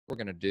we're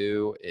going to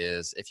do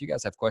is, if you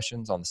guys have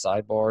questions on the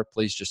sidebar,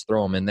 please just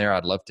throw them in there.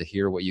 I'd love to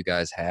hear what you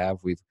guys have.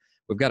 We've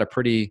got a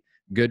pretty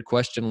good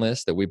question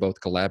list that we both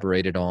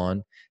collaborated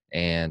on,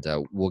 and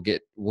we'll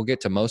get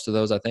to most of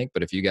those, I think.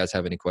 But if you guys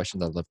have any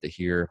questions, I'd love to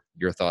hear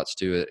your thoughts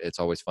too. It's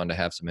always fun to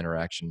have some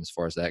interaction as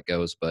far as that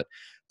goes. But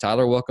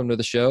Tyler, welcome to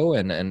the show,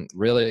 and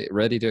really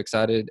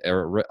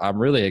I'm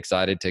really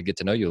excited to get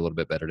to know you a little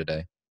bit better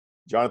today.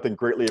 Jonathan,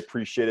 greatly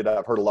appreciated.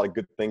 I've heard a lot of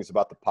good things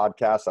about the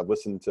podcast. I've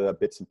listened to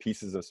bits and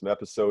pieces of some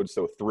episodes,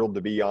 so thrilled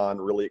to be on,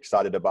 really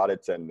excited about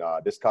it. And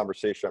this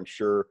conversation, I'm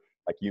sure,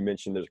 like you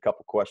mentioned, there's a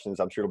couple questions.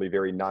 I'm sure it'll be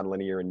very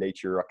nonlinear in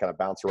nature. I'll kind of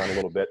bounce around a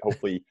little bit.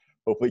 Hopefully,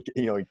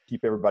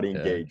 keep everybody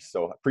engaged.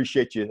 So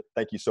appreciate you.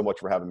 Thank you so much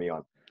for having me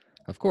on.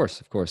 Of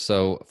course.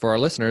 So for our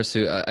listeners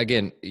who,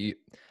 again,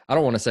 I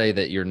don't want to say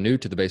that you're new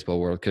to the baseball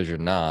world, because you're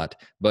not,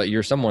 but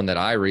you're someone that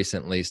I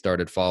recently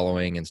started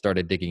following and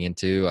started digging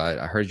into.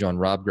 I heard you on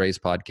Rob Gray's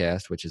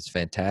podcast, which is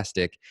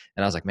fantastic.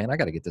 And I was like, man, I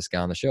got to get this guy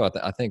on the show.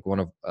 I think one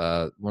of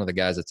the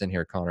guys that's in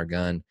here, Connor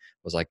Gunn,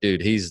 was like,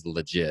 dude, he's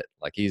legit.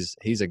 Like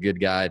he's a good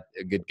guy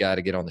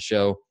to get on the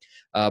show.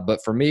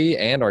 But for me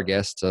and our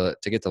guests to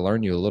get to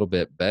learn you a little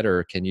bit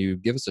better, can you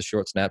give us a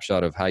short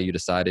snapshot of how you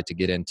decided to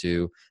get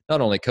into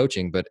not only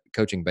coaching, but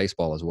coaching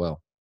baseball as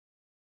well?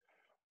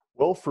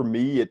 Well, for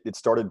me, it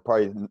started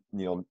probably,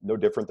 no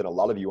different than a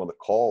lot of you on the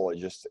call.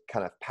 Just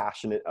kind of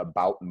passionate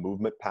about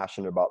movement,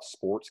 passionate about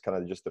sports, kind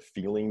of just the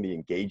feeling, the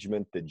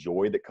engagement, the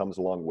joy that comes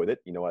along with it,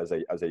 as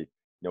a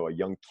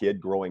young kid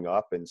growing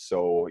up. And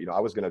so, I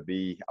was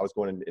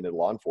going into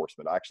law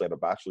enforcement. I actually have a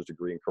bachelor's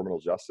degree in criminal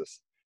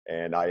justice.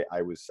 And I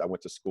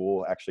went to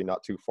school actually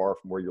not too far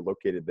from where you're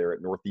located there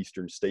at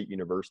Northeastern State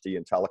University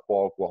in Tahlequah,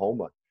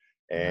 Oklahoma.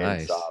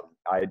 And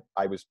nice.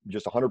 I was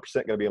just 100%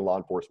 going to be a law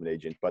enforcement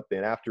agent. But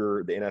then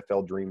after the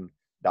NFL dream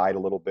died a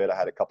little bit, I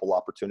had a couple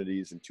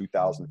opportunities in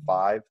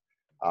 2005.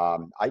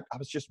 I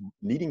was just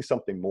needing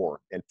something more.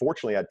 And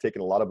fortunately, I'd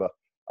taken a lot of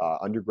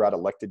undergrad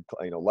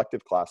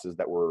elective classes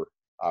that were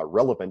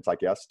relevant, I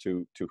guess,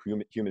 to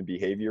human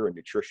behavior and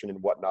nutrition and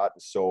whatnot.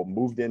 And so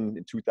moved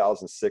in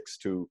 2006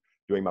 to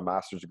doing my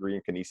master's degree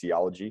in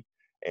kinesiology.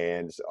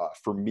 And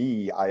for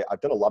me, I've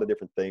done a lot of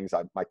different things.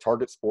 My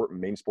target sport and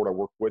main sport I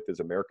work with is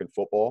American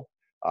football.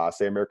 I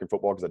say American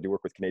football because I do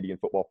work with Canadian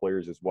football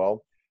players as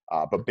well.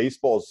 But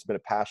baseball has been a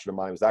passion of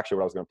mine. It was actually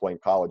what I was going to play in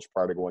college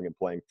prior to going and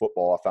playing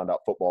football. I found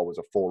out football was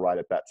a full ride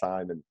at that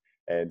time.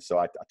 And so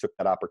I took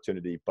that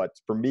opportunity. But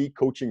for me,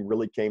 coaching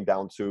really came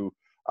down to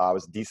I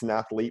was a decent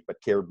athlete,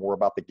 but cared more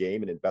about the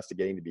game and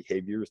investigating the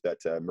behaviors that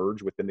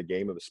emerge within the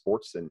game of the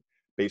sports and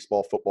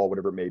baseball, football,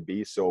 whatever it may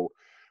be. So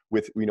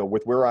with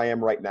where I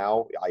am right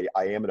now,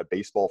 I am in a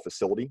baseball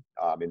facility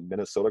in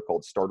Minnesota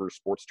called Starter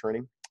Sports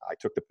Training. I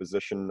took the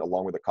position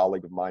along with a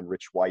colleague of mine,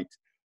 Rich White,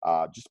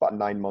 just about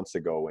 9 months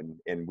ago.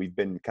 And we've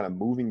been kind of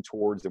moving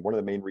towards, and one of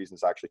the main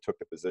reasons I actually took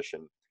the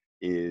position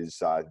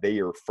is they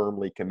are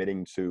firmly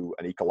committing to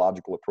an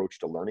ecological approach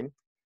to learning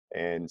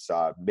and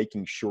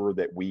making sure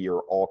that we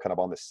are all kind of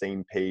on the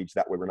same page.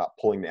 That way we're not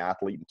pulling the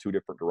athlete in two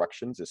different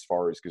directions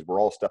because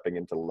we're all stepping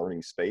into the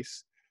learning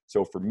space.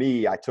 So for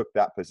me, I took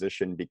that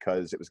position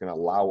because it was going to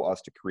allow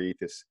us to create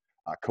this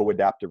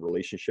co-adaptive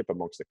relationship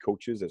amongst the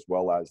coaches as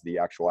well as the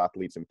actual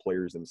athletes and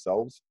players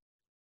themselves.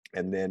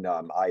 And then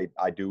I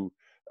do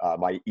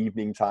my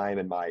evening time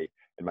and my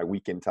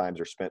weekend times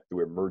are spent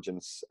through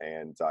Emergence,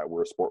 and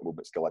we're a sport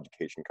movement skill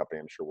education company.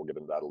 I'm sure we'll get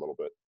into that a little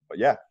bit. But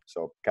yeah,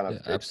 so kind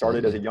of it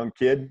started as a young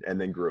kid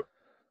and then grew.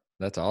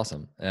 That's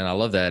awesome. And I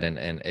love that. And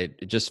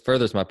it just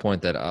furthers my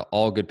point that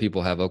all good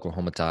people have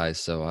Oklahoma ties.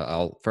 So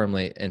I'll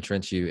firmly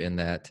entrench you in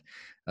that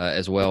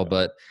as well.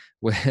 But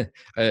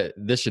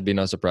this should be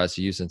no surprise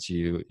to you since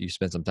you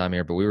spent some time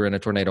here. But we were in a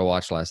tornado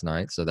watch last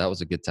night, so that was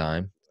a good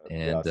time.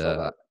 And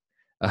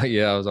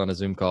I was on a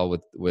Zoom call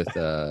with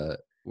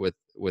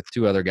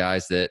two other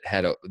guys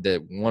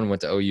that one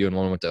went to OU and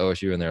one went to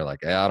OSU, and they're like,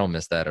 hey, I don't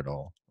miss that at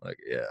all. Like,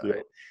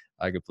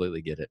 I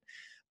completely get it.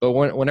 But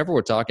whenever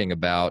we're talking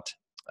about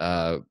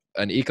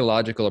an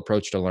ecological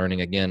approach to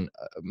learning, again,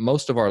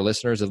 most of our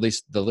listeners, at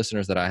least the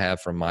listeners that I have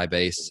from my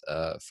base,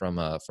 from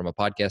a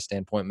podcast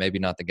standpoint, maybe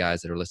not the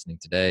guys that are listening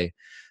today,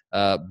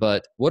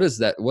 but what does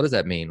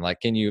that mean?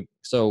 Like,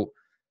 so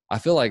I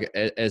feel like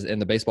as in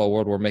the baseball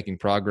world, we're making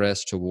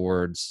progress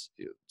towards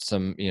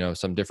some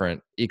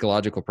different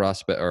ecological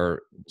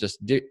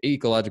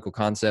ecological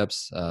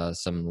concepts,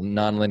 some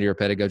nonlinear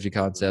pedagogy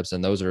concepts.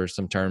 And those are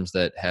some terms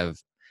that have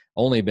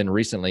only been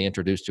recently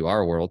introduced to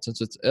our world since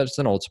it's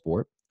an old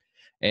sport.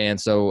 And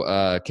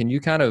so can you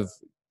kind of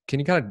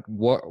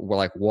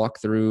walk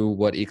through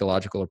what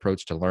ecological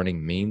approach to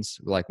learning means,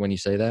 like when you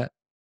say that?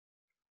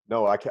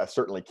 No, I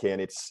certainly can.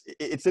 It's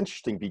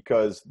interesting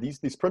because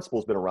these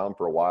principles have been around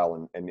for a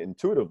while, and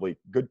intuitively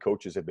good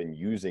coaches have been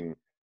using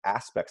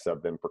aspects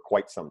of them for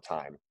quite some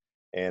time.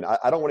 And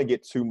I don't want to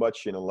get too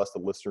much in, unless the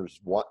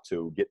listeners want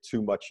to get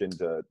too much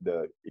into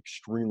the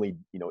extremely,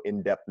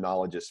 in-depth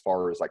knowledge as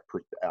far as like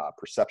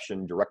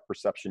perception, direct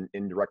perception,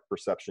 indirect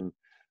perception.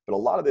 But a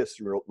lot of this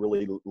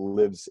really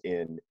lives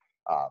in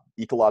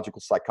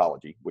ecological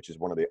psychology, which is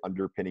one of the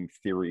underpinning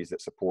theories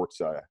that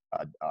supports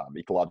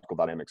ecological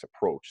dynamics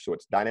approach. So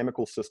it's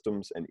dynamical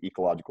systems and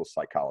ecological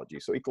psychology.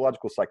 So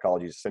ecological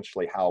psychology is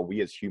essentially how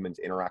we as humans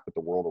interact with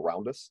the world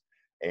around us,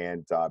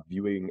 and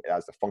viewing it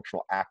as a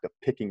functional act of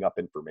picking up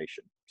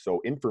information. So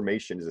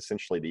information is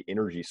essentially the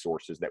energy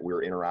sources that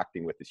we're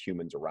interacting with as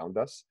humans around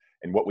us,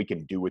 and what we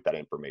can do with that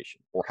information,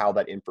 or how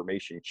that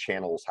information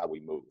channels how we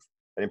move.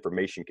 That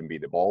information can be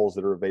the balls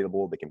that are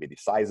available. They can be the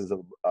sizes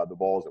of the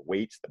balls, the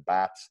weights, the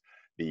bats,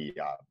 the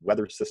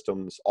weather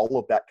systems. All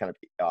of that kind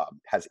of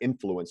has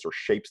influence or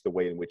shapes the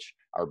way in which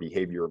our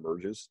behavior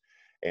emerges.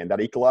 And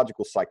that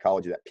ecological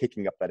psychology, that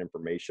picking up that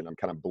information, I'm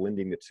kind of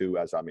blending the two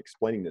as I'm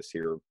explaining this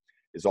here,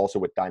 is also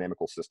with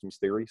dynamical systems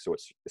theory. So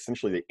it's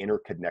essentially the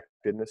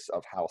interconnectedness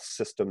of how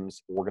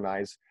systems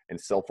organize and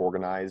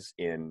self-organize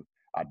in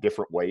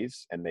different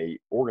ways, and they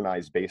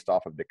organize based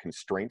off of the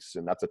constraints.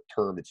 And that's a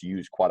term that's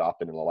used quite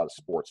often in a lot of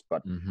sports,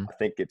 but I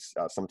think it's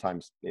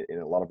sometimes in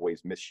a lot of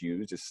ways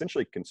misused.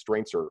 Essentially,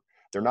 constraints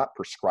they're not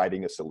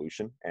prescribing a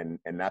solution, and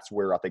that's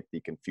where I think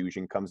the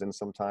confusion comes in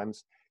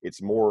sometimes.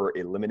 It's more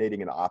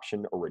eliminating an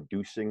option or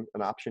reducing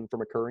an option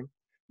from occurring.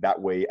 That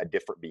way a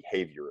different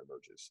behavior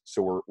emerges.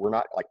 So we're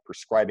not like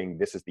prescribing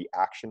this is the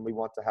action we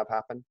want to have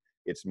happen.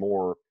 It's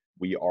more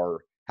we are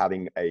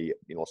having a,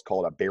 let's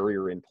call it a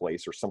barrier in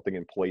place, or something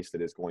in place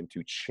that is going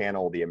to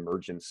channel the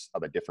emergence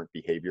of a different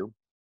behavior.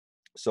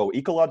 So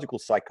ecological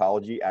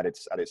psychology at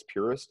its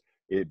purest,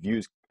 it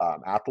views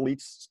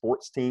athletes,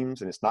 sports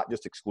teams, and it's not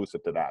just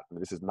exclusive to that. I mean,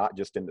 this is not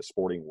just in the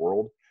sporting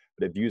world,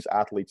 but it views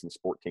athletes and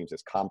sport teams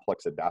as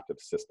complex adaptive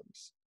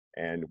systems.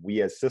 And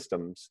we as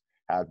systems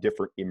have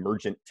different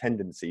emergent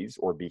tendencies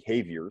or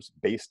behaviors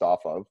based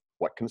off of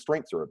what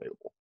constraints are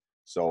available.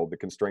 So the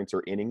constraints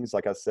are innings,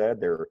 like I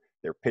said, they're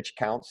pitch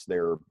counts,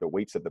 they're the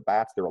weights of the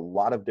bats. There are a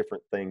lot of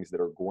different things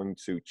that are going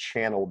to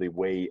channel the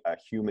way a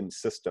human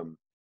system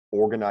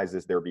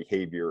organizes their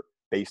behavior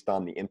based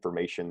on the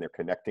information they're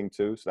connecting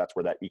to. So that's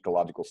where that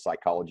ecological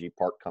psychology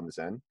part comes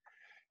in.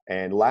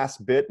 And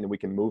last bit, and we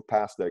can move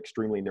past the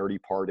extremely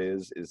nerdy part,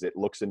 is it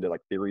looks into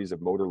like theories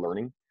of motor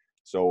learning.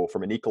 So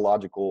from an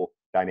ecological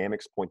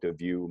dynamics point of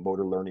view,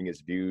 motor learning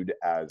is viewed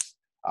as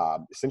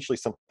essentially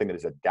something that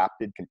is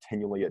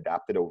continually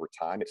adapted over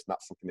time. It's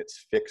not something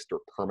that's fixed or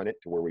permanent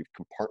to where we've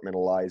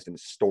compartmentalized and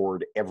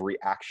stored every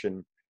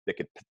action that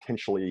could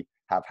potentially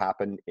have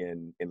happened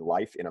in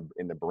life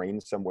in the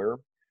brain somewhere.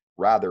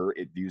 Rather,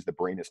 it views the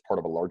brain as part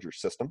of a larger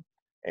system,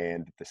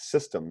 and the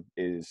system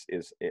is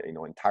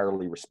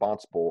entirely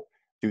responsible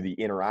through the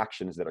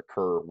interactions that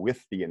occur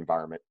with the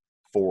environment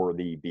for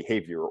the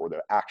behavior or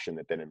the action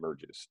that then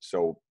emerges.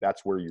 So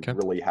that's where you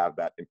really have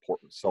that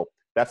importance. So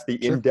that's the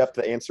in-depth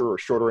answer, or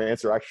shorter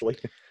answer, actually.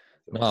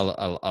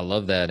 No, I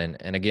love that.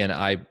 And again,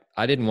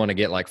 I didn't want to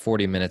get like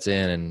 40 minutes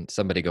in and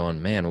somebody going,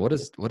 man, what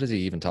is he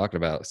even talking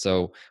about?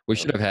 So we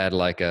should have had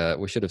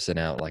we should have sent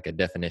out like a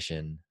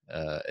definition,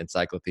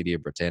 Encyclopedia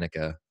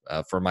Britannica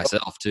for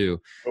myself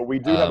too. But we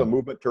do have a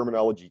movement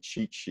terminology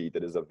cheat sheet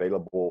that is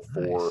available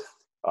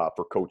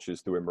for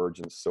coaches through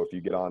Emergence. So if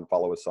you get on,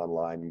 follow us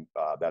online,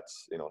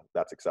 that's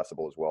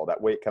accessible as well. That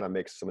way it kind of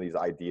makes some of these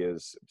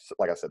ideas,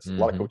 like I said, a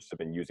lot of coaches have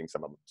been using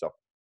some of them. So.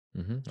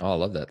 Oh, I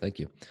love that. Thank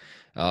you.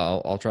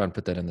 I'll try and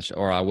put that in the show,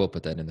 or I will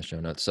put that in the show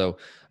notes. So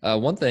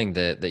one thing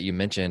that you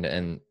mentioned,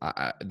 and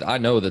I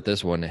know that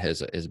this one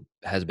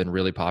has been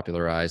really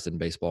popularized in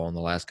baseball in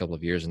the last couple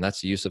of years, and that's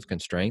the use of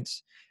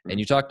constraints. And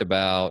you talked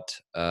about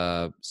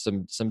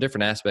some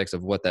different aspects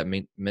of what that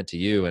meant to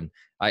you. And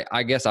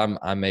I guess I'm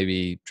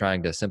maybe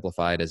trying to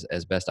simplify it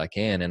as best I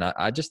can. And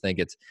I just think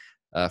it's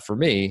for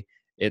me,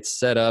 it's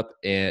set up,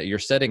 and you're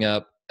setting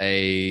up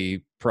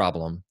a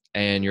problem,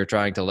 and you're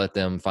trying to let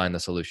them find the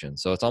solution.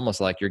 So it's almost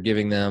like you're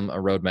giving them a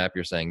roadmap.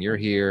 You're saying, you're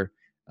here.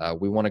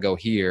 We want to go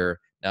here.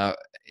 Now,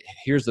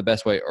 here's the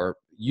best way, or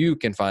you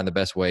can find the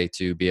best way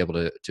to be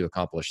able to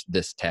accomplish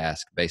this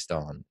task based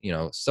on,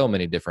 so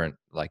many different,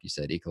 like you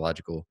said,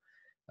 ecological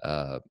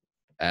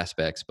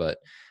aspects. But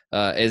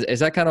is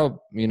that kind of,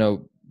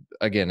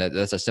 again,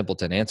 that's a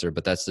simpleton answer,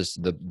 but that's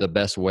just the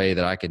best way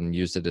that I can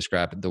use to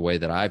describe the way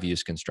that I've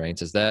used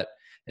constraints. Is that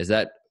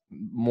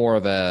more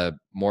of a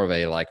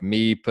like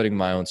me putting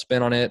my own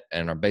spin on it,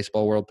 and our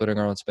baseball world putting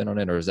our own spin on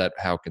it, or is that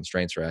how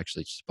constraints are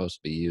actually supposed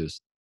to be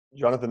used?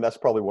 Jonathan, that's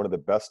probably one of the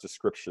best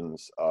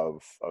descriptions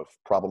of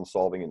problem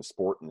solving in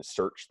sport and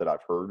search that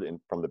I've heard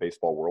from the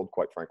baseball world,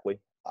 quite frankly.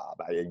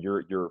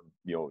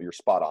 You're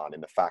spot on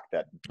in the fact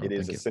that it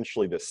is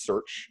essentially the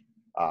search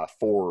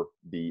for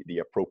the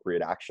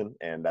appropriate action,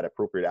 and that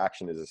appropriate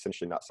action is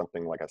essentially not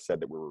something, like I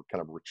said, that we're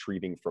kind of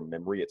retrieving from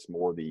memory. It's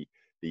more the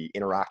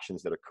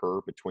interactions that occur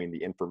between the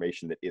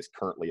information that is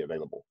currently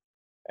available.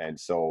 And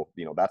so,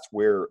 that's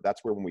where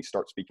when we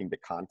start speaking to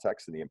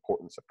context and the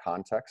importance of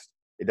context,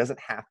 it doesn't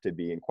have to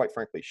be, and quite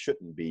frankly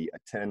shouldn't be, a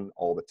 10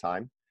 all the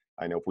time.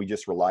 I know if we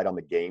just relied on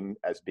the game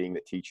as being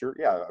the teacher,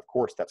 yeah, of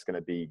course, that's going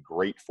to be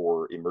great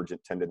for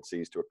emergent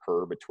tendencies to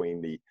occur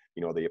between the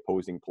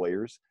opposing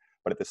players.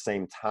 But at the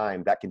same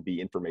time, that can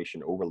be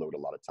information overload a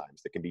lot of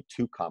times. That can be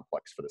too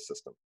complex for the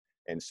system.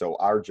 And so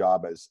our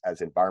job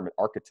as environment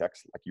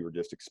architects, like you were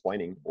just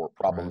explaining, or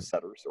problem Right.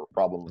 setters or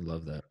problem I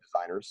love that.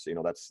 designers,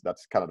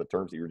 that's kind of the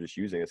terms that you're just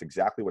using. It's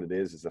exactly what it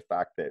is the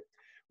fact that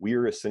we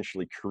are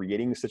essentially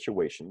creating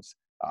situations.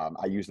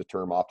 I use the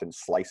term often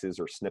slices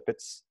or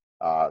snippets,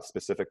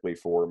 specifically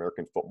for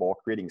American football,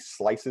 creating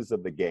slices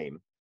of the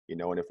game.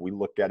 And if we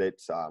look at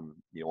it, on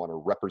a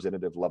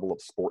representative level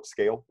of sports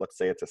scale, let's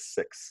say it's a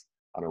 6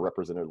 on a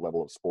representative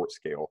level of sports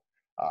scale.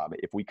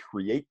 If we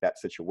create that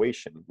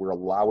situation, we're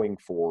allowing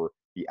for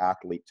the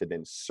athlete to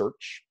then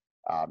search,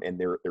 and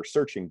they're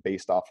searching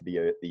based off of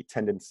the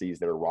tendencies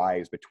that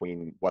arise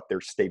between what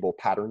their stable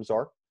patterns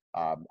are.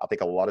 I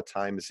think a lot of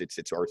times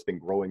it's been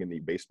growing in the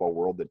baseball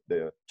world, that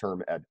the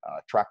term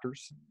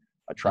attractors.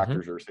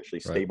 Attractors are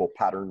essentially Right. stable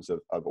patterns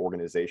of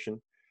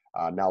organization.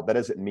 Now, that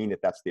doesn't mean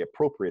that that's the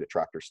appropriate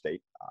attractor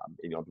state.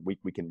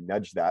 We can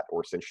nudge that,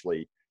 or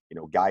essentially,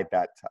 guide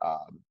that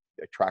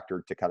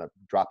attractor to kind of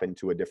drop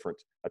into a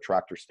different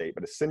attractor state.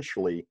 But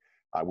essentially,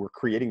 we're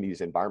creating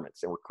these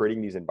environments, and we're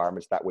creating these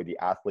environments that way the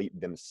athlete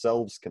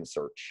themselves can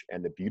search.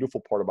 And the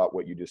beautiful part about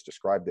what you just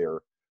described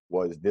there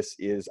was, this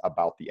is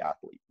about the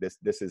athlete.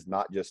 This is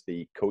not just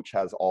the coach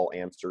has all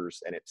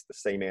answers and it's the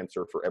same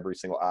answer for every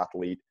single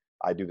athlete.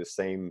 I do the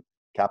same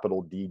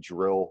capital D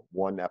drill,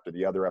 one after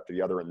the other,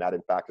 and that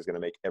in fact is going to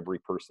make every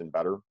person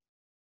better.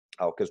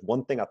 Because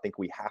one thing I think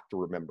we have to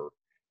remember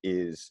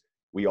is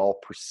we all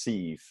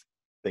perceive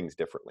things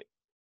differently.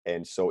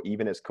 And so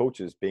even as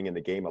coaches, being in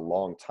the game a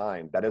long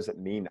time, that doesn't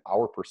mean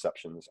our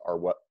perceptions are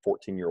what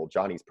 14-year-old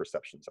Johnny's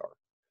perceptions are.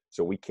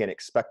 So we can't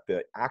expect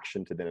the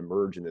action to then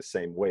emerge in the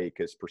same way,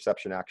 because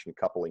perception action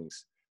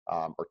couplings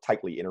are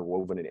tightly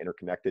interwoven and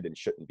interconnected and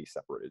shouldn't be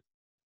separated.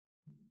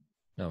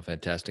 No,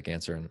 fantastic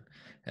answer.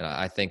 And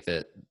I think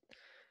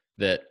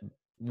that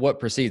what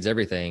precedes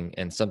everything,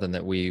 and something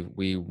that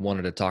we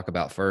wanted to talk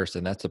about first,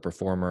 and that's the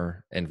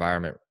performer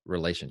environment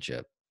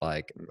relationship.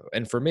 Like,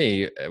 and for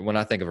me, when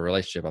I think of a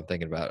relationship, I'm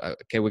thinking about,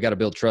 okay, we got to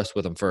build trust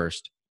with them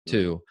first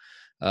too.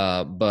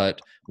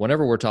 But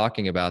whenever we're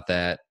talking about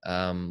that,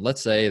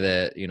 let's say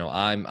that,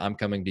 I'm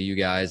coming to you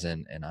guys,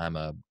 and I'm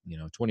a,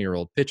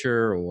 20-year-old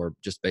pitcher, or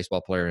just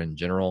baseball player in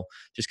general.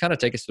 Just kind of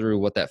take us through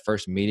what that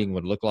first meeting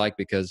would look like,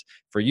 because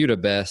for you to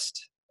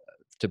best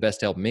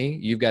help me,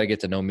 you've got to get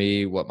to know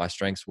me, what my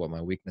strengths, what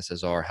my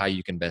weaknesses are, how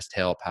you can best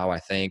help, how I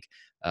think,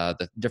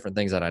 the different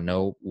things that I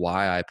know,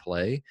 why I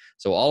play.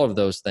 So all of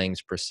those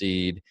things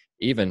precede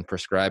even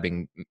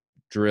prescribing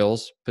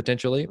drills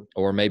potentially,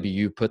 or maybe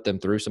you put them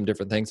through some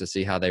different things to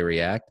see how they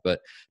react. But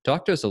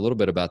talk to us a little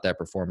bit about that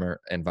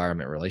performer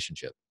environment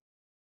relationship.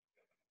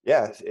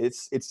 Yeah,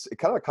 it's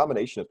kind of a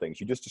combination of things.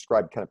 You just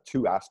described kind of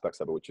two aspects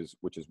of it,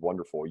 which is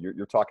wonderful.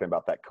 You're talking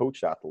about that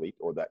coach athlete,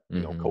 or that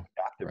coach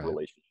active Right.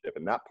 relationship,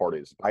 and that part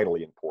is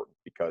vitally important,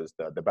 because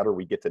the better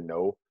we get to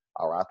know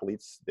our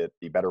athletes, that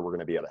the better we're going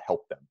to be able to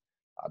help them.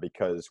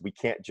 Because we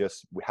can't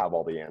just have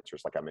all the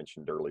answers, like I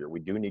mentioned earlier. We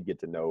do need to get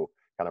to know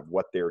kind of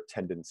what their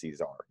tendencies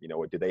are.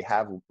 Do they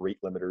have rate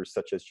limiters,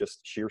 such as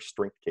just sheer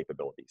strength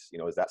capabilities?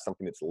 Is that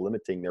something that's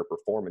limiting their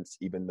performance,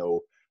 even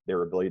though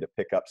their ability to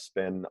pick up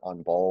spin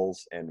on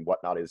balls and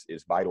whatnot is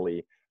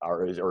vitally,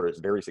 or is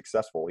very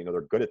successful?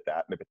 They're good at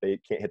that, but they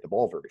can't hit the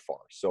ball very far.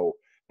 So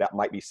that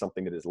might be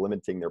something that is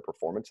limiting their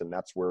performance, and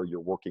that's where you're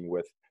working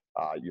with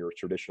your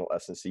traditional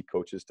S&C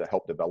coaches to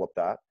help develop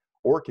that.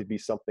 Or it could be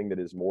something that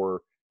is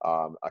more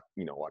a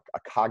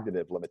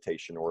cognitive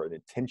limitation, or an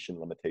intention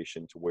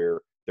limitation, to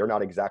where they're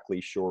not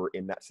exactly sure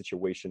in that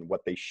situation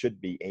what they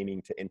should be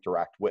aiming to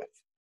interact with.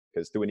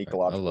 Because through an Right. I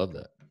ecological, love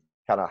that.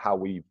 kind of how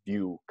we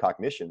view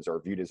cognitions are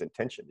viewed as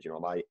intentions.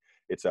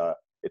 It's a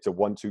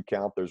 1-2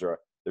 count. There's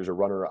a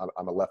runner.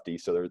 I'm a lefty,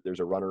 so there's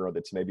a runner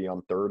that's maybe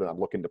on third, and I'm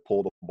looking to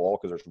pull the ball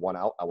because there's one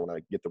out. I want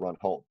to get the run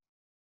home.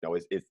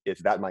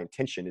 It's that my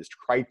intention is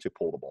try to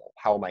pull the ball.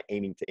 How am I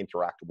aiming to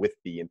interact with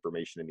the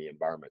information in the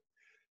environment?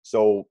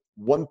 So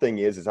one thing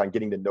is I'm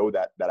getting to know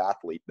that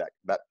athlete,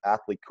 that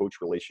athlete coach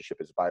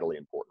relationship is vitally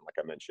important,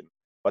 like I mentioned.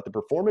 But the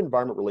perform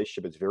environment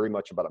relationship is very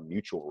much about a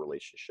mutual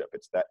relationship.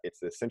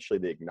 It's essentially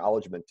the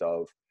acknowledgement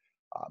of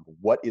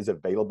what is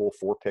available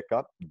for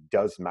pickup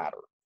does matter.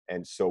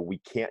 And so we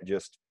can't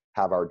just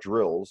have our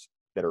drills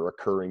that are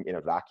occurring in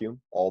a vacuum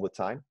all the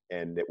time,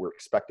 and that we're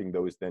expecting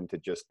those then to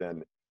just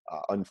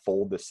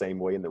unfold the same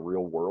way in the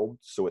real world.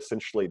 So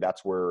essentially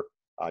that's where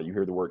you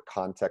hear the word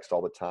context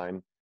all the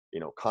time.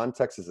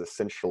 Context is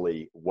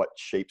essentially what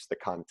shapes the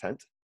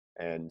content.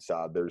 And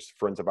there's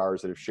friends of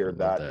ours that have shared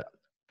that.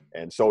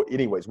 And so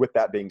anyways, with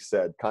that being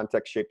said,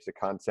 context shapes the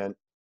content,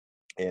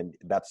 and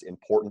that's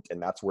important.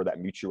 And that's where that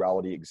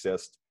mutuality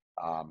exists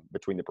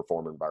between the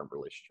performer environment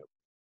relationship.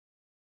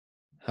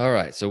 All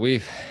right. So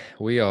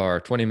we are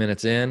 20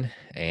 minutes in,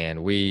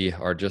 and we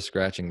are just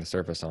scratching the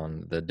surface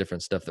on the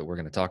different stuff that we're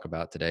going to talk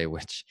about today,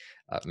 which,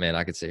 man,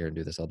 I could sit here and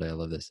do this all day. I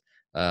love this.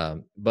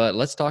 But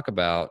let's talk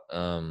about,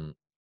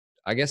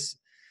 I guess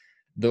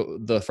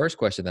the first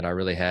question that I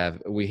really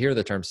have, we hear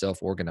the term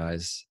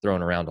self-organize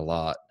thrown around a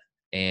lot,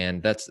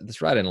 and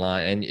that's right in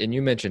line. And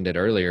you mentioned it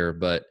earlier,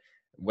 but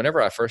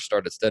whenever I first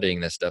started studying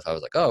this stuff, I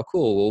was like, oh,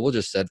 cool. Well, we'll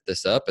just set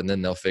this up and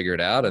then they'll figure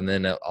it out. And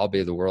then I'll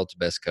be the world's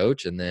best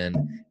coach. And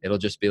then it'll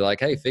just be like,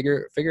 hey,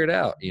 figure it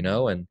out,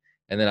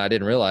 and then I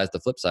didn't realize the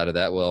flip side of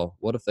that. Well,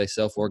 what if they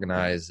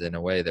self-organize in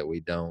a way that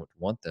we don't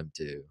want them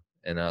to?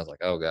 And I was like,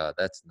 oh God,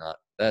 that's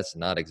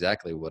not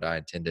exactly what I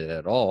intended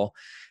at all.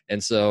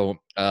 And so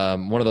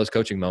one of those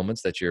coaching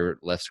moments that you're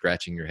left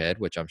scratching your head,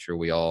 which I'm sure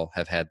we all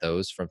have had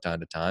those from time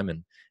to time.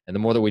 And the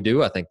more that we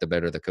do, I think the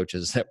better the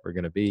coaches that we're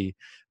going to be.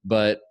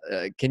 But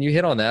can you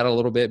hit on that a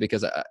little bit?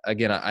 Because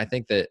again, I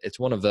think that it's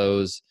one of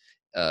those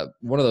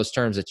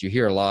terms that you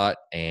hear a lot,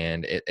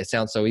 and it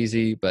sounds so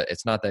easy, but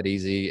it's not that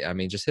easy. I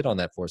mean, just hit on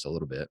that for us a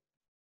little bit.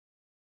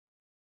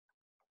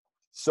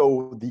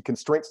 So the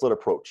constraint split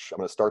approach, I'm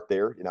going to start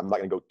there, and I'm not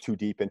going to go too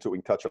deep into it. We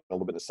can touch on it a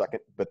little bit in a second,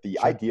 but the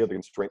idea of the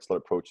constraint split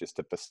approach is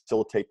to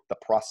facilitate the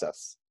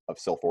process of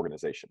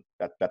self-organization.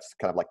 That's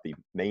kind of like the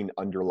main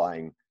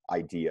underlying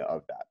idea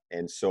of that.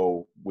 And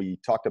so we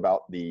talked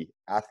about the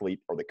athlete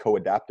or the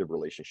co-adaptive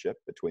relationship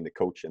between the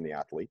coach and the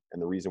athlete.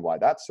 And the reason why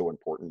that's so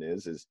important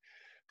is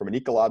from an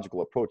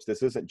ecological approach,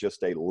 this isn't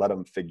just a let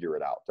them figure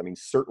it out. I mean,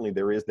 certainly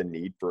there is the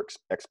need for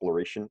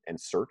exploration and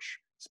search,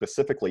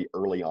 specifically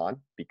early on,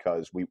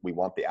 because we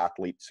want the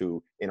athlete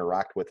to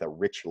interact with a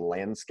rich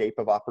landscape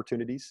of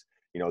opportunities.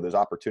 Those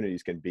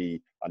opportunities can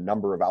be a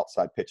number of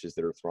outside pitches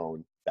that are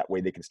thrown. That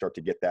way they can start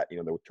to get that,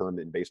 the term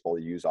in baseball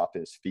they use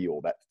often is feel,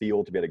 that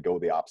feel to be able to go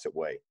the opposite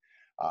way.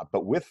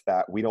 But with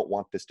that, we don't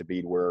want this to be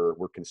where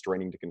we're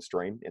constraining to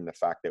constrain in the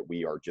fact that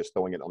we are just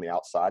throwing it on the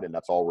outside and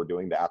that's all we're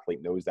doing. The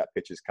athlete knows that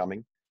pitch is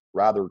coming.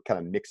 Rather kind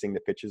of mixing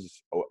the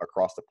pitches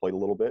across the plate a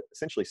little bit,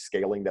 essentially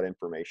scaling that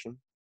information.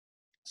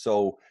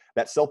 So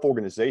that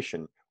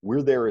self-organization,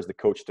 we're there as the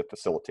coach to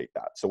facilitate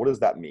that. So what does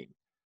that mean?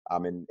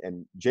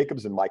 And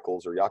Jacobs and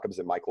Michaels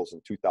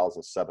in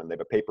 2007, they have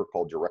a paper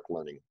called Direct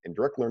Learning. And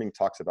Direct Learning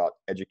talks about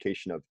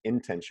education of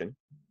intention.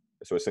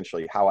 So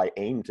essentially how I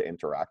aim to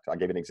interact. I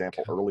gave an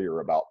example earlier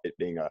about it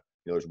being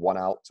there's one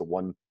out to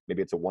one,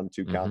 maybe it's a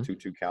 1-2 count,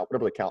 2-2 count,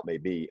 whatever the count may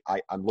be.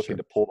 I'm looking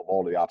to pull the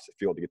ball to the opposite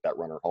field to get that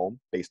runner home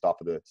based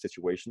off of the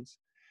situations.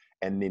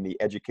 And then the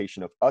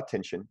education of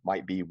attention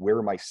might be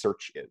where my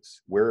search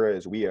is.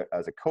 Whereas we,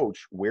 as a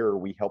coach, where are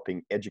we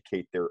helping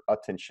educate their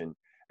attention?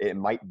 It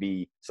might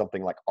be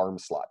something like arm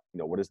slot.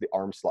 What does the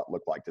arm slot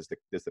look like? Does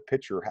the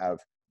pitcher have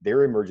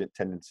their emergent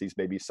tendencies?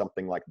 Maybe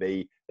something like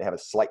they have a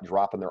slight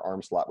drop in their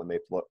arm slot when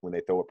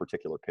they throw a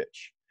particular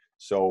pitch.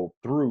 So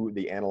through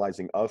the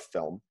analyzing of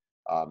film,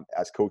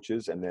 as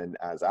coaches and then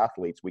as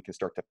athletes, we can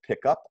start to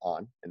pick up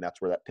on, and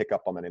that's where that pick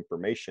up on that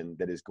information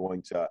that is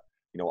going to,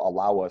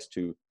 allow us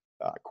to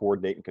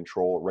coordinate and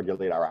control,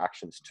 regulate our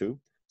actions too.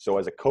 So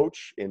as a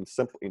coach, in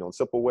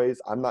simple ways,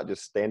 I'm not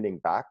just standing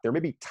back. There may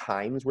be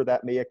times where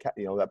that may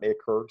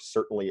occur.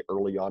 Certainly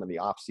early on in the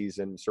off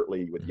season,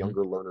 certainly with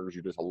younger learners,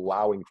 you're just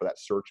allowing for that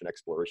search and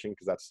exploration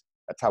because that's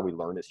how we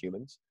learn as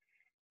humans.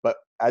 But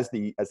as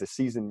the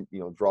season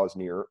draws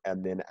near,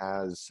 and then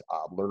as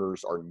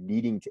learners are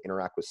needing to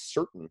interact with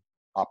certain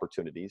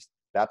opportunities,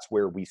 that's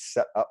where we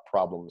set up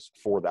problems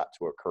for that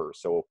to occur.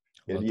 So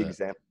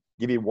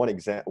give you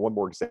one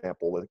more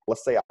example.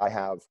 Let's say I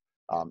have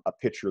a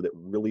pitcher that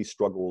really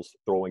struggles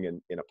throwing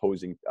in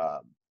opposing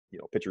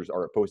pitchers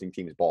or opposing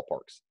teams'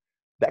 ballparks.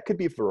 That could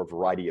be for a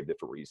variety of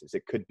different reasons.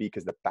 It could be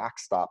because the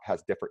backstop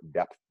has different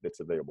depth that's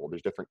available.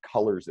 There's different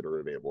colors that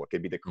are available. It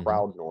could be the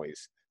crowd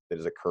noise that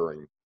is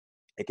occurring.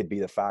 It could be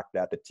the fact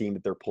that the team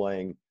that they're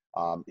playing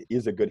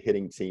is a good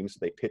hitting team, so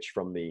they pitch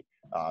from the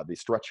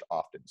stretch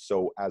often.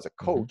 So as a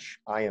coach,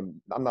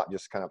 I'm not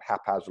just kind of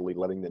haphazardly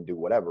letting them do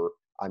whatever.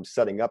 I'm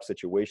setting up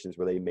situations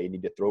where they may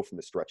need to throw from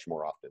the stretch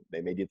more often. They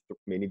may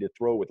need to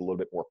throw with a little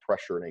bit more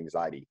pressure and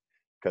anxiety.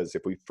 Because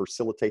if we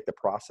facilitate the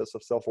process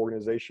of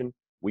self-organization,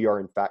 we are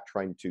in fact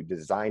trying to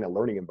design a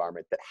learning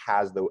environment that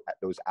has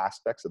those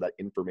aspects of that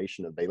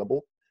information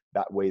available.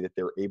 That way that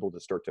they're able to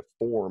start to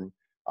form,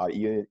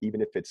 even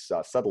if it's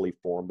subtly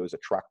formed, those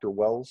attractor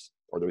wells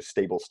or those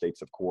stable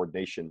states of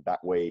coordination.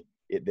 That way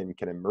it then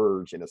can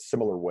emerge in a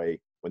similar way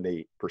when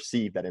they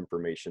perceive that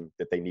information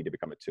that they need to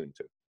become attuned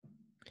to.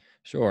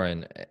 Sure.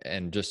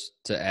 And just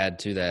to add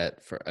to that,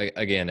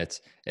 again,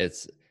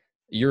 it's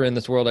you're in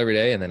this world every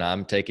day, and then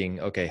I'm taking,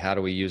 okay, how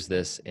do we use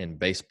this in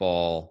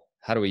baseball?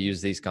 How do we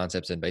use these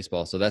concepts in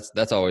baseball? So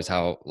that's always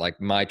how, like,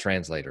 my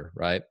translator,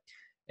 right?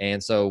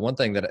 And so one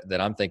thing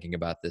that I'm thinking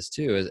about this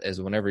too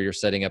is whenever you're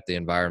setting up the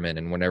environment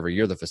and whenever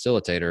you're the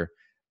facilitator,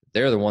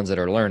 they're the ones that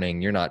are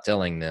learning. You're not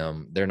telling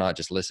them. They're not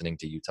just listening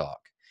to you talk.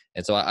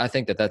 And so I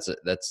think that's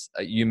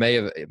you may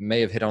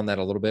have hit on that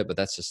a little bit, but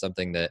that's just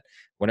something that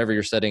whenever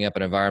you're setting up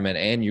an environment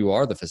and you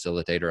are the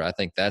facilitator, I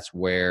think that's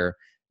where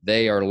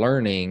they are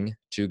learning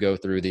to go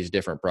through these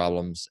different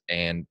problems,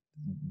 and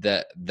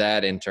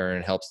that in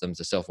turn helps them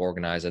to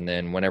self-organize. And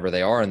then whenever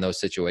they are in those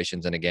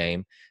situations in a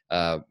game,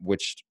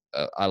 which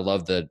I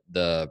love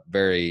the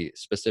very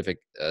specific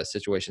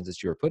situations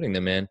that you are putting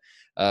them in,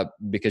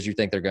 because you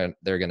think they're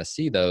going to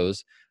see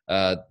those.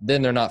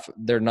 Then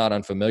they're not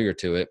unfamiliar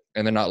to it,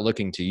 and they're not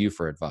looking to you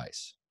for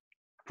advice.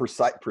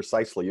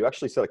 Precisely. You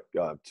actually said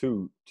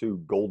two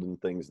golden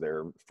things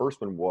there.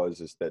 First one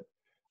is that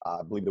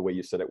I believe the way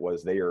you said it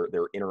was they're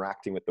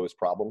interacting with those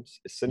problems.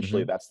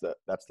 Essentially, Mm-hmm.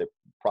 that's the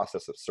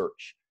process of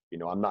search.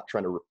 I'm not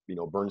trying to,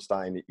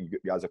 Bernstein. You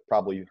guys have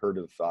probably heard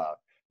of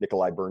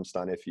Nikolai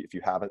Bernstein. If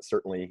you haven't,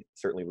 certainly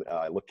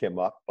look him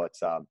up. But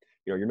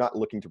you're not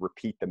looking to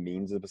repeat the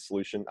means of a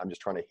solution. I'm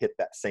just trying to hit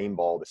that same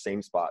ball, the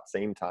same spot,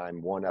 same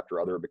time, one after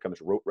other. It becomes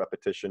rote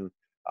repetition.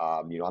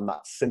 I'm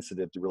not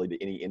sensitive to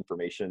any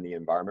information in the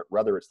environment.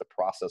 Rather, it's the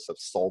process of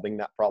solving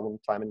that problem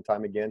time and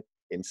time again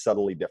in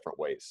subtly different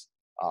ways.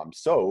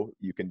 So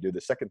you can do the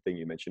second thing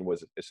you mentioned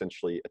was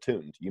essentially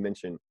attuned. You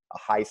mentioned a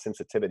high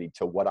sensitivity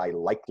to what I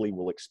likely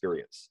will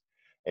experience.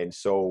 And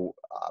so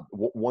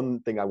one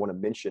thing I want to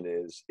mention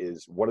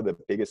is one of the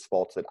biggest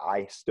faults that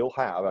I still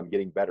have. I'm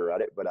getting better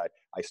at it, but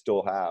I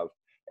still have,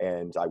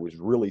 and I was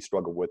really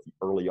struggled with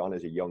early on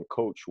as a young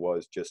coach,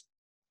 was just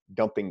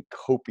dumping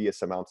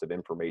copious amounts of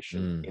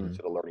information Mm-hmm.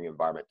 into the learning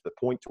environment to the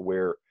point to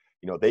where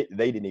they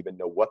didn't even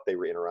know what they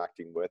were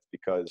interacting with,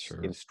 because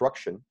Sure.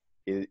 instruction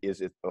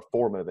is a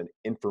form of an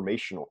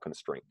informational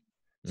constraint.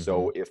 Mm-hmm.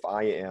 So if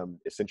I am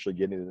essentially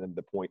getting them to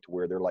the point to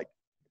where they're like,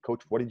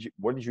 coach, what did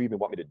you even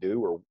want me to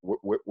do, or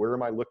where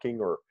am I looking,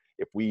 or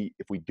if we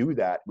do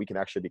that, we can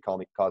actually be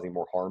causing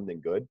more harm than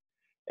good.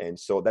 And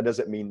so that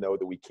doesn't mean, though,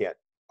 that we can't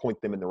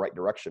point them in the right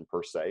direction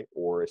per se,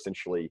 or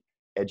essentially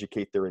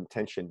educate their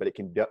intention, but it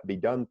can be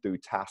done through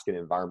task and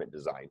environment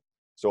design.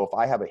 So if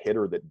I have a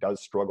hitter that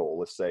does struggle,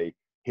 let's say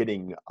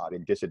hitting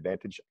in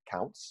disadvantage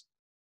counts,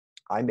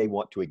 I may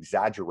want to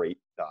exaggerate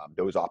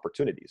those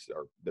opportunities,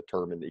 or the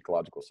term in the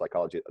ecological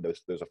psychology,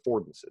 those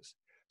affordances.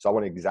 So I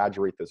want to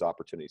exaggerate those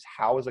opportunities.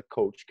 How, as a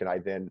coach, can I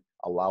then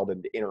allow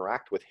them to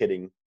interact with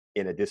hitting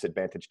in a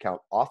disadvantage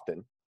count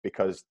often?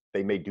 Because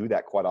they may do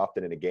that quite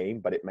often in a game,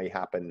 but it may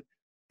happen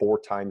 4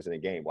 times in a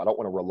game. Well, I don't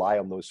want to rely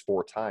on those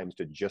 4 times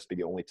to just be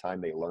the only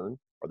time they learn,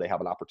 or they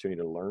have an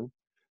opportunity to learn.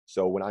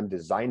 So when I'm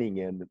designing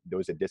in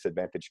those at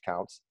disadvantage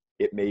counts,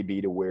 it may be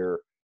to where,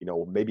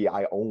 maybe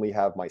I only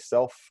have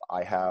myself.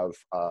 I have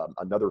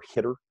another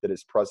hitter that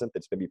is present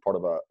that's maybe part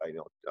of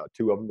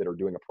 2 of them that are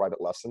doing a private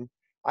lesson.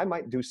 I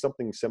might do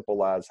something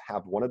simple as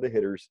have one of the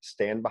hitters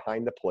stand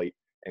behind the plate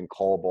and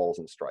call balls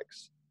and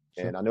strikes.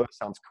 Sure. And I know it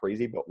sounds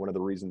crazy, but one of the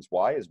reasons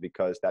why is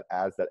because that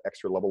adds that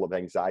extra level of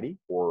anxiety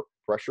or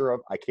pressure of,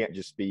 I can't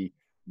just be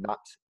not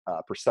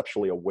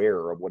perceptually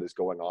aware of what is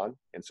going on.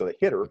 And so the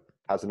hitter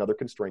has another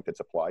constraint that's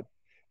applied.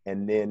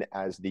 And then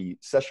as the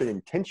session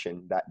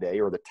intention that day,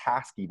 or the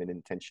task even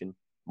intention,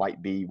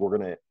 might be, we're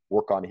going to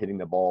work on hitting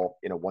the ball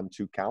in a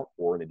 1-2 count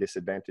or in a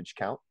disadvantage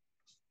count.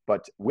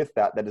 But with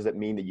that doesn't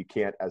mean that you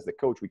can't, as the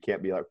coach, we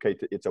can't be like, okay,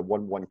 it's a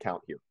 1-1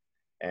 count here.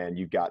 And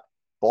you've got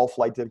ball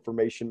flight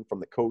information from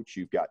the coach.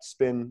 You've got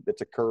spin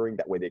that's occurring.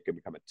 That way they can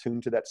become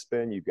attuned to that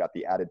spin. You've got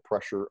the added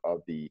pressure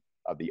of the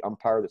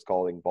umpire that's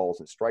calling balls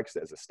and strikes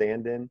as a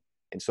stand-in.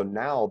 And so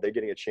now they're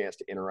getting a chance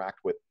to interact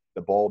with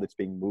the ball that's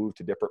being moved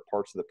to different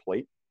parts of the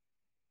plate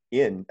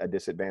in a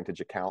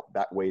disadvantage account.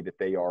 That way that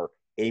they are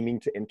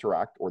aiming to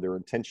interact, or their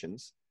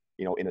intentions,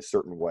 in a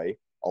certain way,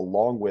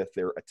 along with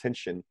their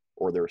attention,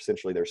 or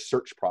essentially their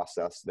search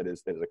process that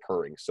is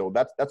occurring. So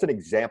that's an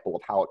example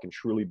of how it can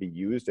truly be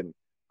used. And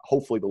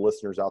hopefully the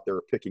listeners out there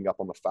are picking up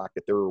on the fact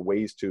that there are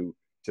ways to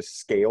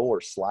scale or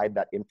slide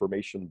that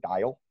information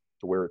dial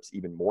to where it's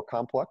even more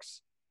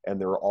complex. And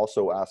there are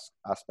also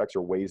aspects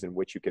or ways in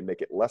which you can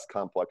make it less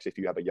complex if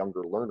you have a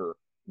younger learner.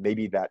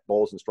 Maybe that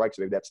balls and strikes,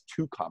 maybe that's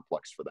too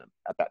complex for them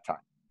at that time.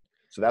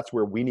 So that's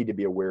where we need to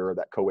be aware of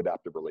that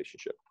co-adaptive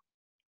relationship.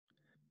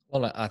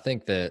 Well, I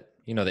think that,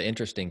 the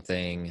interesting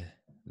thing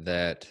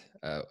that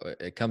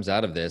it comes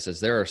out of this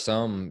is there are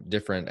some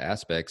different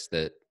aspects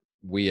that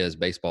we as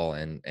baseball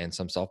and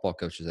some softball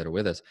coaches that are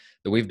with us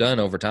that we've done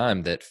over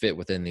time that fit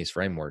within these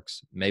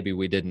frameworks. Maybe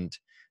we didn't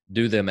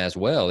do them as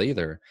well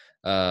either.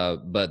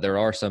 But there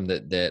are some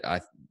that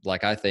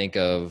I think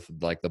of,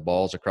 like the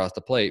balls across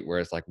the plate where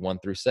it's like 1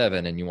 through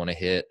 7 and you want to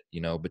hit,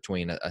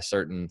 between a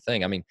certain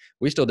thing. I mean,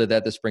 we still did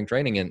that this spring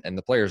training and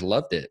the players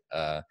loved it.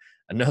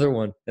 Another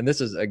one, and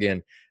this is,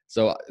 again,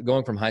 so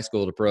going from high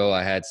school to pro,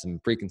 I had some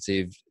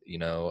preconceived,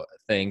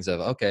 things of,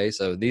 okay,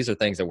 so these are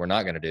things that we're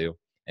not going to do.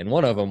 And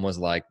one of them was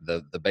like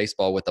the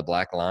baseball with the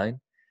black line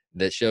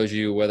that shows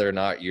you whether or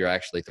not you're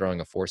actually throwing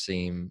a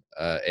 4-seam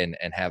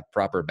and have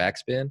proper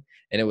backspin.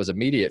 And it was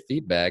immediate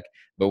feedback.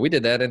 But we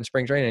did that in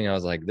spring training. I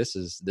was like, this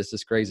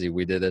is crazy.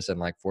 We did this in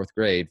like 4th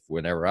grade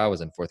whenever I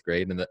was in 4th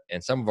grade.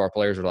 And some of our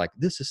players were like,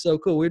 this is so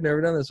cool. We've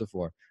never done this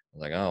before. I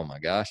was like, oh my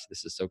gosh,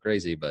 this is so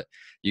crazy. But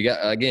you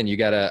got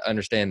to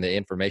understand the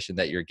information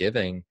that you're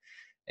giving.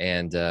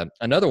 And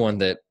another one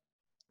that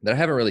I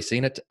haven't really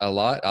seen it a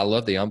lot. I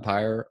love the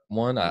umpire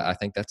one. I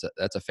think that's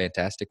a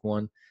fantastic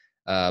one.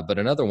 But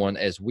another one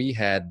is we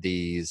had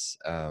these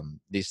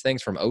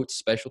things from Oates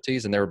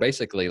Specialties, and they were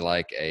basically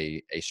like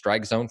a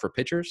strike zone for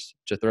pitchers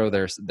to throw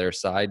their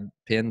side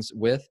pins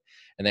with,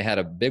 and they had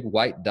a big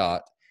white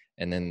dot,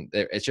 and then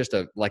it's just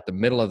like the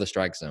middle of the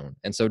strike zone.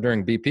 And so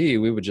during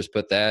BP, we would just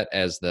put that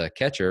as the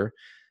catcher,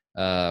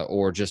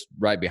 or just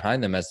right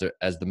behind them as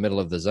the middle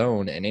of the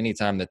zone. And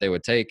anytime that they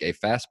would take a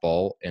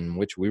fastball in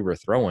which we were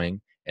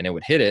throwing and it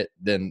would hit it,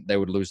 then they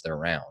would lose their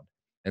round.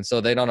 And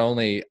so they not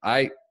only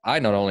I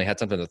not only had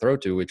something to throw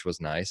to, which was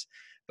nice,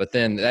 but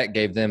then that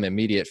gave them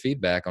immediate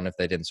feedback on if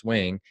they didn't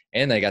swing,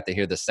 and they got to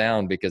hear the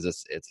sound because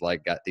it's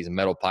like got these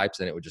metal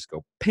pipes and it would just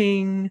go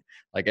ping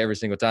like every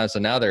single time. So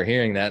now they're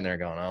hearing that and they're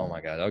going, "Oh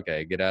my God,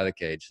 okay, get out of the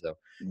cage." So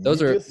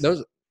those You are just,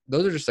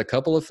 those are just a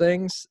couple of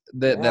things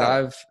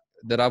yeah.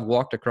 that I've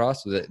walked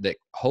across that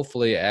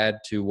hopefully add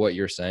to what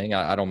you're saying.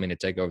 I don't mean to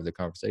take over the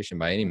conversation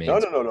by any No,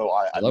 means. no, no, no.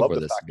 I, I I love love where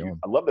the this is fact going.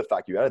 I love the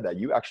fact you added that.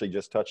 You actually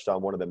just touched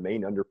on one of the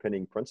main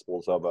underpinning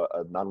principles of a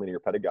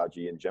nonlinear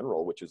pedagogy in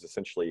general, which is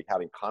essentially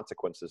having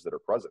consequences that are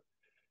present.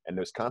 And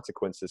those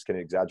consequences can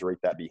exaggerate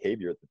that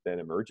behavior that then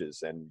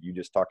emerges. And you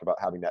just talked about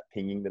having that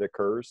pinging that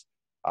occurs.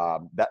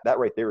 That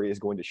right there is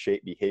going to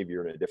shape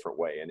behavior in a different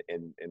way,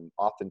 and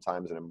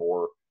oftentimes in a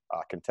more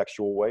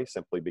contextual way,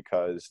 simply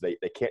because they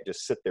can't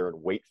just sit there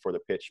and wait for the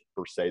pitch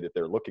per se that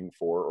they're looking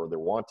for or they're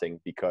wanting,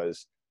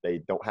 because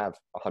they don't have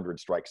 100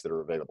 strikes that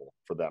are available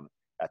for them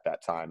at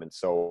that time. And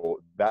so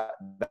that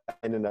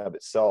in and of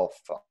itself,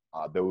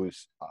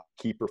 those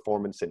key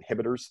performance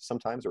inhibitors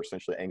sometimes are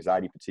essentially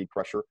anxiety, fatigue,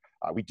 pressure.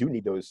 We do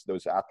need those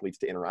athletes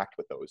to interact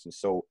with those. And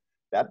so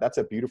that's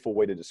a beautiful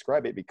way to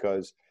describe it,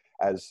 because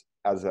as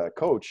a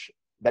coach,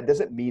 that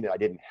doesn't mean that I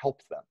didn't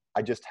help them.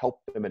 I just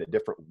helped them in a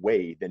different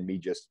way than me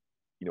just,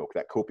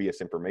 that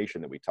copious information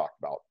that we talked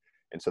about.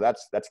 And so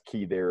that's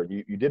key there.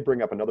 You did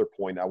bring up another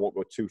point. I won't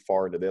go too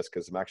far into this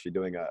because I'm actually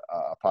doing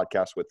a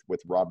podcast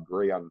with Rob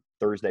Gray on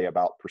Thursday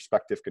about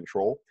perspective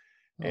control.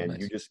 Oh, And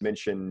nice. you just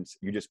mentioned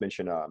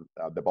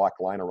the black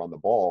line around the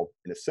ball,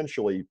 and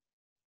essentially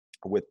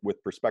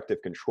with perspective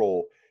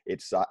control,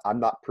 it's I'm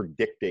not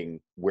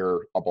predicting where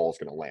a ball is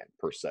going to land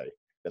per se.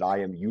 That I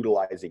am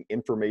utilizing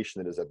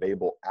information that is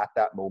available at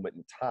that moment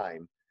in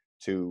time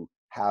to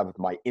have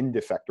my end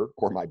effector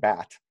or my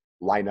bat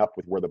line up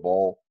with where the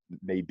ball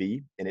may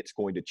be, and it's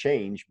going to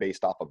change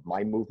based off of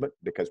my movement,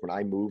 because when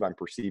I move, I'm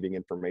perceiving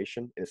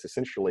information, and it's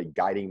essentially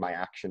guiding my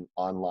action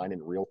online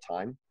in real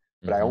time.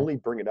 But I Mm-hmm. only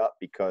bring it up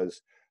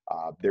because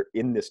they're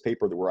in this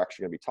paper that we're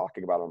actually going to be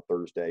talking about on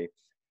Thursday.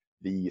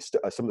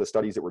 Some of the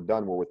studies that were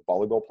done were with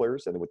volleyball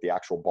players and with the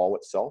actual ball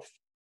itself,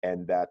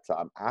 and that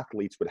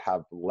athletes would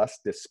have less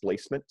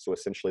displacement. So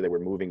essentially, they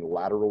were moving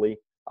laterally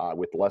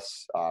with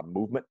less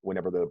movement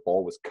whenever the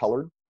ball was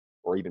colored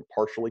or even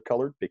partially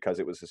colored, because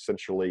it was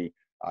essentially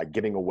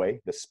giving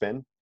away the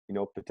spin,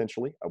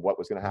 potentially of what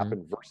was going to Mm-hmm.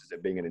 happen, versus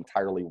it being an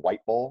entirely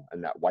white ball,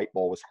 and that white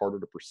ball was harder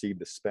to perceive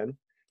the spin.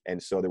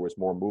 And so there was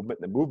more movement.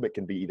 And the movement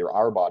can be either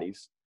our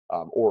bodies,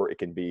 or it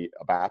can be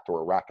a bat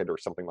or a racket or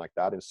something like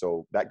that. And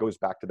so that goes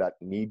back to that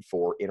need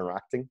for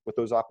interacting with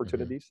those Mm-hmm.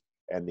 opportunities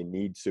and the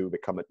need to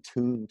become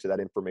attuned to that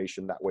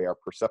information. That way our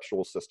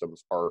perceptual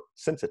systems are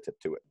sensitive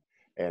to it.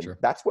 And Sure.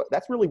 that's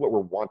really what we're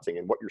wanting.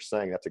 And what you're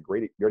saying, that's a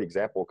great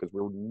example, because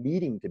we're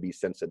needing to be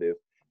sensitive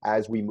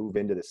as we move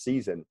into the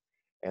season.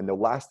 And the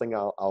last thing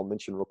I'll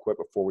mention real quick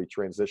before we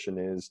transition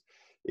is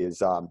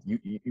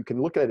you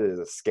can look at it as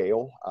a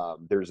scale.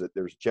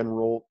 There's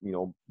general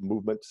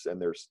movements,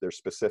 and there's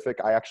specific.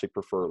 I actually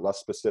prefer less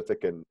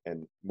specific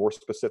and more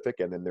specific.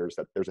 And then there's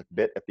a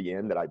bit at the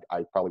end that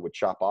I probably would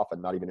chop off and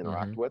not even Mm-hmm.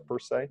 interact with per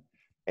se.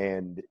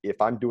 And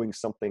if I'm doing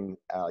something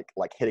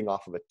like hitting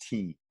off of a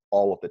tee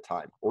all of the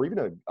time, or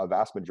even a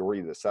vast majority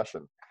of the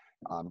session,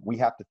 we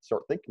have to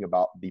start thinking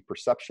about the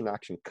perception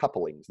action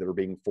couplings that are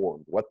being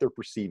formed, what they're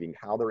perceiving,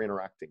 how they're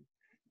interacting.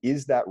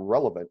 Is that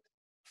relevant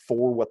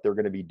for what they're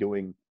going to be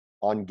doing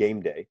on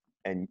game day?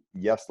 And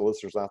yes, the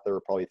listeners out there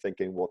are probably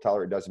thinking, well,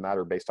 Tyler, it doesn't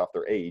matter based off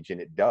their age,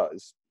 and it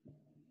does.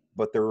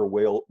 But there are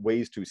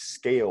ways to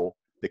scale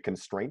the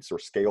constraints or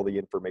scale the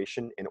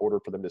information in order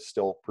for them to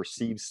still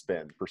perceive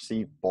spin,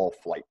 perceive ball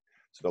flight.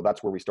 So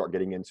that's where we start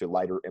getting into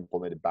lighter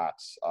implemented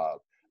bats,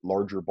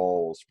 larger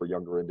balls for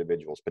younger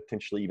individuals,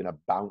 potentially even a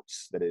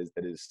bounce that is,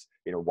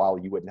 while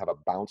you wouldn't have a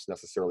bounce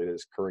necessarily that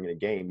is occurring in a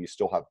game, you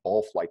still have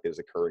ball flight that is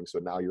occurring. So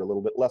now you're a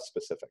little bit less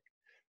specific.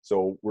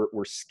 So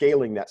we're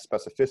scaling that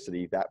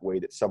specificity that way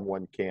that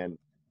someone can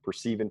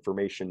perceive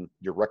information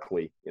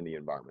directly in the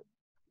environment.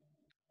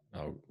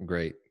 Oh,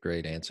 great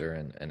answer.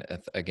 And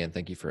again,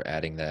 thank you for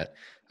adding that.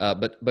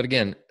 But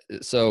again,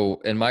 so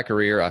in my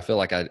career, I feel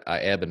like I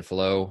ebb and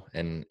flow,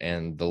 and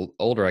the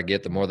older I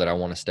get, the more that I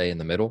want to stay in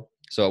the middle.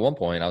 So at one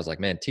point I was like,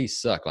 man, tees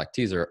suck. Like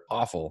tees are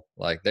awful.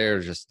 Like they're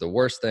just the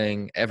worst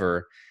thing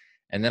ever.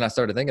 And then I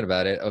started thinking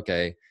about it.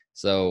 Okay,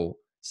 so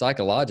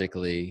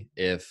psychologically,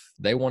 if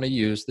they want to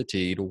use the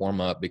tee to warm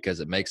up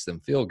because it makes them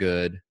feel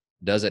good,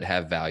 does it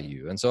have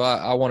value? And so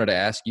I wanted to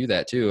ask you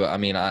that too. I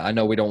mean, I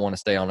know we don't want to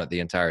stay on it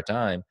the entire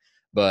time,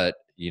 but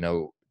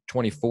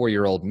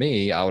 24-year-old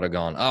me, I would have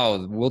gone,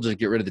 oh, we'll just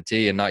get rid of the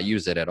tee and not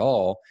use it at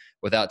all,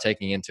 without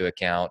taking into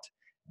account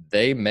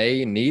they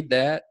may need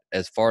that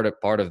as part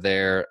of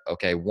their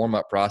warm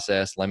up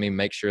process. Let me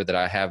make sure that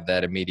I have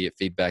that immediate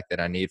feedback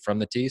that I need from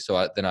the tee,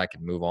 so then I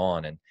can move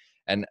on.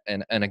 And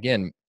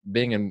again,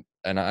 being in,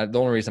 the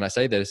only reason I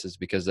say this is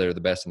because they're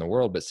the best in the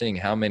world, but seeing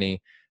how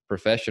many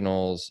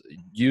professionals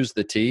use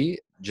the tee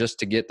just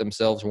to get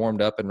themselves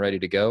warmed up and ready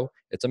to go,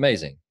 it's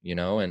amazing,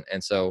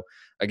 and so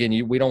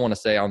again, we don't want to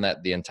stay on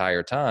that the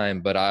entire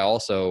time, but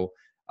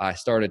I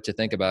started to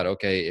think about,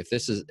 okay, if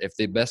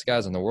the best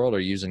guys in the world are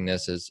using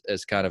this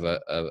as kind of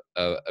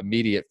a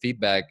immediate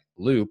feedback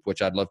loop,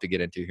 which I'd love to get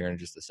into here in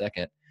just a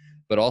second,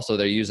 but also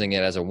they're using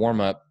it as a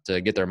warm up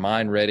to get their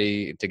mind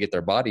ready, to get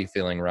their body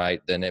feeling right,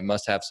 then it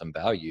must have some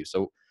value.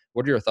 So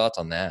what are your thoughts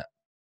on that?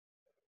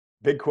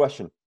 Big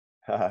question.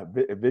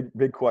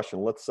 Big question.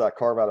 Let's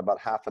carve out about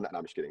half an hour. No,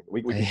 I'm just kidding.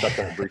 We can touch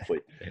on it briefly.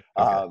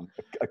 Okay.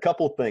 A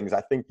couple of things.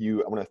 I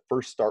want to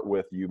first start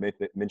with, you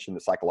mentioned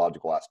the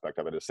psychological aspect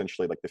of it,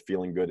 essentially like the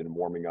feeling good and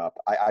warming up.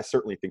 I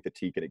certainly think the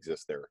tea can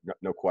exist there.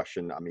 No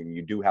question. I mean,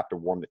 you do have to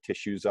warm the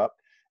tissues up,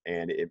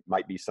 and it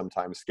might be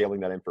sometimes scaling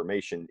that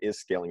information is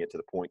scaling it to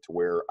the point to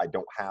where I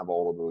don't have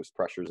all of those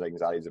pressures,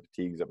 anxieties, and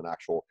fatigues of an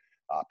actual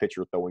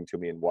pitcher throwing to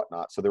me and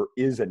whatnot. So there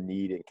is a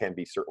need and can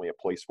be certainly a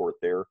place for it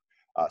there.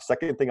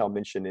 Second thing I'll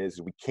mention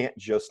is we can't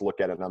just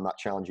look at it, and I'm not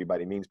challenging you by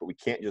any means, but we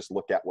can't just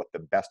look at what the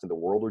best in the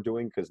world are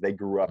doing, because they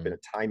grew up in a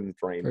time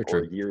frame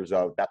or years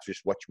of that's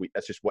just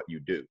what you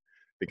do.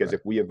 Because right.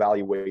 If we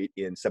evaluate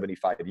in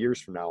 75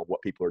 years from now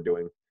what people are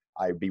doing,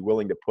 I'd be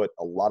willing to put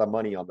a lot of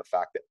money on the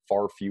fact that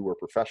far fewer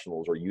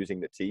professionals are using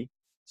the tee,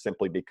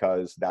 simply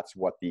because that's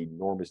what the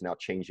norm is now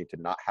changing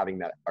to not having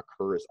that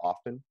occur as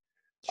often.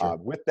 Sure.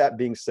 With that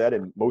being said,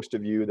 and most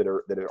of you that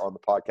are on the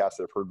podcast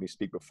that have heard me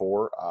speak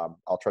before,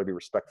 I'll try to be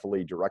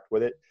respectfully direct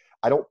with it.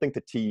 I don't think the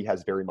tee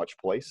has very much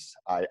place.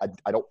 I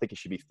don't think it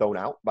should be thrown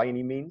out by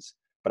any means.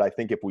 But I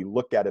think if we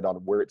look at it on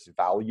where its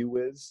value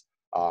is,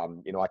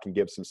 I can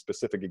give some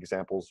specific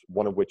examples.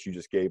 One of which you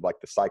just gave, like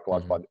the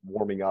psychological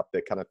warming up,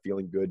 the kind of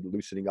feeling good,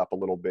 loosening up a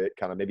little bit,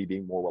 kind of maybe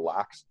being more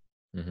relaxed.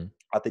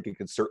 I think it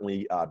can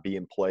certainly be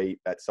in play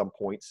at some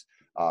points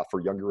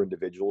for younger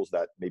individuals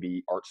that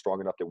maybe aren't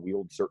strong enough to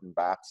wield certain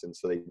bats. And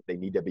so they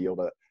need to be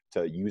able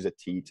to use a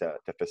tee to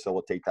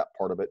facilitate that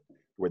part of it,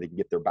 where they can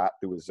get their bat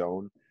through a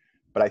zone.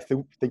 But I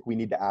think we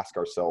need to ask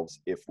ourselves,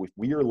 if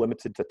we are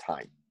limited to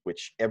time,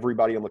 which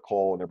everybody on the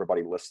call and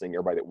everybody listening,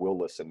 everybody that will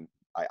listen,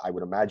 I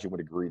would imagine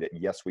would agree that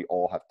yes, we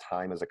all have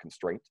time as a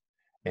constraint.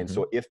 And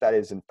so if that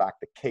is in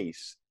fact the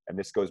case, and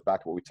this goes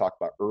back to what we talked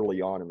about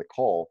early on in the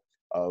call,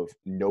 of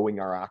knowing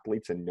our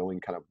athletes and knowing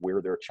kind of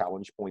where their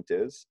challenge point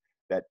is,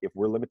 that if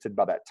we're limited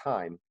by that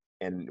time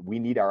and we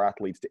need our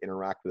athletes to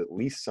interact with at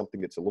least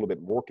something that's a little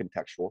bit more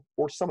contextual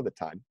or some of the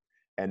time,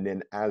 and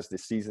then as the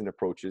season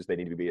approaches, they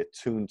need to be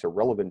attuned to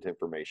relevant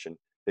information.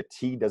 The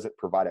tee doesn't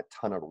provide a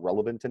ton of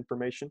relevant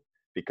information,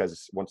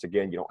 because once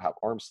again, you don't have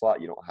arm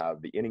slot, you don't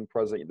have the inning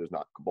present, there's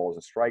not balls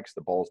and strikes,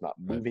 the ball is not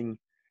moving.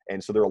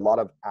 And so there are a lot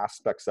of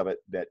aspects of it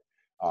that,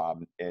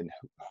 and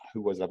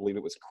I believe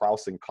it was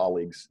Krause and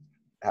colleagues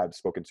have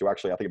spoken to.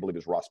 Actually, I believe it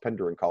was Ross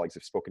Pender and colleagues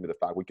have spoken to the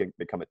fact we can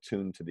become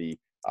attuned to the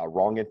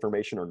wrong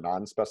information or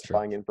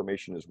non-specifying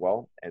information as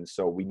well. And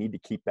so we need to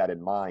keep that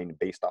in mind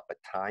based off the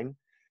time.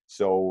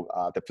 So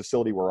the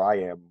facility where I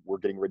am, we're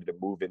getting ready to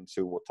move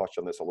into, we'll touch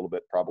on this a little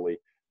bit probably,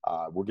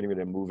 we're getting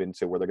ready to move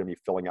into where they're going to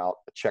be filling out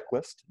a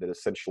checklist that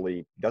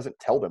essentially doesn't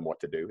tell them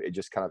what to do. It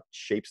just kind of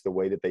shapes the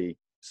way that they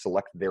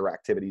select their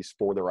activities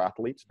for their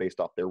athletes based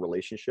off their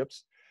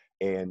relationships.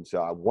 And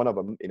one of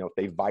them, if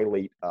they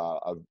violate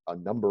a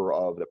number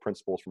of the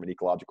principles from an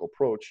ecological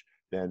approach,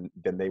 then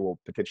they will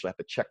potentially have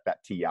to check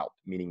that tee out,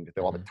 meaning that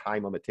they'll have a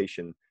time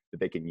limitation that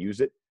they can use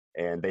it,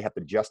 and they have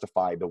to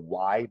justify the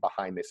why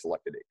behind they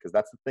selected it. Because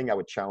that's the thing I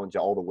would challenge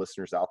all the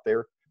listeners out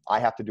there. I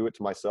have to do it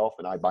to myself,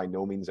 and I by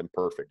no means am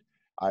perfect.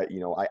 I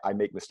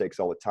make mistakes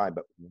all the time,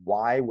 but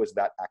why was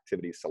that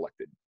activity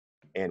selected?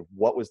 And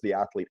what was the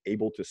athlete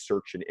able to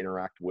search and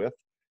interact with?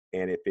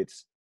 And if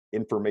it's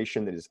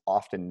information that is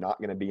often not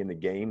going to be in the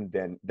game,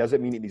 then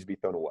doesn't mean it needs to be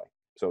thrown away.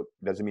 So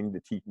it doesn't mean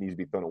the tee needs to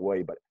be thrown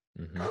away, but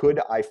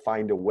could I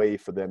find a way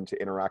for them to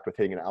interact with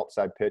hitting an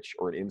outside pitch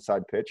or an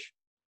inside pitch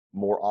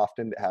more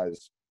often that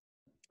has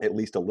at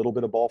least a little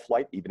bit of ball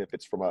flight, even if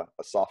it's from a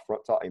soft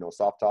front toss,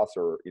 soft toss,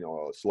 or,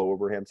 a slow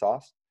overhand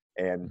toss?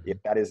 And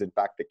if that is in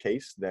fact the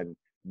case, then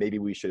maybe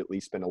we should at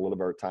least spend a little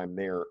bit of time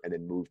there and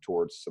then move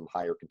towards some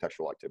higher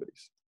contextual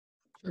activities.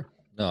 Sure.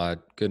 No, I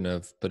couldn't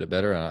have put it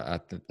better. I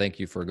thank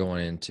you for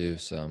going into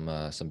some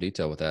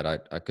detail with that.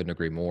 I couldn't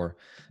agree more.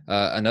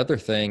 Another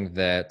thing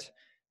that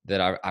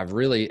I've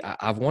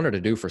wanted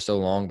to do for so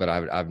long, but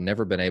I've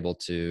never been able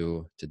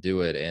to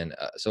do it. And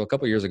so a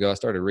couple of years ago, I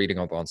started reading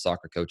up on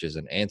soccer coaches,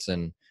 and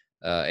Anson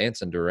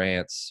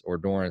Durrance, or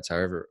Dorrance,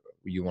 however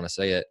you want to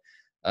say it.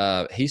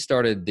 He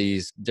started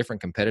these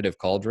different competitive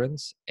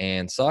cauldrons,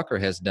 and soccer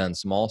has done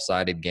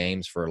small-sided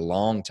games for a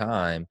long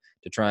time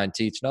to try and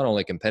teach not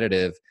only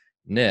competitiveness,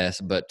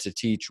 but to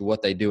teach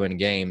what they do in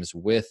games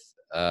with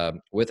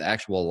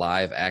actual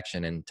live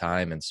action and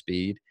time and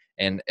speed.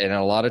 And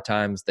a lot of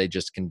times they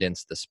just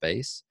condense the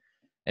space.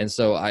 And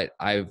so I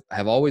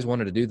have always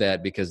wanted to do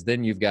that, because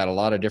then you've got a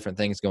lot of different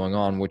things going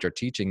on, which are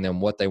teaching them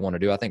what they want to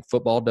do. I think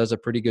football does a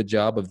pretty good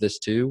job of this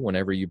too.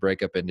 Whenever you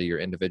break up into your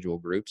individual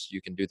groups,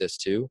 you can do this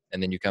too.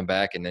 And then you come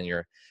back and then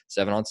you're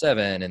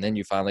 7-on-7, and then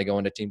you finally go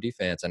into team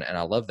defense. And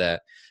I love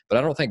that. But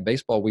I don't think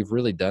baseball, we've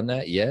really done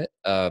that yet.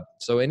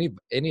 So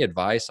any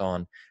advice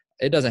on,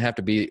 it doesn't have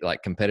to be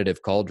like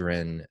competitive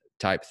cauldron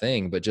type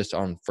thing, but just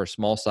on for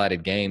small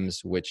sided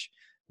games, which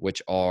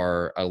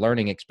are a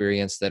learning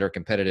experience that are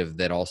competitive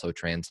that also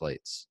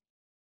translates?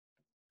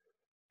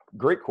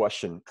 Great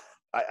question.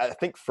 I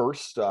think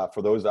first,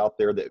 for those out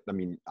there that, I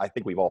mean, I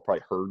think we've all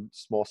probably heard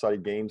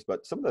small-sided games,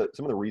 but some of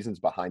the reasons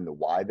behind the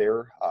why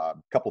there, a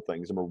couple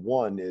things. Number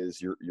one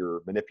is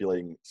you're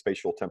manipulating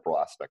spatial temporal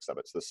aspects of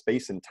it. So the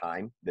space and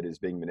time that is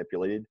being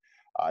manipulated.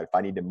 If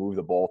I need to move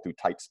the ball through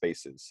tight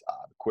spaces,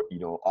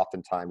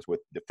 oftentimes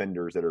with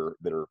defenders that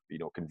are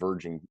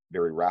converging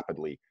very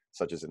rapidly,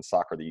 such as in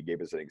soccer that you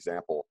gave as an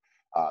example,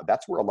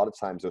 that's where a lot of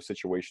times those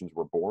situations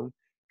were born.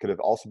 Could have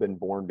also been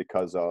born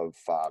because of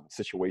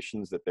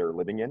situations that they're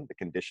living in, the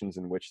conditions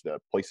in which the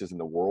places in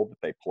the world that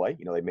they play.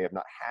 They may have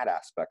not had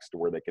aspects to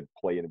where they could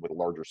play in with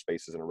larger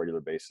spaces on a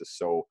regular basis.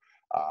 So,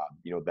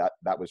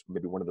 that was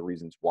maybe one of the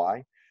reasons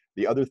why.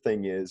 The other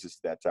thing is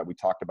that we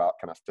talked about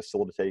kind of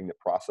facilitating the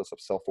process of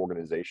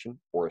self-organization,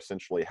 or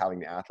essentially having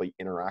the athlete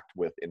interact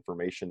with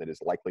information that is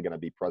likely going to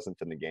be present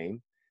in the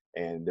game.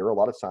 And there are a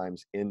lot of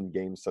times in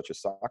games such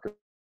as soccer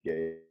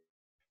games,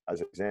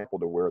 as an example,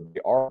 to where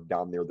they are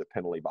down near the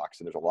penalty box,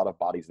 and there's a lot of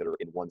bodies that are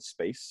in one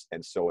space.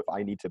 And so if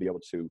I need to be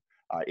able to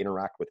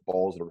interact with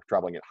balls that are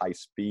traveling at high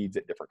speeds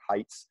at different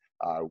heights,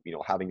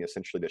 having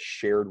essentially the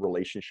shared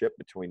relationship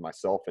between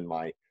myself and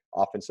my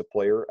offensive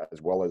player,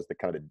 as well as the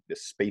kind of the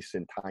space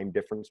and time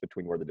difference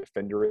between where the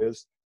defender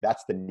is,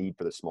 that's the need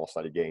for the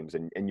small-sided games.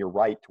 And you're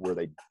right, to where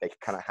they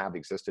kind of have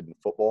existed in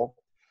football.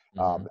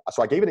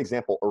 So I gave an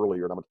example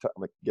earlier, and I'm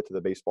going to get to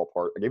the baseball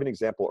part. I gave an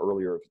example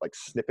earlier of like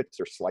snippets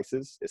or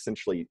slices,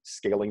 essentially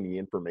scaling the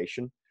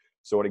information.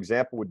 So an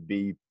example would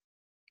be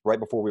right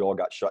before we all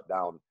got shut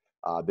down.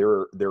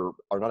 There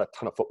are not a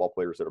ton of football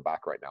players that are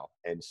back right now.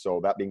 And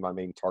so that being my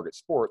main target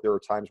sport, there are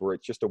times where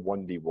it's just a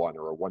 1v1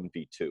 or a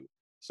 1v2.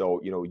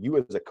 So, you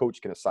as a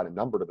coach can assign a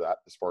number to that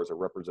as far as a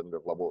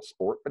representative level of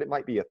sport, but it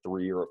might be a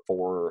 3 or a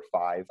 4 or a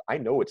 5. I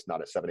know it's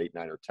not a 7, 8,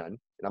 9, or 10, and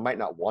I might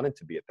not want it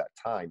to be at that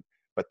time,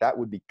 but that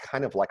would be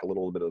kind of like a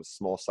little bit of a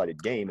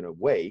small-sided game in a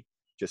way,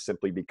 just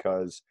simply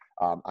because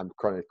I'm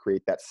trying to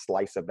create that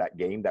slice of that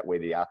game. That way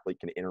the athlete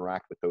can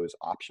interact with those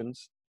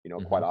options,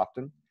 quite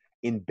often.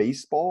 In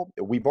baseball,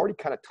 we've already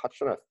kind of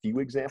touched on a few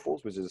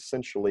examples, which is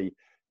essentially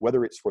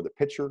whether it's for the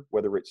pitcher,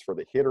 whether it's for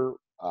the hitter,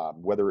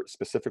 whether it's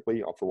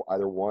specifically for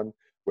either one,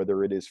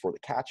 whether it is for the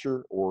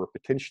catcher, or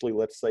potentially,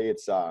 let's say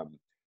it's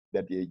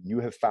that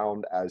you have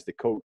found as the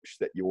coach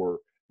that your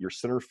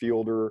center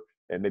fielder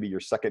and maybe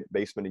your second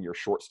baseman and your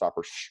shortstop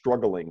are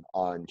struggling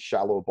on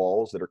shallow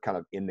balls that are kind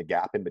of in the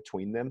gap in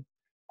between them.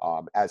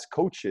 As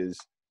coaches,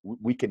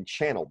 we can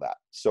channel that.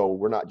 So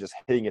we're not just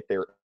hitting it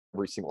there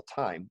every single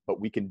time, but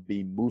we can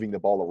be moving the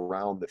ball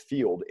around the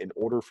field in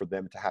order for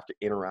them to have to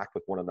interact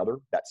with one another,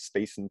 that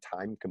space and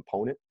time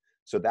component.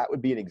 So that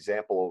would be an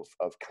example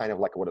of kind of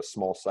like what a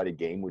small-sided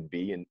game would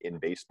be in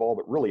baseball,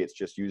 but really it's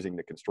just using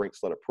the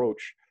constraint-led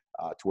approach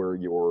to where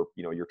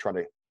you're trying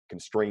to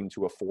constrain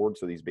to afford.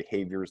 So these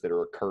behaviors that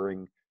are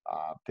occurring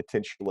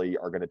potentially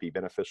are going to be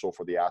beneficial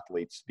for the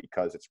athletes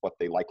because it's what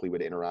they likely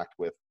would interact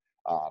with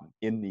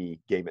in the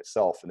game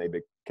itself, and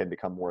they can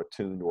become more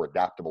attuned or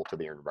adaptable to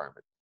their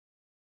environment.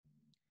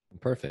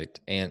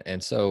 Perfect.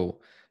 And so,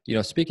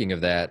 speaking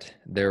of that,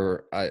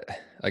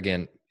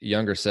 again,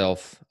 younger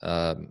self,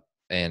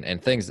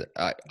 and things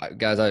that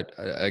guys,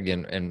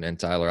 again, and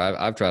Tyler,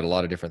 I've tried a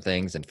lot of different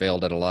things and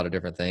failed at a lot of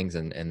different things,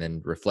 and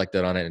then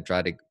reflected on it and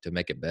tried to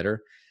make it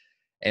better.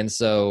 And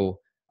so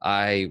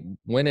I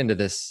went into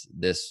this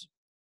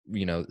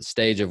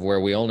stage of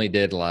where we only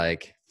did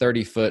like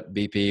 30-foot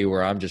BP,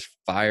 where I'm just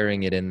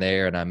firing it in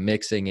there and I'm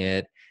mixing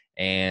it.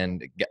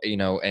 And,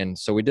 and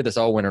so we did this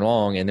all winter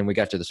long, and then we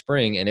got to the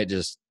spring, and it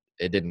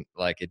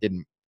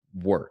didn't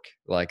work.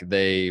 Like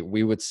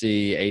we would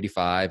see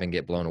 85 and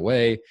get blown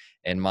away.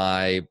 And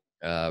my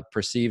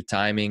perceived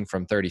timing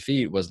from 30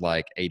 feet was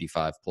like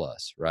 85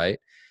 plus. Right.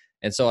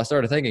 And so I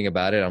started thinking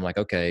about it. I'm like,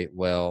 okay,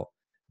 well,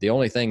 the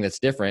only thing that's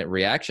different,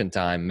 reaction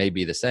time may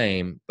be the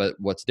same, but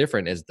what's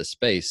different is the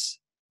space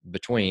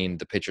between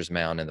the pitcher's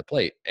mound and the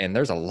plate. And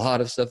there's a lot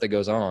of stuff that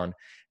goes on.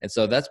 And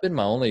so that's been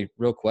my only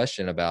real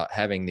question about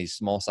having these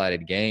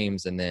small-sided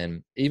games, and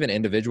then even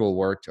individual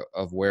work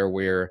of where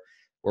we're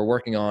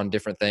working on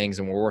different things,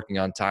 and we're working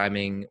on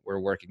timing, we're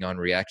working on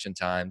reaction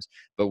times,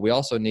 but we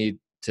also need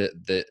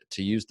to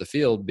use the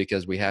field,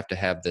 because we have to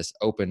have this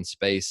open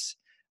space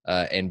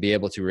and be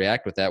able to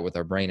react with that with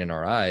our brain and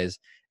our eyes.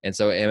 And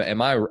so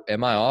am I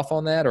off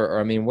on that? Or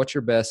I mean, what's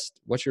your best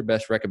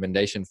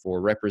recommendation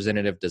for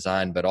representative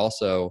design, but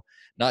also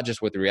not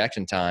just with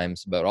reaction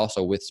times, but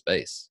also with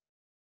space?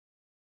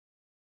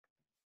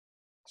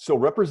 So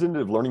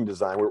representative learning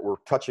design, we're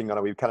touching on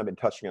it. We've kind of been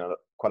touching on it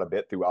quite a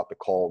bit throughout the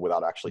call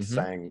without actually Hmm.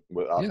 saying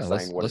Yeah, what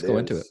let's it go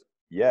into it. is.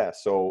 Yeah.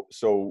 So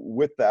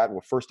with that,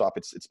 well, first off,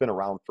 it's been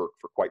around for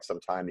quite some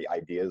time. The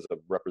ideas of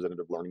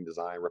representative learning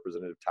design,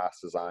 representative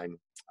task design,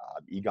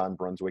 Egon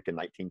Brunswick in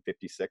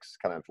 1956,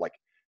 kind of like,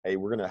 hey,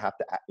 we're going to have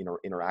to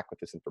interact with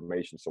this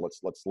information. So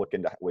let's look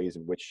into ways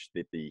in which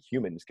the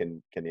humans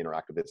can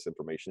interact with this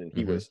information. And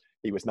Hmm.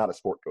 he was not a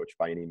sport coach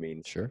by any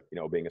means, Sure.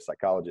 being a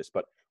psychologist.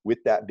 But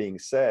with that being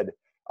said,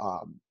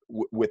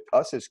 with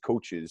us as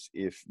coaches,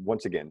 if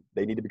once again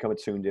they need to become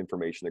attuned to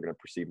information they're going to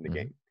perceive in the Hmm.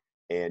 game,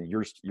 and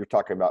you're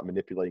talking about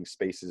manipulating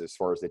spaces as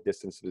far as the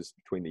distances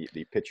between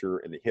the pitcher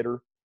and the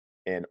hitter,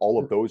 and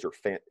all of those are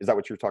is that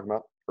what you were talking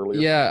about earlier?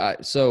 Yeah.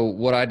 So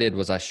what I did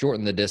was I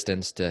shortened the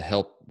distance to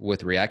help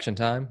with reaction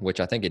time, which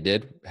I think it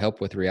did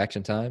help with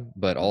reaction time.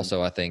 But Hmm.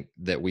 also I think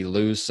that we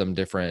lose some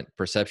different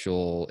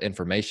perceptual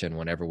information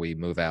whenever we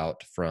move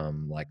out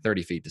from like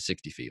 30 feet to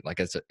 60 feet. Like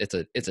it's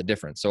a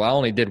difference. So I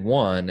only did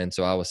one. And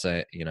so I was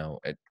saying,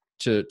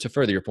 to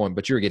further your point,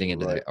 but you were getting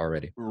into Right. that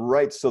already.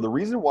 Right. So the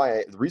reason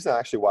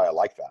actually why I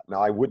like that. Now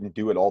I wouldn't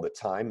do it all the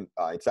time.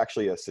 It's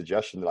actually a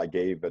suggestion that I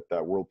gave at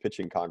the World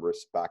Pitching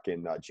Congress back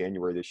in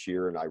January this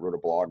year, and I wrote a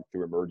blog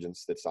through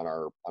Emergence that's on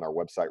our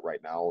website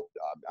right now.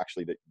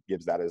 Actually, that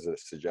gives that as a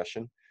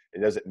suggestion.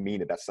 It doesn't mean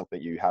that that's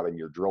something you have in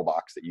your drill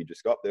box that you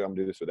just go up there. I'm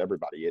doing this with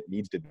everybody. It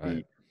needs to Right.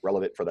 be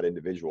relevant for that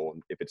individual,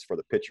 and if it's for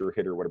the pitcher,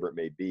 hitter, whatever it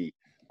may be.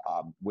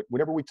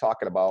 Whenever we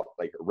talking about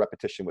like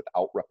repetition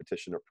without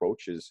repetition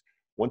approaches,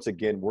 once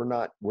again, we're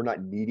not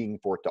needing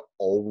for it to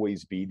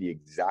always be the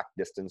exact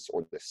distance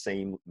or the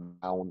same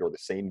mound or the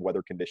same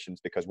weather conditions,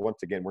 because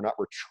once again, we're not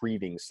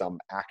retrieving some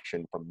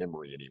action from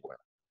memory anywhere.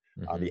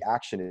 Hmm. The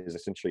action is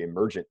essentially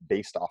emergent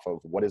based off of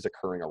what is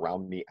occurring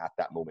around me at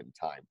that moment in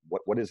time.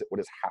 What is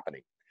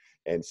happening?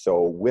 And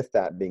so, with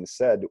that being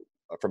said,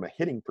 from a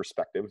hitting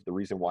perspective, the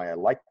reason why I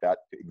like that,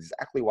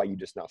 exactly why you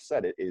just now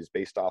said it, is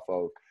based off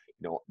of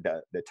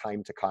the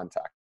time to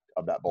contact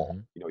of that ball.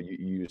 Hmm. You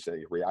use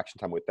a reaction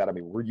time with that. I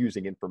mean, we're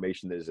using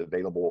information that is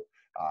available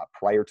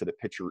prior to the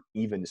pitcher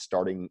even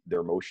starting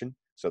their motion.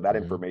 So that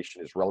Hmm.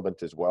 information is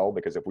relevant as well,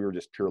 because if we were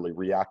just purely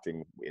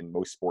reacting in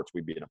most sports,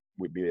 we'd be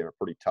in a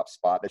pretty tough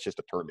spot. That's just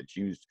a term that's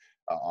used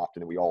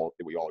often that we all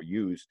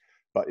use.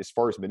 But as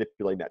far as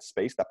manipulating that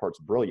space, that part's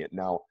brilliant.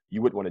 Now,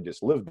 you wouldn't want to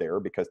just live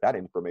there, because that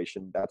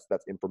information, that's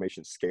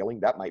information scaling,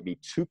 that might be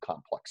too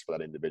complex for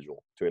that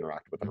individual to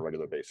interact with on a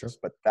regular Sure. basis.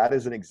 But that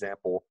is an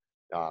example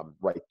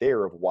right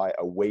there of why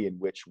a way in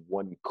which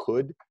one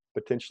could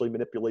potentially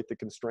manipulate the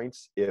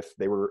constraints if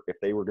they were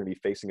going to be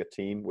facing a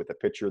team with a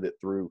pitcher that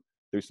threw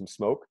some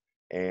smoke,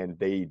 and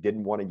they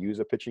didn't want to use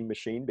a pitching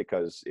machine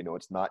because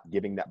it's not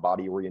giving that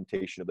body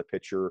orientation of the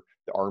pitcher,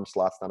 the arm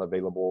slot's not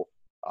available.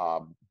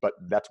 But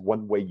that's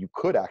one way you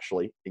could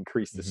actually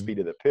increase the Hmm. speed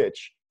of the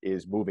pitch,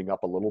 is moving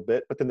up a little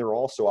bit. But then they're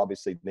also,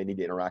 obviously, they need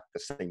to interact the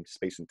same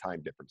space and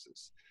time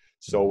differences.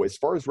 So Hmm. as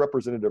far as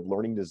representative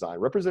learning design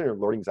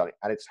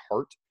at its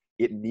heart,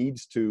 it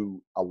needs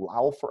to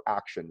allow for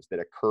actions that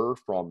occur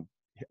from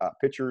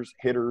pitchers,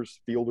 hitters,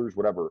 fielders,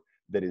 whatever,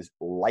 that is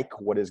like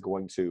what is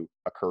going to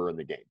occur in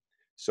the game.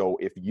 So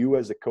if you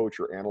as a coach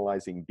are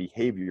analyzing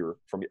behavior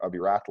of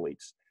your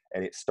athletes,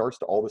 and it starts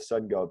to all of a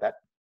sudden go, that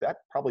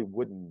probably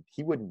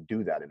he wouldn't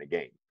do that in a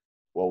game.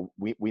 Well,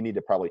 we need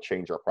to probably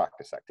change our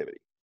practice activity.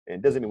 And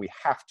it doesn't mean we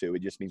have to.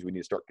 It just means we need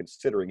to start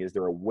considering, is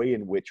there a way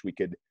in which we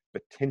could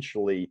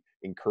potentially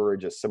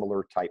encourage a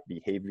similar type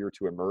behavior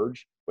to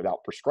emerge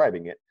without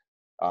prescribing it?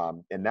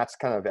 And that's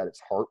kind of at its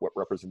heart what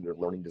representative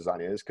learning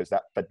design is, because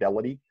that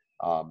fidelity,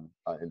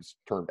 it's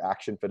termed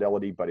action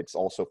fidelity, but it's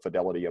also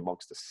fidelity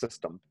amongst the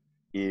system,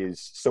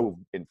 is so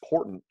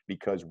important,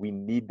 because we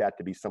need that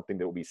to be something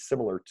that will be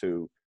similar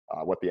to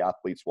what the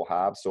athletes will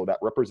have. So that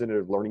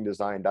representative learning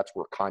design, that's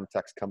where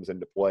context comes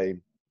into play.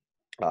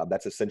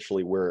 That's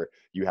essentially where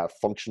you have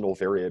functional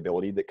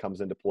variability that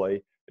comes into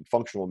play, and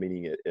functional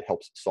meaning it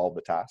helps solve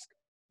the task.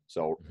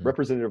 So Hmm.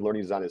 representative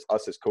learning design is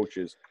us as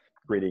coaches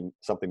creating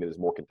something that is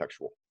more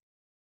contextual.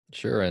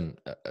 Sure. And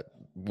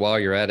while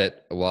you're at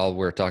it, while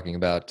we're talking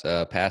about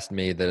past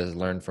me that has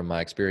learned from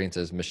my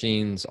experiences,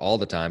 machines all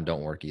the time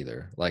don't work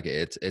either. Like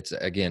it's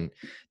again,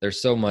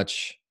 there's so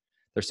much,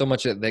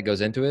 that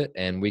goes into it,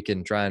 and we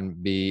can try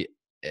and be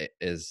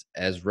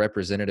as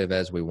representative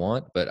as we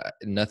want, but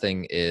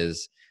nothing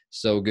is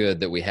so good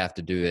that we have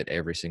to do it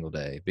every single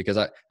day. Because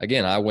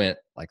I went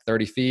like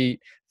 30 feet,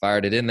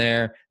 fired it in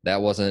there.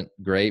 That wasn't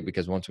great,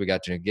 because once we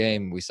got to a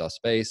game, we saw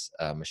space.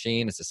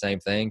 Machine, it's the same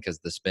thing, because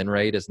the spin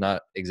rate is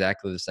not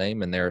exactly the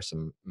same, and there are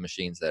some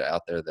machines that are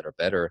out there that are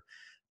better.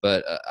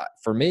 But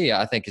for me,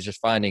 I think it's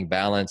just finding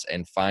balance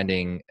and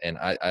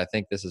I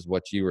think this is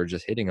what you were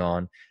just hitting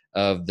on,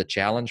 of the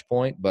challenge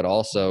point, but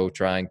also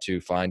trying to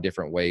find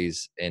different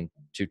ways and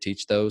to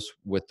teach those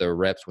with the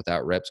reps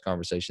without reps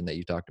conversation that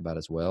you talked about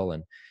as well.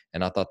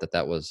 And I thought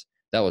that was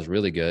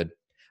really good.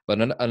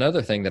 But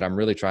another thing that I'm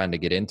really trying to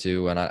get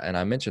into, and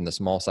I mentioned the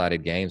small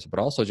sided games, but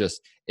also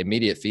just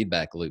immediate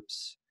feedback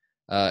loops.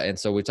 And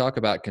so we talk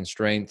about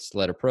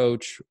constraints-led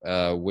approach,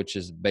 which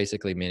is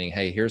basically meaning,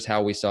 hey, here's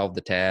how we solve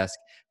the task.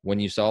 When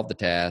you solve the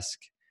task,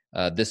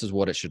 this is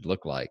what it should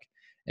look like.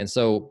 And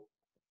so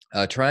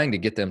trying to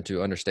get them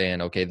to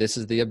understand, okay, this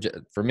is the object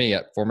for me,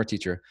 a former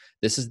teacher,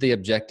 this is the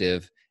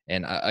objective.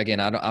 And again,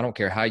 I don't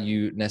care how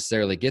you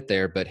necessarily get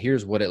there, but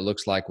here's what it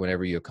looks like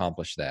whenever you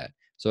accomplish that.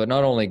 So it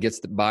not only gets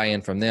the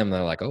buy-in from them,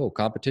 they're like, oh,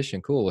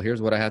 competition, cool.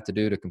 Here's what I have to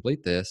do to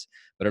complete this.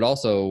 But it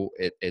also,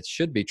 it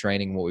should be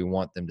training what we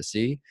want them to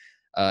see.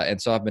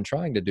 And so I've been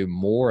trying to do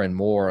more and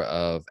more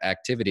of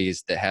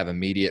activities that have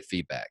immediate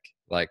feedback,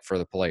 like for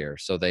the player.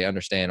 So they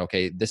understand,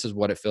 okay, this is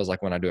what it feels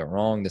like when I do it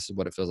wrong. This is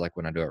what it feels like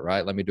when I do it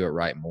right. Let me do it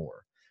right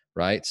more.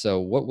 Right.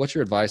 So what's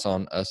your advice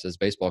on us as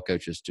baseball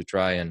coaches to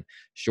try and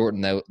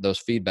shorten those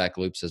feedback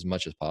loops as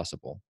much as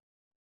possible?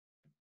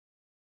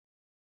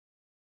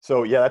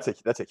 So yeah,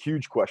 that's a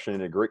huge question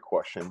and a great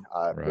question.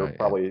 There are Right. Yeah.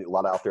 probably a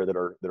lot out there that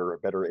are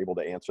better able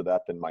to answer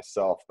that than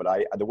myself.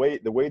 But the way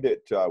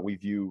that we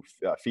view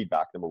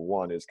feedback, number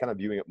one, is kind of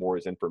viewing it more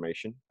as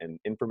information, and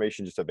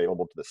information just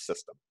available to the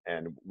system.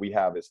 And we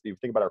have is, if you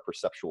think about our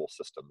perceptual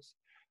systems,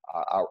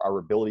 our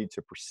ability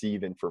to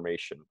perceive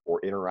information or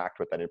interact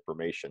with that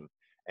information,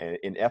 and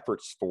in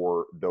efforts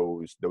for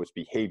those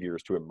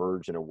behaviors to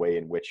emerge in a way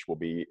in which will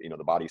be,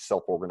 the body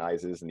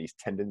self-organizes and these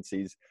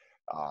tendencies.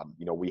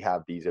 We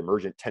have these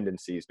emergent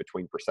tendencies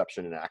between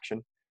perception and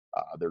action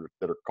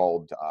that are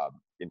called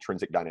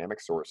intrinsic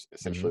dynamics, or Mm-hmm.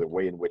 essentially the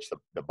way in which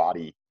the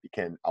body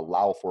can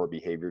allow for a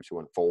behavior to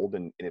unfold.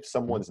 And if Mm-hmm.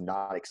 someone's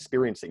not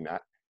experiencing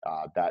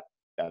that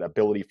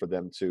ability for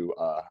them to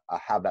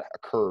have that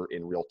occur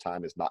in real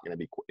time is not going to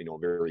be,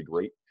 very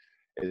great.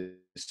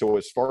 So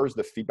as far as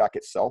the feedback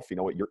itself,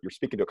 you're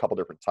speaking to a couple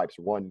different types.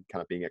 One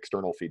kind of being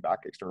external feedback.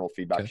 External Okay.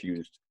 feedback's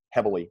used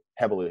heavily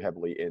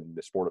in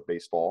the sport of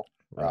baseball,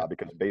 Right.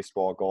 because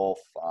baseball, golf,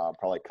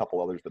 probably a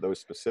couple others, but those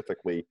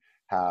specifically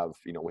have,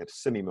 we have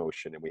semi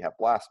motion and we have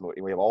blast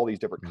motion. We have all these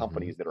different Mm-hmm.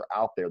 companies that are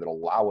out there that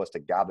allow us to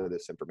gather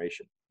this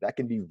information. That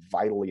can be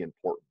vitally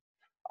important.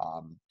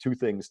 Two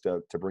things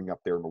to bring up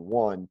there. Number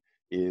one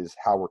is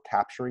how we're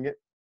capturing it.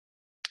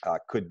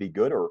 Could be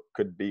good or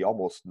could be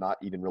almost not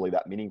even really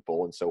that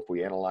meaningful. And so if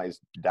we analyze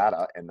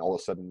data and all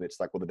of a sudden it's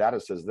like, well, the data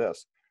says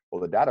this.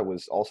 Well, the data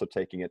was also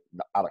taking it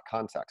out of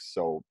context.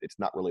 So it's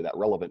not really that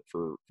relevant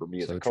for me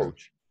as a So true.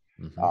 coach.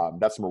 Mm-hmm.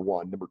 That's number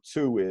one. Number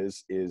two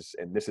is,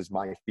 and this is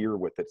my fear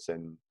with it.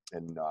 And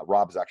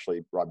Rob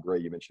Gray,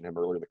 you mentioned him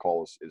earlier in the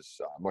call,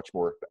 is much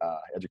more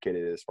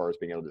educated as far as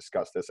being able to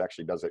discuss this.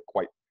 Actually does it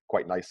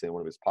quite nicely in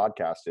one of his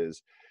podcasts,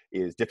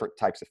 is different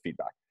types of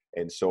feedback.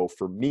 And so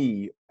for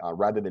me,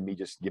 rather than me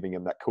just giving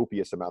him that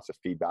copious amounts of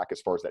feedback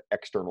as far as that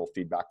external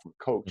feedback from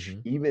coach, Mm-hmm.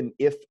 even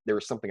if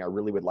there's something I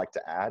really would like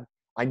to add,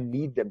 I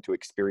need them to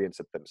experience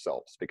it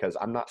themselves, because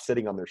I'm not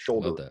sitting on their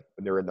shoulder Love that.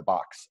 when they're in the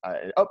box.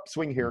 Up,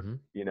 swing here.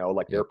 Mm-hmm.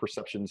 Like their Yep.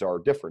 perceptions are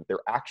different.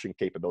 Their action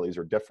capabilities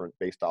are different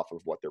based off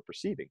of what they're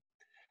perceiving.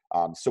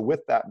 So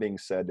with that being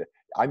said,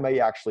 I may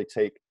actually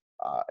take,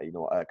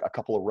 a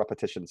couple of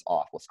repetitions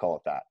off, let's call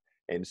it that.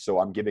 And so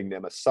I'm giving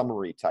them a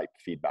summary type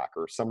feedback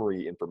or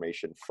summary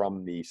information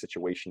from the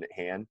situation at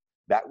hand.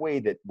 That way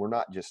that we're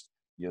not just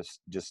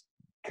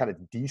kind of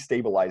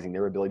destabilizing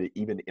their ability to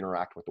even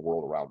interact with the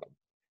world around them.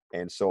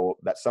 And so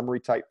that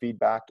summary type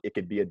feedback, it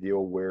could be a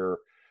deal where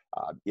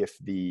if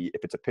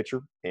it's a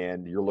pitcher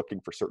and you're looking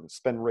for certain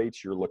spin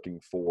rates, you're looking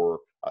for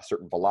a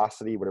certain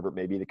velocity, whatever it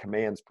may be, the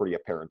command's pretty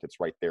apparent, it's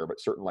right there. But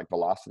certain like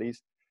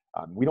velocities,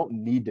 we don't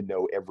need to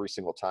know every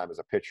single time as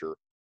a pitcher,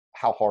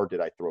 how hard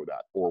did I throw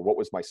that, or what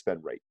was my spin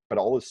rate. But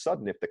all of a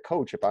sudden, if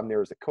I'm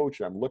there as a coach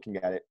and I'm looking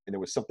at it and there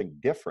was something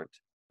different,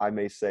 I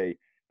may say,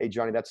 hey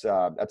Johnny, that's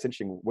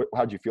interesting.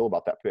 How'd you feel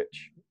about that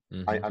pitch?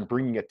 Mm-hmm. I'm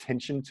bringing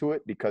attention to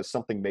it because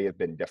something may have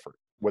been different,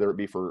 whether it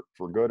be for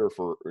good or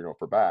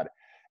for bad.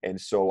 And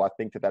so I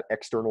think that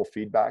external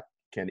feedback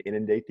can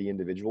inundate the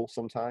individual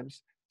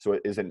sometimes. So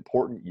it is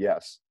important,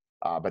 yes,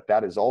 but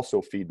that is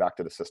also feedback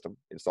to the system.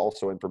 It's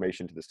also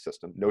information to the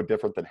system. No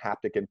different than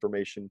haptic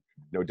information,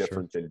 no Sure.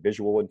 different than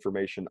visual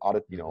information,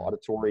 Mm-hmm.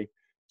 auditory.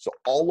 So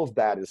all of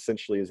that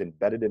essentially is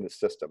embedded in the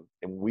system.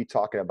 And when we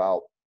talk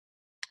about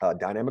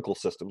dynamical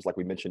systems, like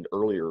we mentioned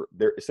earlier,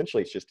 they're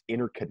essentially, it's just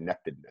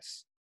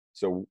interconnectedness.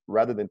 So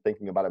rather than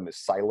thinking about them as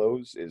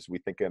silos, is we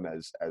think of them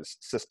as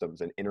systems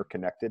and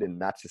interconnected.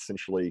 And that's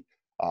essentially,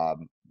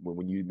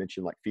 when you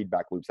mention like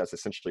feedback loops, that's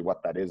essentially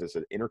what that is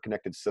an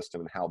interconnected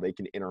system and how they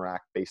can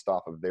interact based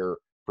off of their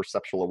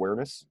perceptual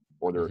awareness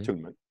or their Mm-hmm.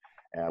 attunement,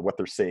 what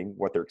they're seeing,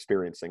 what they're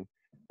experiencing.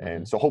 Mm-hmm.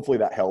 And so hopefully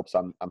that helps.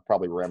 I'm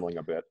probably rambling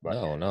a bit, but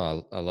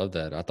No, I love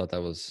that. I thought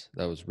that was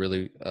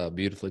really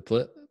beautifully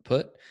put.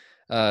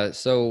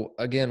 So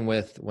again,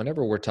 with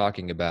whenever we're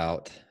talking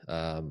about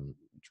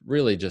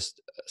really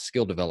just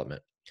skill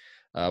development,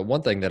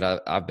 one thing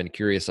that I've been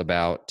curious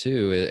about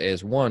too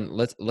is one.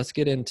 Let's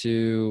get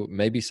into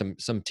maybe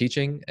some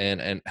teaching,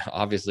 and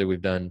obviously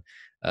we've done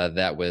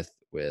that with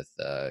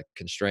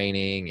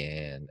constraining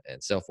and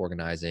self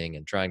organizing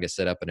and trying to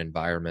set up an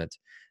environment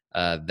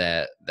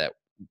that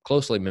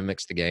closely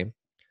mimics the game.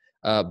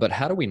 But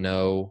how do we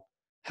know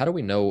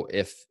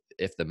if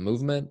if the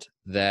movement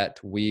that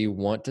we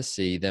want to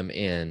see them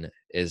in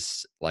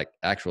is like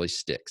actually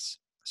sticks.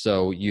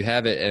 So you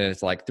have it and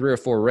it's like 3 or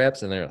 4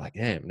 reps and they're like,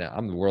 damn, now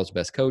I'm the world's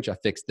best coach. I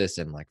fixed this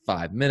in like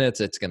 5 minutes.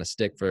 It's going to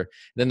stick for,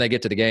 then they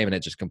get to the game and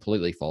it just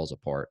completely falls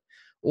apart.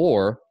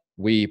 Or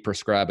we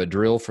prescribe a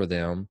drill for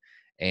them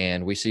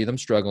and we see them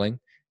struggling.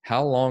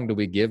 How long do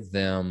we give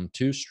them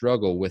to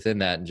struggle within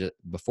that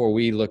before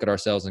we look at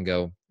ourselves and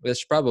go,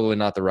 it's probably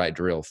not the right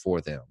drill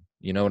for them?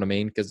 You know what I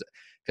mean? Because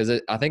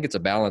I think it's a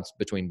balance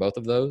between both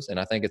of those. And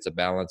I think it's a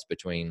balance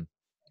between,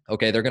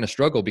 okay, they're going to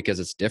struggle because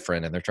it's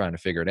different and they're trying to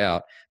figure it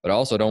out. But I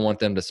also don't want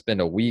them to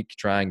spend a week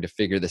trying to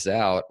figure this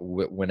out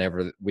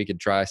whenever we could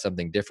try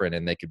something different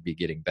and they could be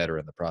getting better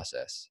in the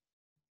process.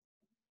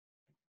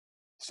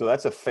 So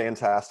that's a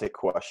fantastic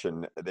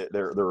question.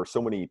 There are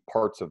so many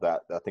parts of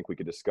that I think we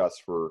could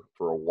discuss for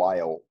a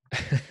while.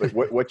 But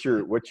what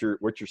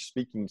you're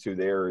speaking to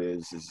there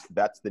is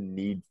that's the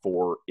need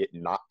for it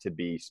not to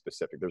be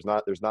specific. There's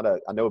not a,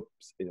 I know,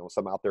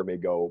 some out there may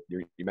go,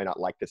 you may not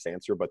like this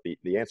answer, but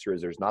the answer is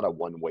there's not a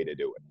one way to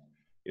do it.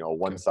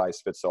 One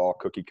size fits all,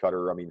 cookie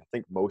cutter. I mean, I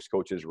think most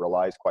coaches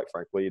realize, quite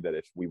frankly, that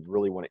if we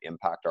really want to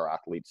impact our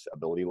athletes'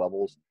 ability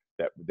levels,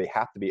 that they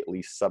have to be at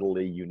least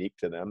subtly unique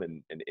to them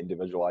and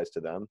individualized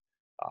to them.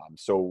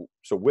 So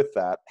with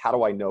that, how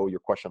do I know? Your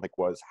question, I think,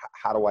 was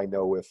how do I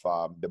know if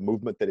the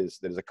movement that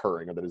is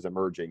occurring or that is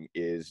emerging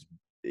is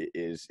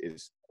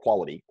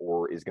quality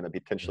or is going to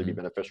potentially be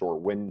beneficial, or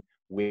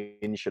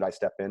when should I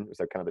step in? Is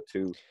that kind of the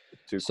two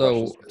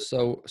questions?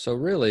 So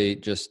really,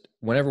 just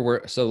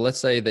whenever so let's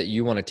say that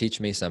you want to teach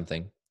me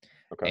something.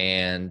 Okay.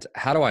 And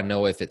how do I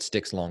know if it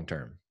sticks long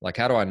term? Like,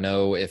 how do I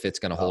know if it's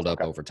going to hold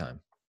up over time?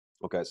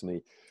 Okay,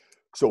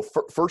 so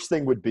first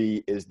thing would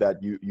be is that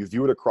you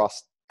view it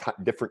across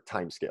different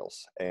time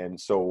scales. And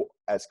so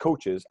as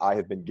coaches, I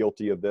have been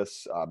guilty of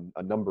this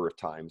a number of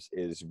times.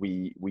 Is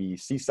we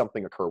see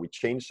something occur, we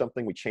change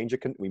something,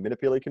 we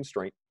manipulate a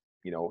constraint,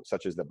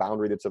 such as the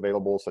boundary that's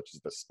available, such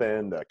as the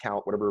spin, the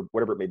count,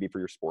 whatever it may be for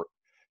your sport.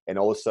 And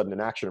all of a sudden, an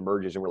action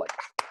emerges, and we're like,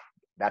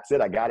 "That's it,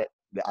 I got it.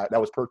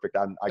 That was perfect.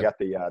 I got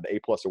the A+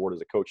 award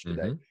as a coach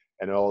today."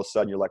 And then all of a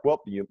sudden, you're like,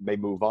 "Well, you may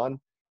move on."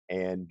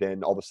 And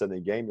then all of a sudden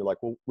in the game, you're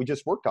like, well, we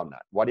just worked on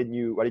that. Why didn't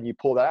you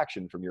pull that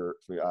action from your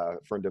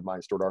friend of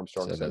mine, Stuart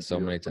Armstrong,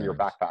 from your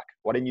backpack?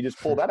 Why didn't you just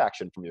pull that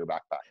action from your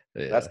backpack?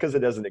 Yeah. That's because it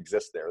doesn't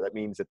exist there. That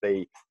means that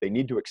they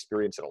need to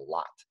experience it a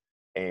lot.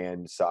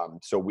 And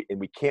so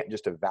we can't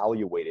just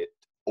evaluate it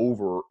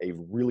over a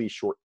really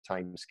short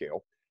time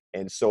scale.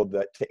 And so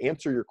to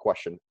answer your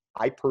question,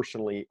 I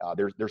personally,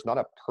 there's not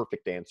a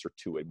perfect answer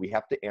to it. We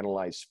have to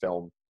analyze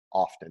film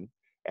often.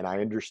 And I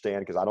understand,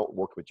 because I don't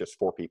work with just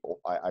 4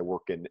 people. I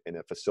work in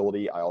a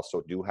facility. I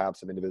also do have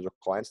some individual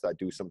clients that I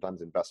do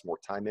sometimes invest more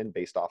time in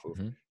based off of,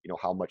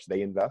 how much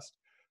they invest.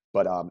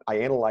 But I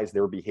analyze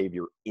their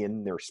behavior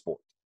in their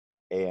sport.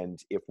 And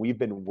if we've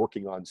been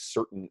working on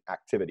certain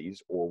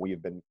activities, or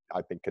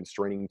I've been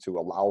constraining to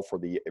allow for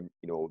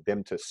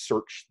them to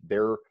search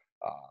their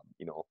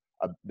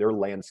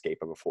landscape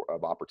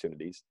of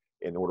opportunities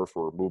in order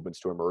for movements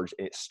to emerge,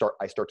 and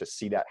I start to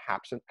see that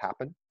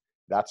happen.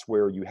 That's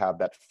where you have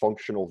that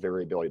functional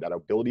variability, that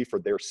ability for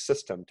their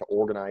system to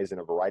organize in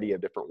a variety of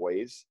different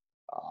ways.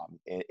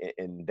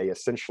 And they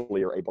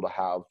essentially are able to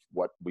have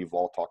what we've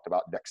all talked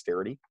about,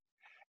 dexterity.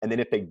 And then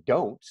if they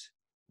don't,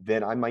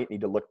 then I might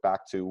need to look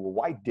back to, well,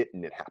 why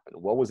didn't it happen?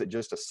 Well, was it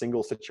just a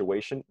single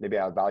situation? Maybe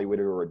I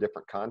evaluated it over a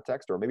different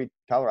context, or maybe,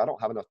 Tyler, I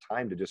don't have enough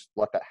time to just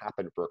let that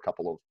happen for a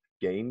couple of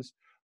games.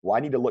 Well, I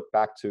need to look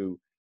back to,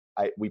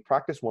 we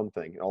practiced one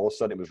thing and all of a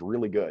sudden it was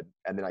really good.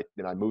 And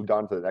then I moved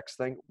on to the next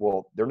thing.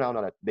 Well, they're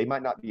now they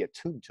might not be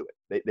attuned to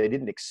it. They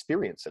didn't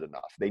experience it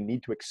enough. They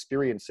need to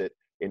experience it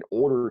in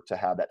order to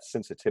have that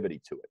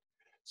sensitivity to it.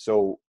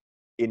 So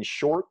in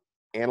short,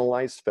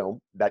 analyze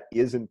film. That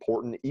is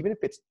important, even if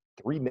it's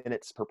 3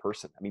 minutes per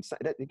person. I mean,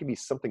 it can be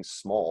something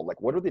small.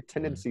 Like, what are the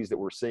tendencies that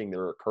we're seeing that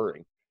are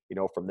occurring,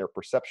 from their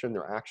perception,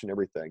 their action,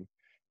 everything.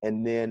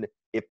 And then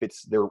if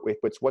it's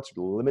what's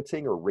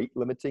limiting or rate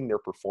limiting their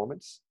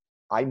performance,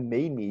 I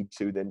may need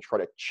to then try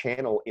to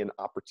channel in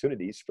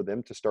opportunities for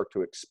them to start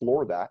to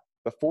explore that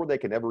before they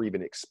can ever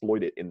even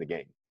exploit it in the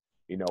game,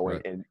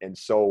 right. and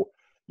so,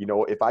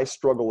 if I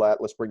struggle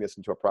let's bring this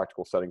into a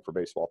practical setting for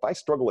baseball. If I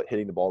struggle at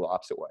hitting the ball the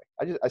opposite way,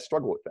 I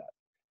struggle with that.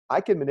 I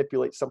can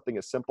manipulate something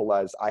as simple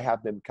as I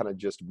have them kind of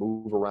just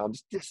move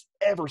around just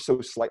ever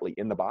so slightly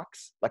in the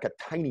box, like a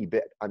tiny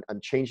bit.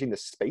 I'm changing the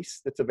space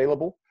that's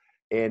available.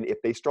 And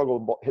if they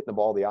struggle hitting the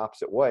ball the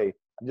opposite way,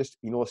 I'm just,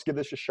 let's give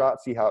this a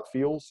shot, see how it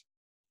feels.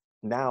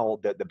 Now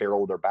that the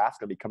barrel of their bat's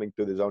going to be coming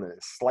through the zone in a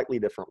slightly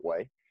different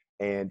way.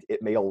 And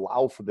it may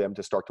allow for them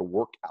to start to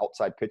work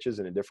outside pitches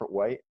in a different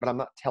way, but I'm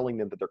not telling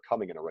them that they're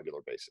coming on a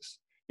regular basis.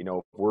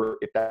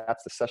 If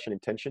that's the session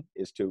intention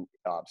is to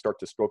start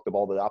to stroke the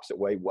ball the opposite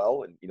way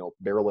well and,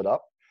 barrel it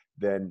up,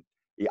 then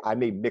I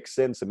may mix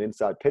in some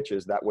inside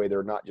pitches. That way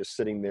they're not just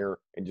sitting there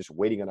and just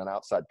waiting on an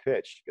outside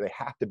pitch. They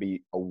have to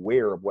be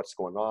aware of what's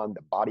going on,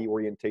 the body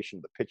orientation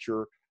of the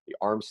pitcher, the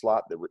arm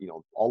slot,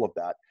 all of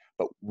that.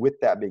 But with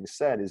that being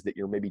said, is that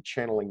you're maybe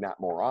channeling that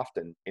more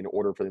often in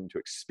order for them to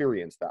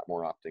experience that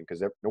more often,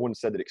 because no one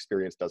said that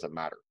experience doesn't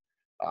matter.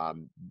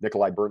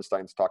 Nikolai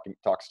Bernstein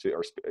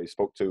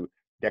spoke to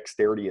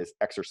dexterity as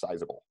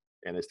exercisable,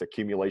 and it's the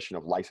accumulation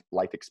of life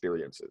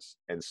experiences.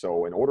 And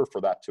so in order for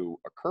that to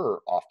occur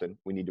often,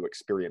 we need to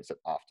experience it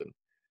often.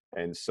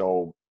 And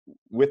so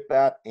with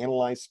that,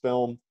 analyze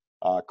film.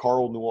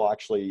 Carl Newell,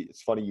 actually,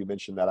 it's funny you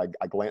mentioned that.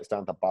 I glanced down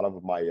at the bottom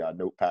of my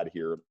notepad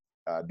here.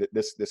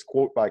 This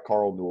quote by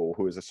Carl Newell,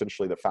 who is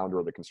essentially the founder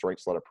of the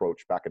constraint-led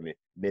approach back in the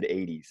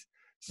mid-'80s,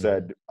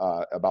 said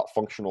about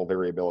functional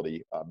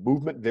variability.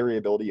 Movement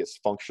variability is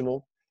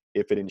functional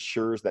if it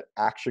ensures that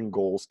action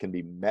goals can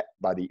be met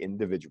by the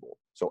individual.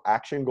 So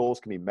action goals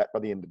can be met by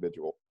the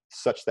individual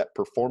such that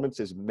performance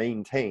is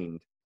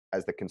maintained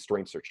as the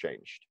constraints are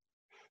changed.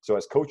 So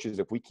as coaches,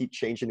 if we keep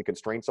changing the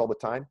constraints all the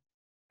time,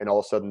 and all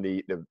of a sudden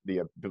the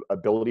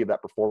ability of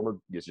that performer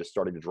is just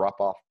starting to drop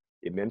off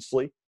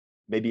immensely,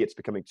 maybe it's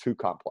becoming too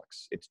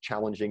complex. It's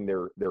challenging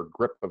their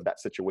grip of that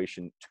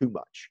situation too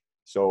much.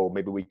 So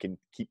maybe we can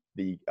keep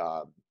the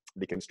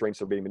constraints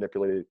that are being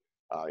manipulated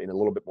in a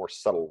little bit more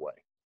subtle way.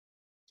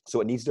 So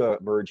it needs to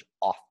emerge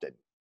often.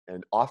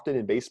 And often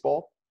in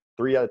baseball,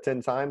 3 out of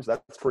 10 times,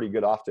 that's pretty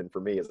good often for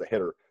me as a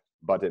hitter.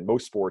 But in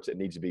most sports, it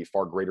needs to be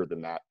far greater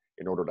than that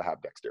in order to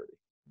have dexterity.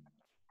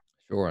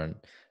 Sure. And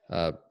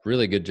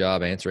really good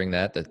job answering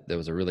that. That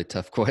was a really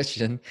tough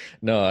question.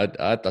 No,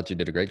 I thought you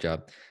did a great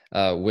job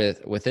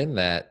within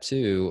that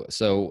too.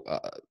 So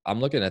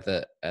I'm looking at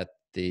the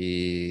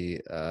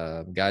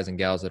guys and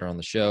gals that are on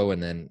the show,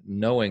 and then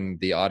knowing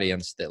the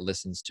audience that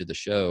listens to the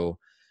show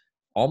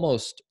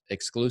almost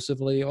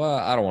exclusively. Well,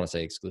 I don't want to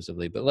say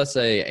exclusively, but let's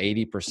say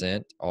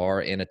 80%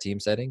 are in a team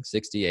setting,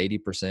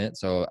 60-80%.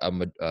 So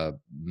a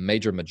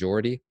major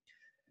majority.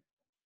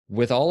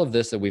 With all of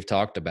this that we've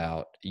talked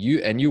about,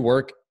 you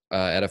work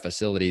at a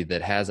facility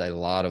that has a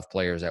lot of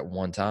players at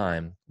one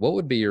time. What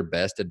would be your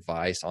best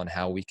advice on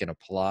how we can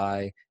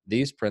apply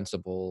these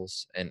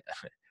principles? And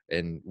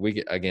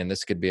we, again,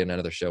 this could be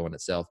another show in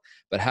itself,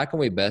 but how can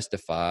we best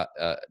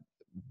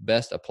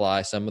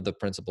apply some of the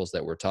principles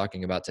that we're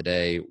talking about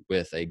today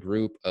with a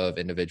group of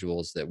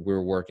individuals that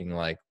we're working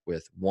like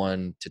with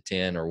 1 to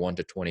 10 or 1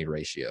 to 20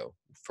 ratio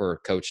for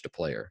coach to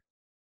player?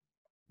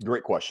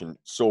 Great question.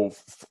 So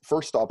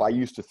first off, I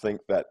used to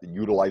think that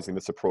utilizing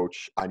this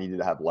approach, I needed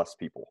to have less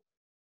people.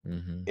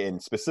 Mm-hmm.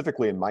 And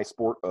specifically in my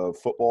sport of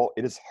football,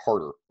 it is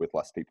harder with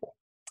less people.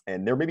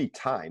 And there may be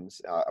times,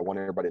 I want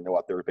everybody to know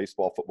out there,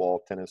 baseball,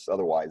 football, tennis,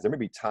 otherwise, there may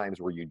be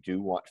times where you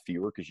do want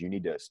fewer because you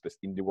need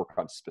to work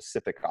on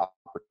specific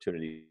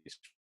opportunities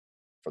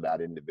for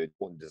that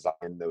individual and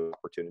design those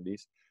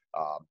opportunities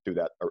through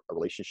that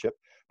relationship.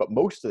 But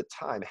most of the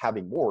time,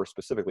 having more,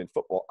 specifically in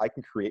football, I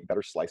can create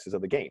better slices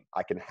of the game.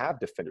 I can have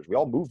defenders. We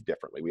all move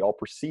differently. We all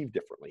perceive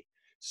differently.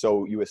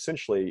 So you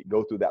essentially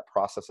go through that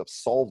process of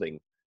solving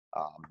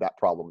that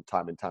problem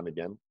time and time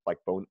again, like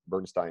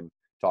Bernstein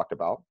talked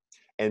about.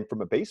 And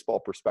from a baseball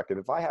perspective,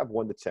 if I have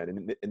 1 to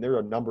 10, and there are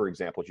a number of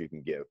examples you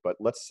can give, but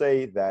let's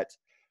say that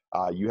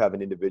you have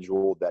an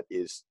individual that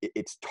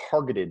it's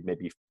targeted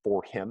maybe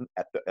for him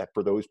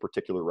for those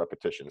particular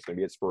repetitions.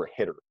 Maybe it's for a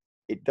hitter.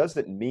 It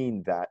doesn't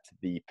mean that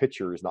the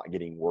pitcher is not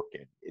getting work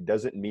in. It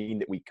doesn't mean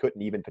that we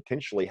couldn't even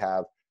potentially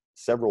have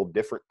several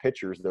different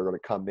pitchers that are going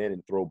to come in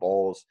and throw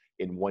balls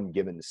in one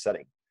given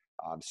setting.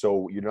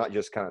 So you're not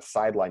just kind of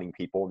sidelining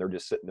people and they're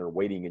just sitting there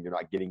waiting and you're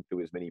not getting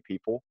through as many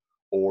people.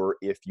 Or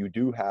if you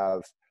do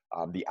have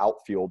the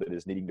outfield that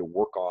is needing to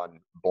work on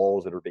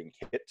balls that are being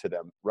hit to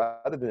them,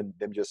 rather than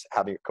them just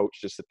having a coach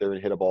just sit there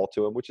and hit a ball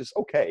to them, which is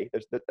okay.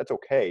 That's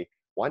okay.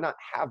 Why not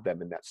have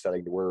them in that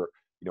setting to where,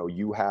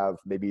 you have,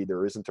 maybe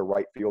there isn't a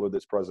right fielder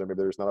that's present.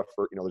 Maybe there's not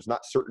there's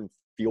not certain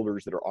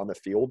fielders that are on the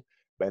field.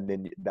 And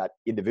then that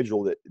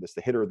individual that's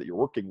the hitter that you're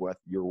working with,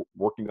 you're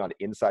working on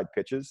inside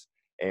pitches,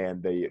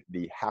 and the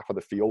half of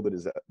the field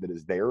that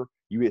is there,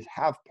 you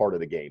have part of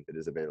the game that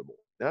is available.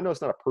 And I know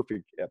it's not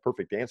a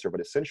perfect answer, but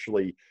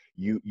essentially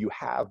you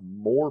have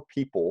more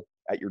people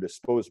at your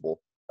disposal.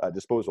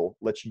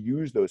 Let's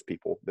use those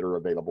people that are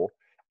available.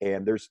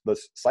 And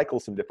let's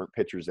cycle some different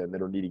pitchers in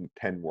that are needing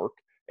pen work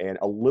and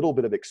a little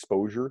bit of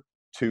exposure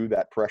to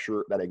that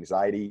pressure, that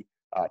anxiety,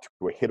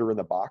 to a hitter in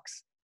the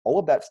box. All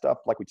of that stuff,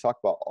 like we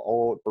talked about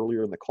all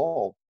earlier in the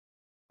call,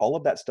 all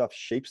of that stuff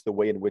shapes the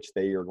way in which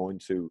they are going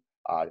to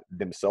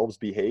themselves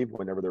behave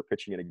whenever they're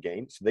pitching in a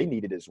game. So they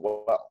need it as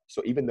well.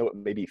 So even though it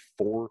may be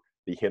for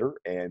the hitter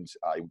and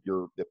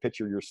you're the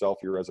pitcher yourself,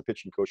 you're as a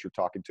pitching coach, you're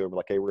talking to them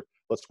like, hey,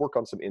 let's work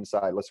on some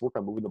inside. Let's work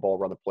on moving the ball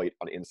around the plate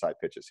on inside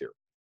pitches here.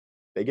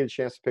 They get a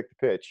chance to pick the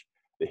pitch.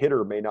 The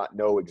hitter may not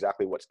know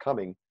exactly what's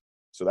coming,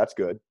 so that's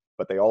good.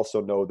 But they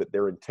also know that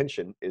their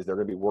intention is they're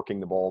going to be working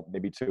the ball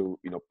maybe to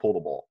pull the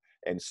ball.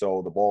 And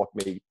so the ball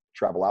may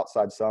travel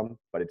outside some,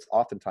 but it's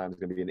oftentimes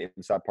going to be an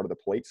inside part of the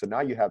plate. So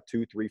now you have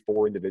 2, 3,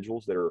 4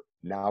 individuals that are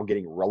now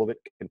getting relevant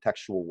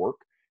contextual work.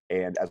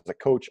 And as a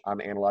coach,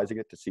 I'm analyzing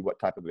it to see what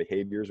type of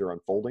behaviors are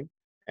unfolding.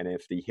 And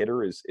if the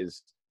hitter is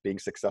being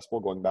successful,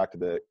 going back to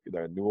the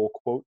Newell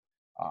quote,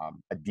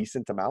 a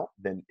decent amount,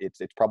 then it's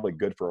probably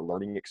good for a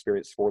learning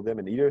experience for them.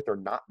 And even if they're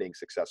not being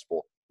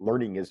successful,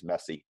 learning is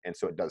messy, and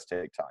so it does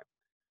take time.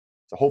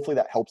 So hopefully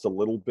that helps a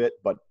little bit.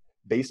 But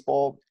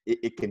baseball,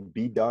 it can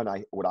be done.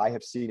 What I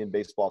have seen in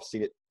baseball, I've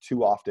seen it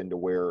too often to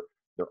where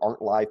there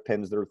aren't live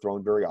pins that are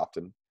thrown very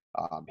often.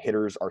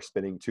 Hitters are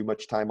spending too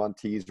much time on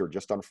tees or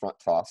just on front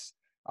toss.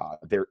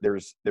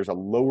 There's a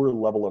lower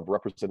level of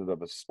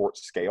representative of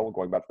sports scale,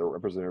 going back to the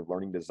representative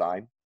learning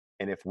design.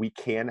 And if we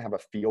can have a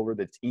fielder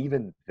that's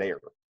even there,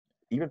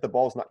 even if the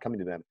ball's not coming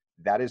to them,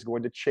 that is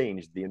going to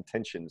change the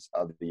intentions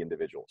of the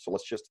individual. So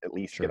let's just at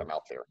least get them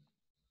out there.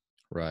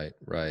 Right,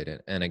 right.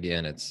 And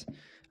again, it's,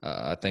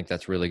 I think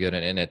that's really good.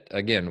 And it,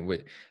 again,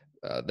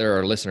 there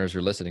are listeners who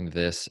are listening to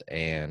this,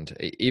 and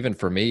even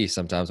for me,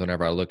 sometimes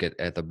whenever I look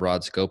at the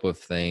broad scope of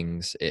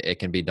things, it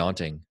can be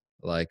daunting,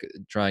 like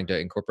trying to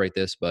incorporate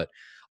this, but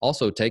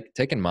also take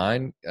in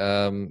mind,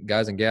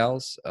 guys and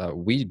gals,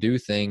 we do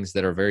things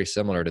that are very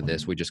similar to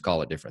this. We just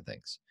call it different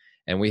things.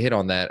 And we hit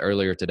on that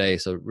earlier today.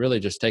 So really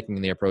just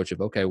taking the approach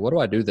of, okay, what do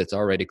I do that's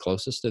already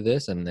closest to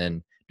this? And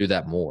then do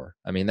that more.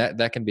 I mean,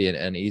 that can be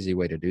an easy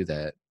way to do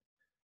that.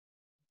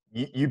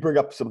 You bring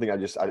up something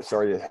I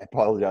sorry, I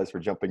apologize for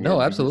jumping No, in,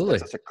 but absolutely.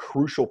 that's a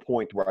crucial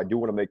point where I do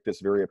want to make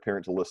this very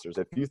apparent to listeners.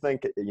 If you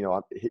think,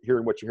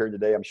 hearing what you're hearing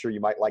today, I'm sure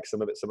you might like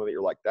some of it. Some of it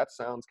you're like, that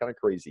sounds kind of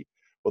crazy.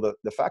 Well,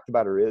 the fact of the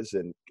matter is,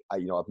 and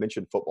I've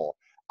mentioned football.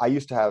 I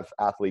used to have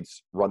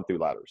athletes run through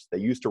ladders. They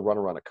used to run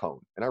around a cone.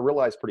 And I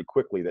realized pretty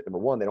quickly that, number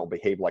one, they don't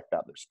behave like that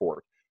in their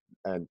sport.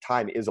 And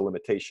time is a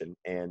limitation.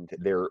 And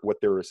what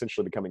they're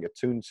essentially becoming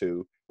attuned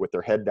to with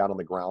their head down on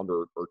the ground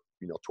or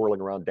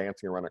twirling around,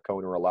 dancing around a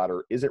cone or a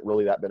ladder isn't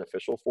really that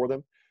beneficial for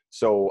them.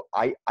 So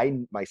I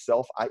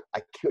myself,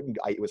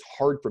 it was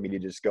hard for me to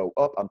just go,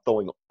 oh, I'm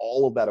throwing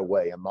all of that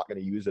away. I'm not going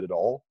to use it at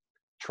all.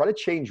 Try to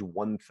change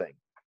one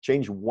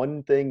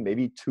thing,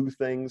 maybe two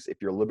things. If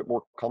you're a little bit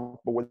more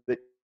comfortable with it,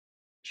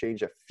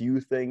 change a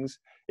few things.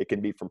 It can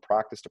be from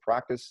practice to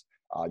practice.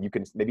 You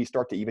can maybe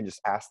start to even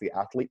just ask the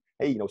athlete,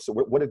 hey, so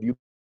what have you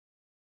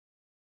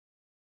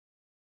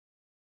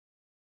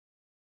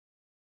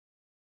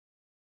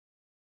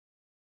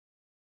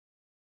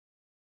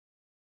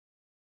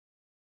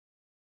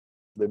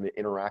them to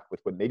interact with,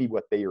 but maybe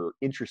what they are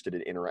interested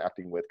in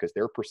interacting with, because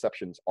their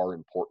perceptions are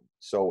important.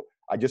 So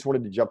I just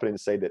wanted to jump in and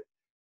say that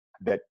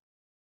I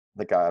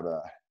think I have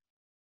a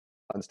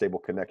unstable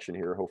connection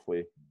here.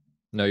 Hopefully,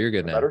 No, you're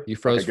good now. better. You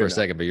froze Okay, for good a now.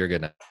 second, but you're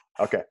good now.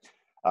 Okay.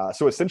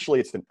 So essentially,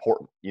 it's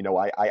important.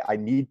 I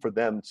need for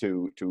them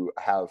to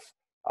have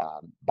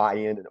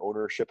buy-in and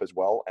ownership as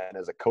well. And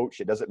as a coach,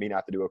 it doesn't mean I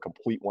have to do a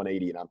complete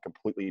 180 and I'm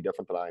completely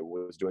different than I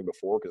was doing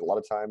before. Because a lot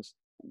of times,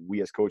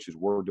 we as coaches,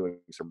 we're doing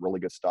some really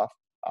good stuff.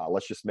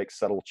 Let's just make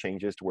subtle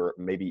changes to where it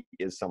maybe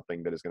is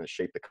something that is going to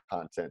shape the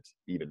content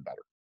even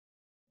better.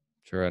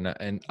 Sure.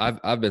 And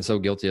I've been so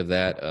guilty of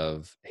that,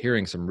 of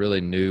hearing some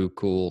really new,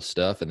 cool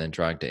stuff and then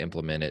trying to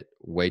implement it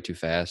way too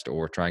fast,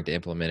 or trying to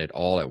implement it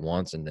all at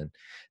once. And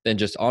then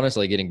just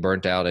honestly getting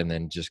burnt out and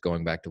then just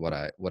going back to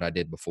what I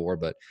did before.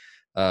 But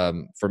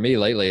for me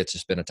lately, it's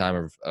just been a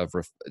time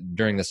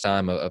during this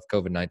time of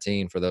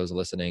COVID-19, for those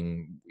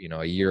listening,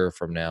 a year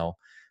from now,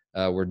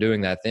 we're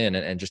doing that then,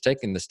 and just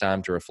taking this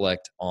time to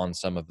reflect on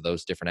some of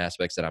those different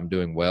aspects that I'm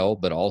doing well,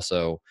 but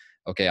also,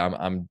 okay,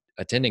 I'm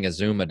attending a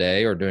Zoom a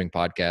day or doing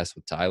podcasts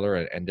with Tyler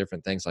and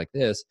different things like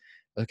this.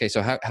 Okay,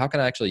 so how can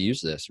I actually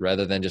use this,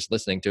 rather than just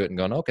listening to it and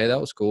going, okay, that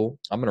was cool,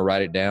 I'm going to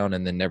write it down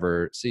and then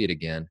never see it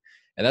again.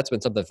 And that's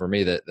been something for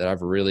me that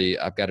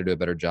I've got to do a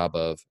better job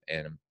of,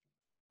 and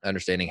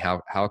understanding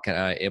how can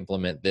I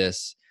implement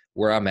this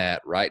where I'm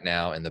at right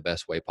now in the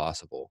best way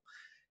possible.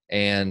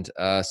 And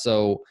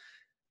so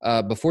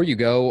before you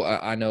go,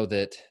 I know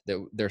that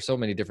there's so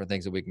many different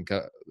things that we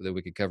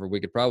could cover. We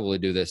could probably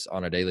do this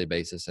on a daily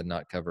basis and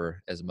not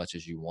cover as much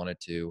as you wanted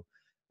to.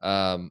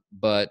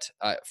 But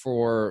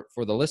for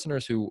the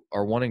listeners who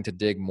are wanting to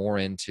dig more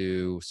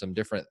into some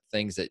different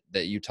things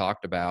that you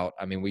talked about,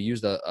 I mean, we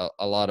used a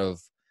lot of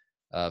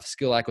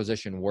skill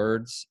acquisition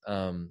words,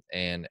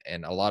 and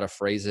a lot of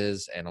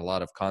phrases and a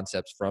lot of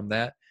concepts from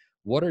that.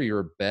 What are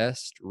your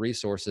best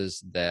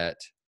resources that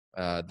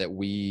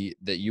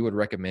you would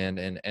recommend,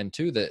 and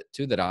two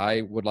that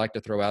I would like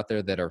to throw out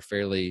there that are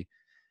fairly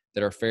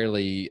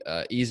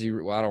easy.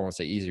 Well, I don't want to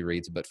say easy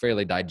reads, but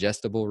fairly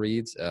digestible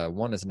reads.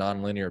 One is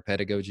Nonlinear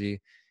Pedagogy,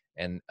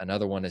 and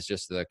another one is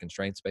just the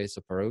constraints-based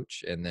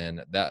approach. And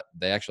then that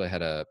they actually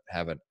had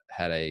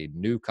a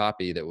new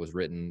copy that was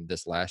written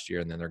this last year,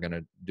 and then they're going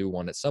to do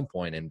one at some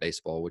point in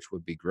baseball, which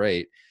would be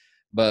great.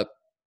 But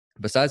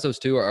besides those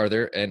two, are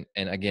there, and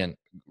again,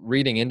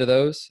 reading into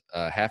those,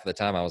 half of the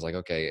time I was like,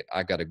 okay,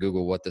 I've got to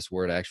Google what this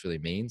word actually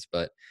means.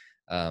 But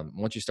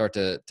once you start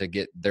to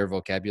get their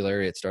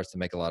vocabulary, it starts to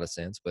make a lot of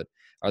sense. But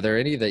are there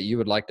any that you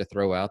would like to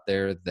throw out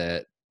there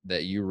that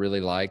you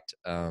really liked,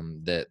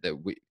 that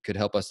we could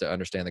help us to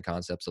understand the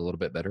concepts a little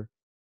bit better?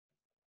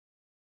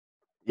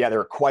 Yeah,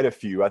 there are quite a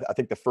few. I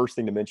think the first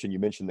thing to mention, you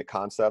mentioned the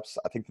concepts.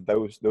 I think that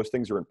those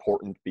things are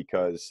important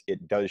because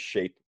it does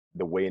shape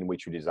the way in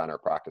which we design our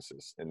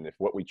practices. And if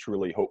what we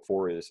truly hope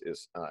for is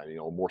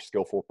more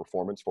skillful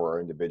performance for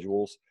our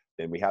individuals,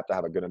 then we have to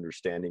have a good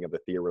understanding of the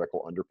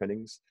theoretical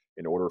underpinnings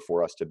in order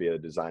for us to be able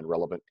to design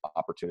relevant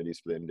opportunities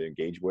for them to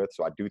engage with.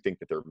 So I do think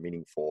that they're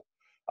meaningful.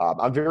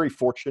 I'm very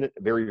fortunate,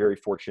 very, very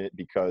fortunate,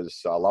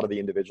 because a lot of the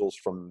individuals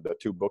from the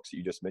 2 books that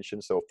you just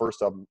mentioned. So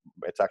first of them,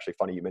 it's actually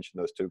funny you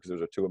mentioned those 2, because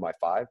those are 2 of my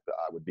 5,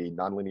 would be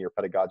Nonlinear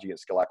Pedagogy and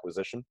Skill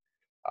Acquisition.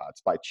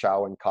 It's by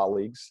Chow and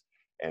colleagues.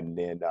 And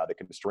then the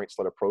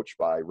Constraint-Led Approach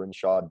by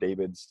Renshaw,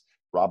 Davids,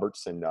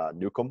 Roberts, and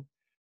Newcomb.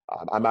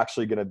 I'm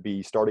actually going to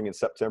be starting in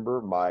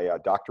September my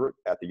doctorate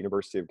at the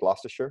University of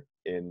Gloucestershire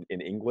in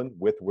England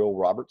with Will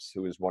Roberts,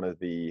 who is one of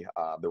the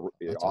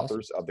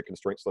authors of the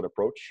Constraint-Led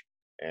Approach.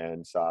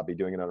 And I'll be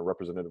doing it on a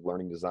representative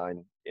learning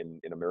design in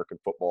American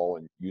football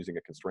and using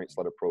a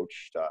constraints-led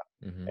approach.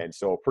 And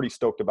so pretty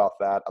stoked about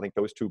that. I think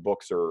those 2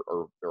 books are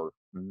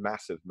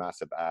massive,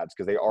 massive adds,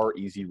 because they are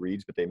easy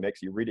reads, but they make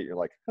you read it, you're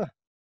like, huh,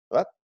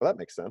 that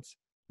makes sense.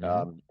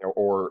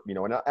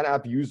 And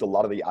I've used a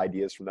lot of the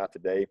ideas from that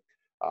today.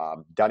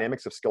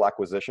 Dynamics of Skill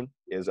Acquisition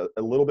is a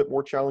little bit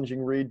more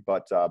challenging read,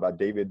 but by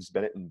Davids,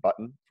 Bennett, and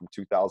Button from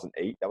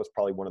 2008. That was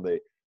probably one of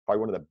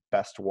the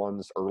best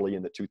ones early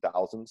in the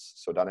 2000s.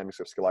 So Dynamics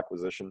of Skill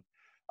Acquisition.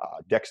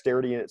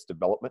 Dexterity and Its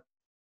Development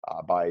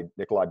by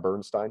Nikolai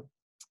Bernstein.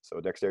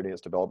 So Dexterity and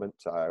Its Development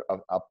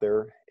up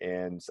there.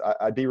 And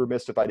I'd be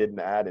remiss if I didn't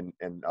add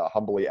and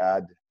humbly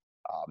add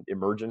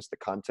Emergence. The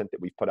content that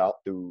we put out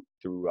through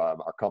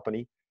our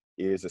company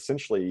is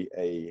essentially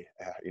a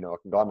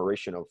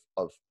conglomeration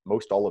of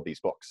most all of these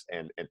books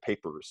and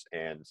papers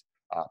and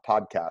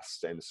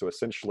podcasts. And so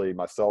essentially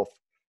myself,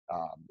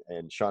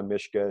 and Sean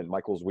Mishka and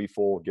Michael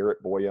Zwiefel,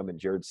 Garrett Boyum, and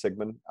Jared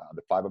Sigmund,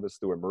 the 5 of us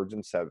through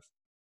Emergence have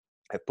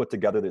put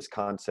together this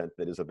content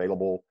that is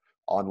available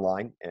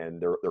online,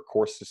 and their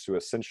course is to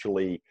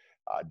essentially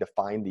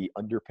define the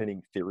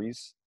underpinning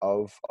theories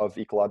of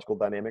ecological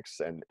dynamics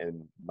and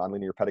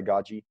nonlinear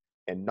pedagogy,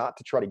 and not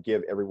to try to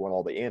give everyone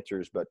all the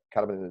answers, but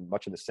kind of in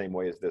much in the same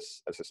way as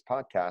this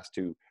podcast,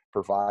 to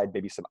provide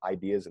maybe some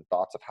ideas and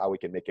thoughts of how we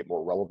can make it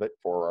more relevant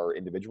for our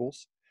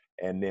individuals.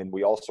 And then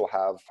we also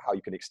have how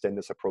you can extend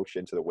this approach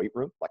into the weight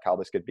room, like how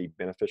this could be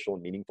beneficial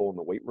and meaningful in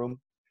the weight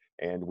room.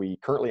 And we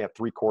currently have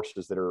 3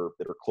 courses that are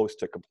close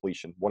to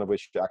completion, one of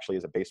which actually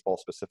is a baseball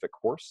specific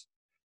course.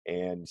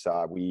 And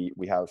we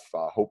have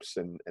hopes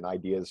and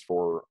ideas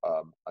for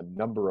a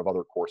number of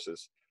other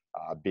courses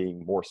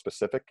being more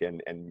specific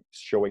and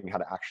showing how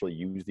to actually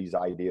use these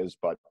ideas.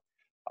 But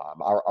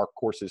our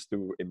course is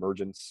through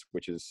Emergence,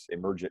 which is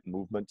Emergent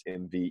Movement,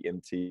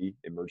 MVMT,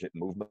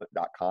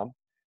 emergentmovement.com.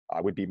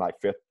 Would be my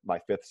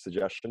fifth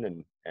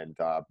suggestion, and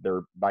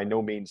they're by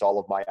no means all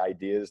of my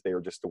ideas. They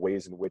are just the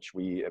ways in which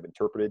we have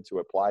interpreted to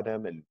apply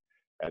them, and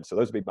so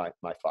those would be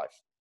my 5.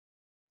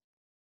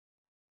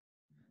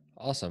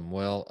 Awesome.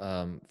 Well,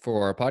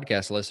 for our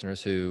podcast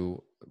listeners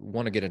who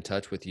want to get in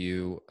touch with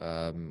you,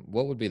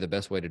 what would be the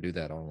best way to do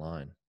that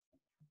online?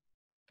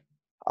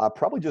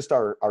 Probably just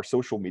our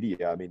social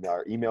media. I mean,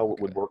 our email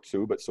would work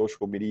too, but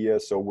social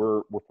media. So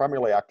we're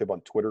primarily active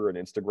on Twitter and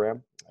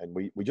Instagram, and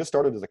we just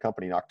started as a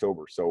company in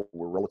October, so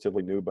we're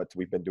relatively new, but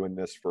we've been doing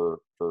this for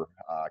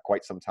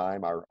quite some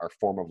time. Our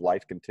form of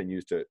life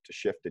continues to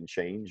shift and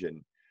change,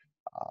 and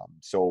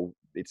so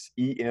it's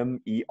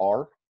EMERGENT,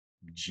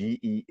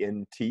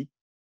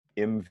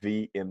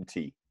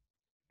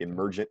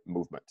 Emergent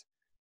Movement.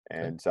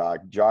 And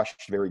Josh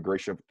very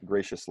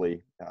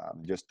graciously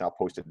just now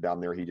posted down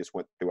there. He just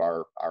went through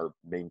our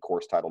main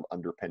course titled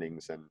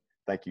Underpinnings, and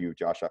thank you,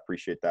 Josh. I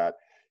appreciate that.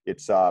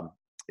 It's our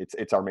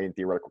main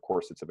theoretical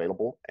course that's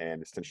available,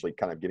 and essentially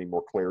kind of getting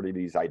more clarity to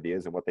these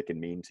ideas and what they can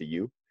mean to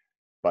you.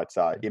 But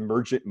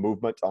Emergent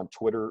Movement on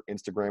Twitter,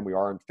 Instagram. We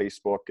are on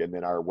Facebook, and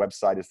then our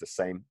website is the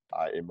same,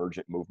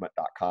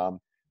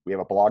 emergentmovement.com. We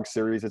have a blog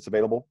series that's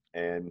available,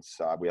 and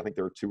I think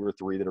there are 2 or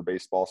 3 that are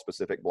baseball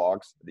specific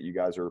blogs that you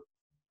guys are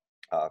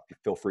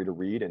feel free to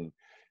read. And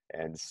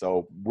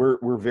so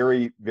we're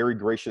very, very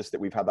gracious that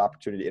we've had the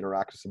opportunity to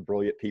interact with some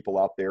brilliant people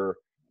out there.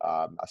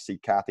 I see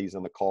Kathy's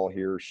on the call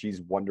here.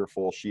 She's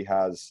wonderful.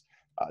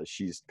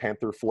 She's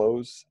Panther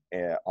Flows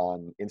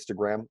on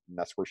Instagram, and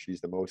that's where she's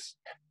the most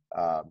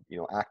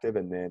active.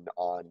 And then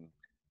on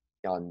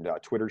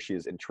Twitter, she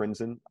is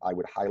Intrinsin. I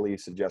would highly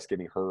suggest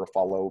giving her a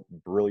follow.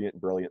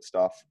 Brilliant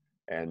stuff.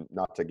 And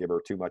not to give her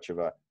too much of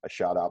a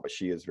shout out, but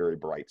she is very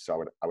bright.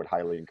 So I would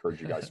highly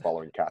encourage you guys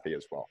following Kathy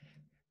as well.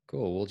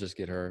 Cool. We'll just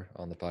get her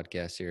on the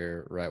podcast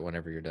here right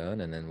whenever you're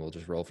done, and then we'll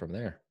just roll from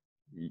there.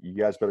 You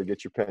guys better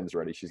get your pens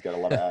ready. She's got a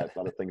lot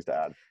of things to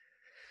add.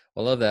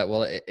 I love that.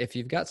 Well, if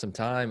you've got some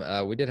time,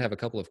 we did have a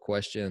couple of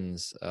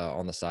questions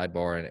on the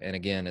sidebar, and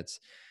again, it's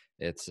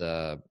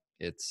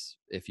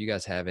if you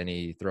guys have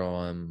any,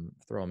 throw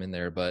them in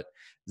there. But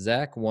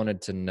Zach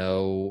wanted to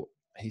know.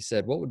 He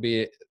said, "What would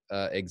be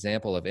an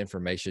example of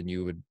information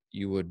you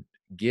would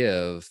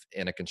give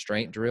in a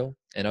constraint drill?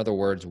 In other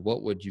words,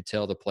 what would you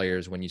tell the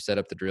players when you set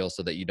up the drill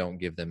so that you don't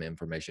give them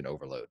information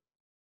overload?"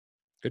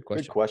 Good Good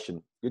question.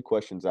 question. Good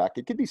question, Zach.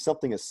 It could be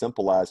something as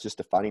simple as just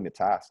defining the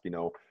task.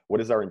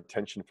 What is our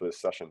intention for this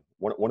session?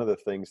 One of the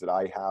things that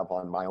I have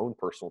on my own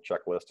personal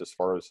checklist, as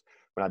far as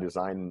when I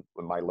design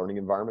my learning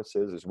environments,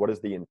 is what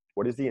is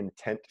the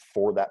intent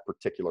for that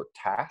particular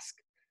task?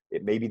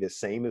 It may be the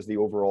same as the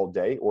overall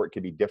day, or it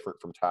could be different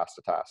from task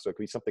to task. So it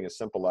could be something as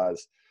simple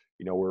as,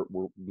 we're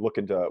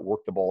looking to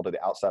work the ball to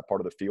the outside part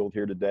of the field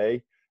here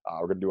today.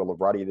 We're going to do a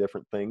variety of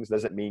different things.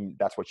 Doesn't mean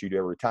that's what you do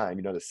every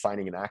time.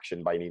 Assigning an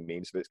action by any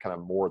means, but it's kind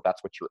of more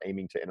that's what you're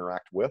aiming to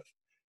interact with.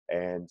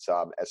 And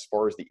as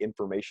far as the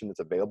information that's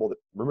available,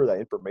 remember that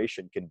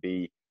information can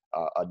be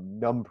a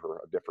number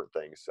of different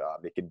things.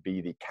 It can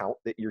be the count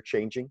that you're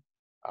changing.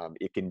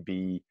 It can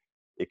be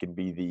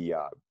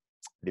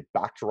the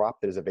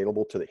backdrop that is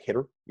available to the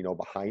hitter,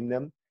 behind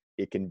them.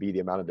 It can be the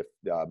amount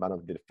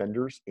of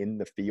defenders in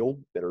the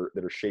field that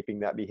are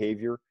shaping that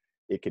behavior.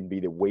 It can be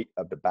the weight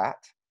of the bat.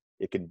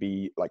 It can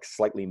be like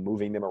slightly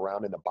moving them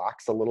around in the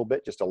box a little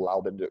bit, just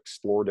allow them to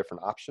explore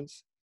different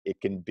options.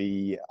 It can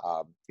be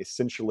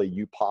essentially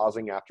you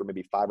pausing after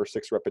maybe 5 or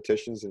 6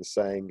 repetitions and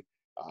saying,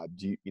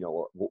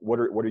 what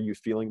are you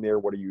feeling there?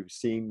 What are you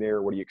seeing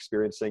there? What are you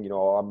experiencing?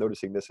 I'm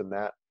noticing this and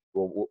that.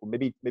 Well,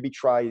 maybe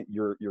try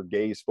your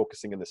gaze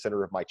focusing in the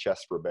center of my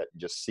chest for a bit and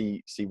just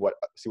see what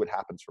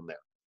happens from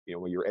there.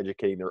 When you're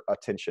educating their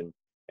attention.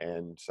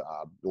 And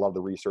a lot of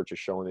the research has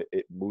shown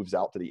it moves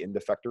out to the end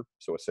effector.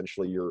 So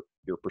essentially, you're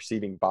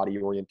perceiving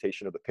body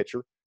orientation of the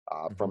pitcher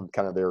from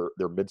kind of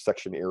their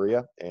midsection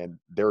area, and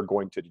they're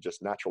going to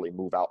just naturally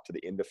move out to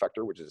the end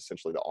effector, which is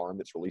essentially the arm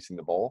that's releasing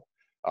the ball,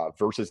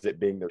 versus it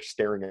being they're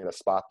staring at a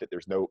spot that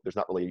there's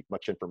not really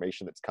much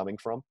information that's coming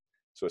from.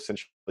 So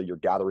essentially, you're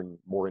gathering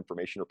more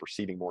information or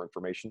perceiving more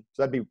information.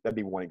 So that'd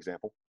be one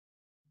example.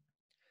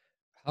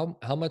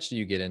 How much do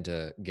you get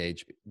into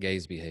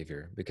gaze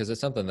behavior? Because it's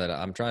something that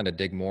I'm trying to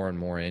dig more and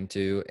more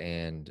into,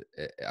 and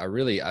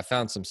I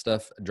found some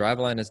stuff.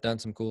 Driveline has done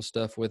some cool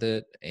stuff with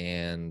it,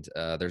 and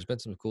there's been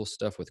some cool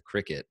stuff with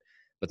cricket,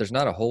 but there's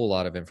not a whole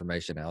lot of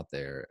information out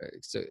there.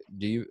 So,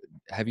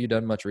 have you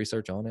done much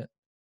research on it?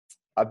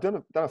 I've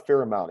done a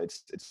fair amount.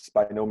 It's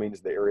by no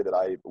means the area that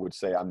I would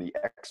say I'm the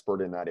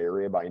expert in that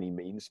area by any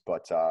means,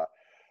 but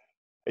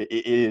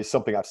it is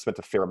something I've spent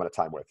a fair amount of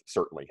time with,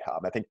 certainly.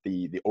 I think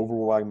the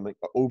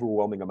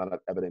overwhelming amount of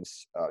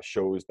evidence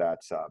shows that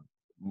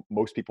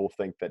most people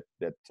think that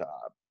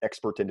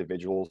expert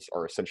individuals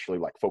are essentially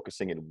like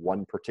focusing in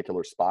one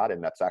particular spot,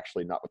 and that's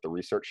actually not what the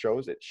research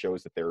shows. It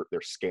shows that they're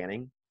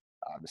scanning,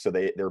 so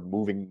they're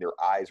moving their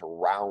eyes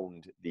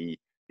around the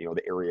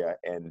area,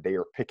 and they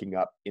are picking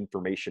up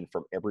information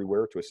from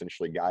everywhere to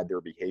essentially guide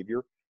their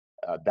behavior.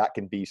 That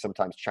can be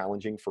sometimes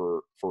challenging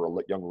for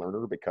a young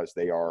learner because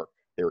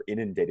they're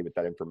inundated with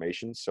that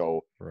information.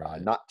 So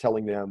Right. not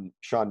telling them,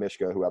 Sean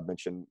Mishka, who I've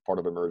mentioned, part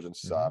of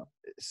Emergence, Hmm.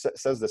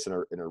 says this in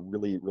a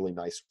really, really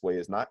nice way,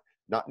 is not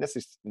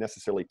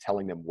necessarily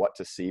telling them what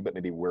to see, but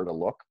maybe where to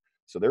look.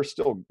 So they're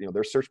still,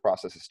 their search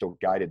process is still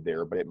guided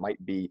there, but it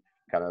might be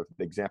kind of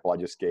the example I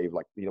just gave,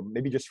 like,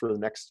 maybe just for the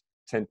next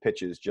 10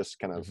 pitches, just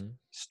kind of Hmm.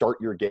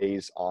 start your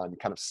gaze on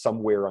kind of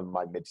somewhere on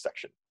my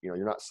midsection. You're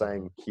not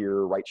saying Hmm.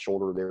 here, right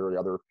shoulder, there, or the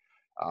other.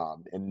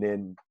 And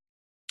then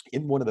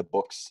in one of the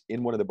books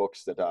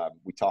that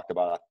we talked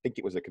about, I think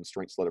it was a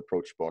Constraint Led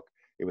approach book.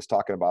 It was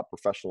talking about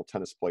professional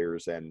tennis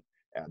players, and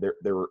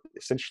they were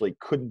essentially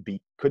couldn't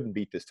beat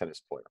this tennis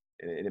player,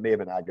 and it may have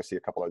been Agassi, a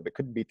couple others, but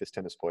couldn't beat this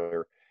tennis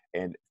player.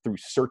 And through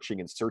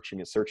searching and searching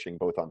and searching,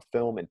 both on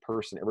film, in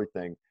person,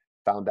 everything,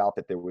 found out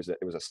that there was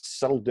a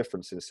subtle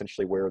difference in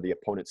essentially where the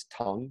opponent's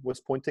tongue was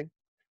pointing,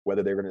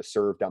 whether they're going to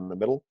serve down the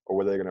middle or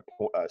whether they're going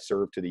to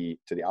serve to the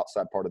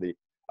outside part of the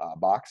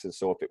box. And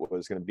so if it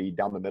was going to be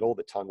down the middle,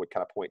 the tongue would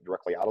kind of point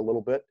directly out a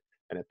little bit.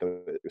 And if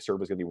the serve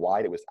was going to be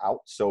wide, it was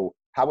out. So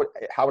how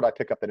would I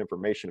pick up that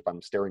information if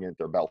I'm staring at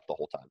their belt the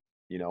whole time,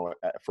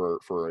 for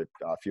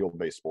a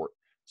field-based sport?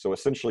 So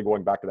essentially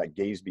going back to that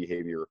gaze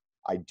behavior,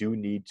 I do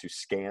need to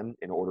scan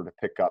in order to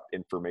pick up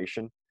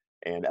information.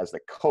 And as the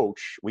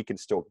coach, we can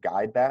still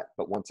guide that.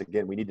 But once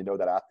again, we need to know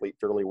that athlete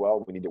fairly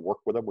well. We need to work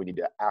with them. We need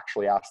to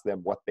actually ask them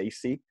what they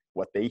see,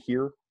 what they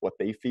hear, what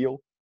they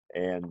feel.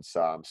 And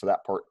so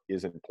that part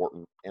is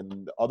important.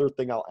 And the other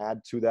thing I'll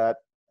add to that,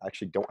 I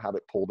actually don't have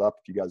it pulled up.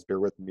 If you guys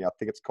bear with me, I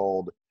think it's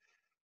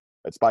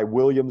by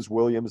Williams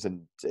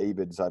and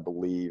Davids, I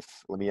believe.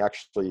 Let me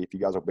actually, if you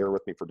guys will bear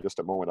with me for just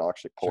a moment, I'll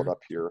actually pull it Sure.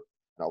 up here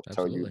and I'll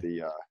tell you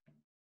Absolutely.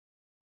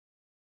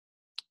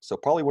 so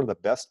probably one of the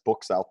best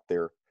books out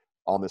there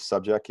on this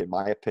subject, in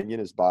my opinion,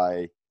 is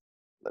by,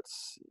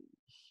 let's see,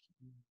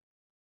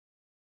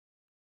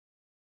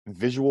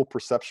 Visual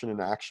Perception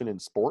and Action in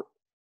Sport.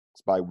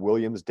 It's by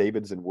Williams,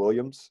 Davids, and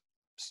Williams.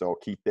 So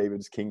Keith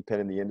Davids, kingpin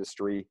in the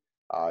industry.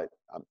 I'm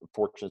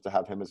fortunate to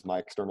have him as my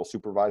external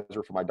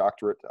supervisor for my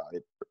doctorate.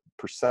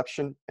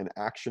 Perception and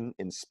Action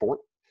in Sport,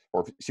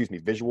 or excuse me,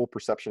 Visual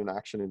Perception and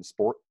Action in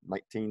Sport,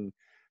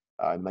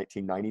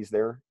 1990s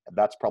there.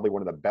 That's probably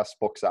one of the best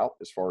books out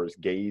as far as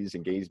gaze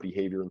and gaze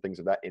behavior and things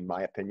of that, in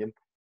my opinion.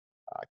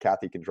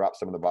 Kathy can drop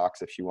some in the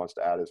box if she wants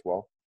to add as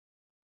well.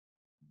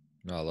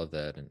 No, I love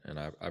that, and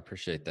I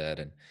appreciate that,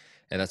 and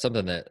that's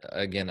something that,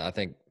 again, I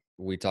think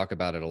we talk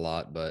about it a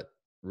lot, but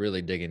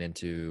really digging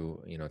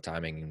into,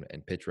 timing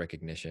and pitch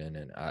recognition,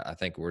 and I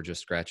think we're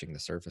just scratching the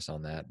surface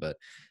on that. But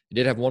I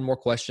did have one more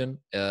question,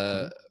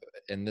 Hmm.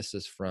 and this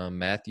is from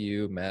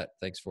Matthew. Matt,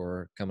 thanks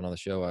for coming on the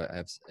show.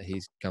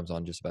 He comes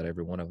on just about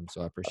every one of them,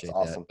 so I That's appreciate that.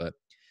 awesome. But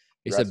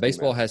he said Congrats to you,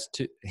 baseball man. has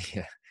two.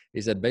 Yeah,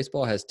 he said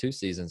baseball has two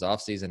seasons: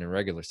 off season and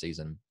regular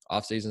season.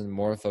 Off season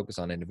more focus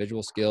on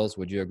individual skills.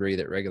 Would you agree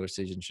that regular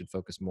season should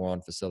focus more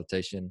on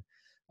facilitation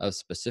of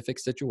specific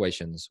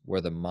situations where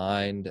the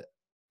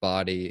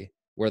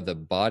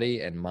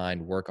body and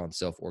mind work on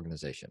self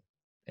organization?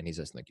 And he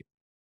says, "Thank you."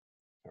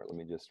 All right, let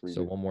me just read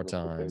So it one more real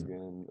quick time.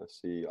 again.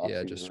 Let's see, off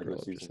Yeah, season, just regular scroll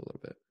up just season. a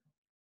little bit.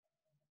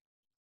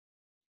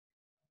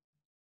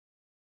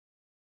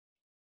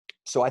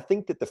 So I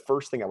think that the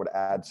first thing I would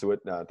add to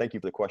it, thank you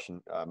for the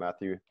question,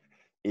 Matthew,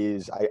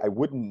 is I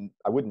wouldn't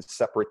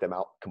separate them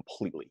out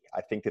completely.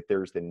 I think that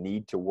there's the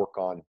need to work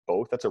on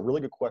both. That's a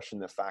really good question.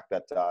 The fact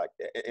that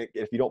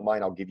if you don't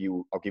mind, I'll give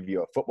you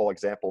a football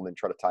example and then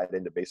try to tie it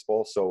into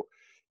baseball. So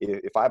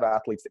if I have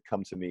athletes that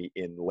come to me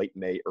in late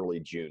May, early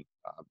June,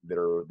 that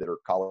are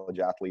college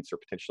athletes or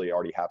potentially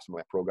already have some of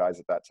my pro guys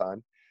at that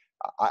time,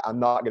 I'm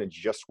not going to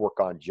just work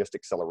on just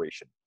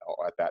acceleration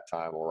at that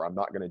time, or I'm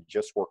not going to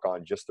just work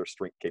on just their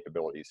strength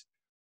capabilities.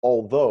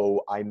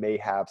 Although I may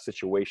have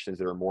situations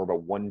that are more of a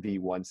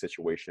 1v1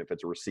 situation. If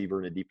it's a receiver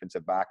and a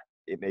defensive back,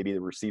 it may be the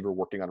receiver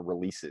working on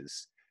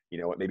releases.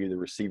 It may be the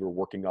receiver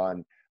working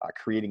on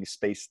creating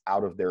space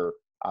out of their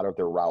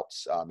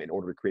routes in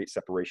order to create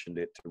separation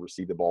to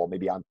receive the ball.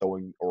 Maybe I'm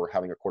throwing or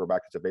having a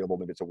quarterback that's available.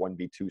 Maybe it's a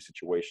 1v2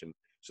 situation.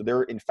 So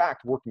they're in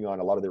fact working on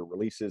a lot of their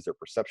releases, their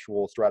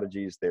perceptual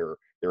strategies, their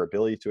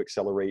ability to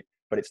accelerate,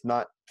 but it's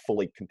not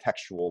fully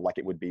contextual like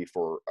it would be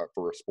for a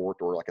sport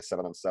or like a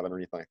 7-on-7 or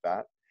anything like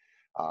that.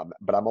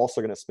 But I'm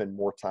also going to spend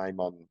more time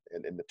on,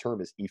 and the term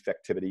is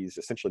effectivities,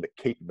 essentially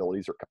the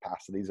capabilities or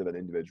capacities of an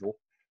individual.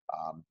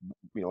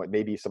 It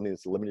may be something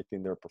that's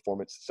limiting their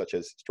performance, such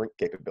as strength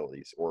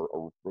capabilities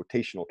or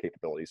rotational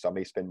capabilities. So I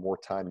may spend more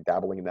time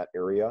dabbling in that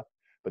area.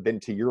 But then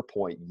to your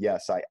point,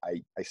 yes, I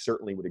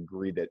certainly would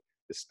agree that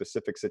the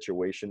specific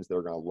situations that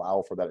are going to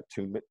allow for that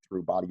attunement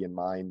through body and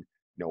mind,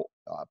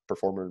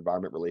 performer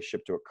environment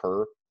relationship to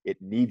occur, it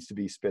needs to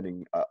be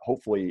spending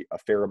hopefully a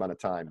fair amount of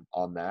time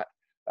on that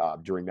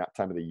during that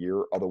time of the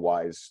year.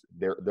 Otherwise,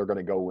 they're going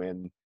to go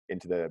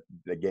into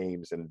the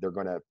games and they're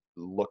going to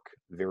look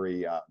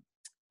very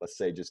let's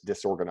say just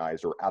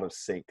disorganized or out of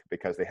sync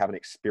because they haven't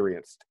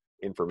experienced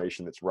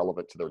information that's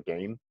relevant to their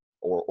game,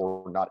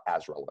 or not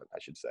as relevant, I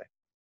should say.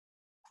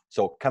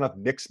 So kind of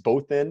mix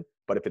both in,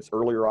 but if it's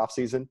earlier off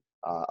season,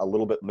 a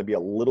little bit, maybe a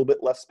little bit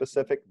less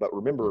specific. But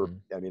remember,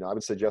 Hmm. I mean, I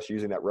would suggest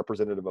using that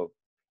representative of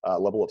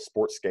level of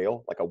sports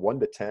scale, like a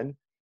 1 to 10.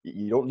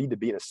 You don't need to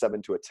be in a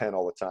 7 to a 10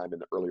 all the time in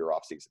the earlier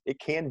off season. It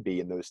can be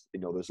in those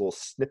little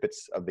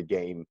snippets of the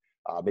game.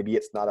 Maybe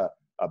it's not a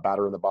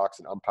batter in the box,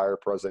 an umpire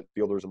present,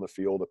 fielders on the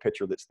field, a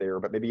pitcher that's there,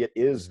 but maybe it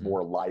is Hmm.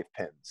 more live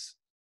pins.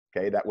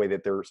 Okay, that way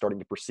that they're starting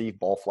to perceive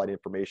ball flight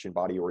information,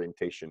 body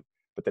orientation.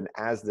 But then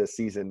as the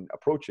season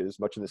approaches,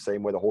 much in the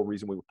same way, the whole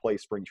reason we would play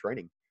spring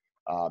training,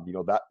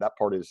 that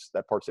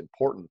part's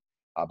important.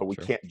 But we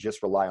Sure. can't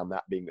just rely on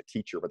that being the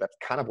teacher. But that's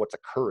kind of what's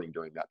occurring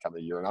during that time of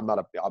the year. And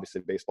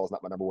obviously baseball is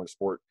not my number one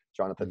sport.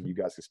 Jonathan, Hmm. you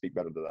guys can speak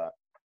better to that.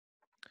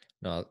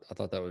 No, I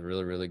thought that was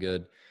really, really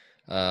good.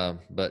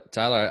 But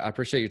Tyler, I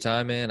appreciate your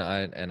time, man.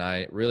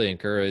 I really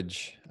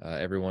encourage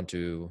everyone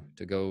to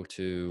go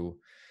to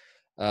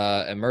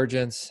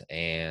Emergence,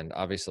 and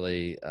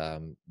obviously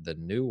the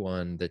new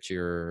one that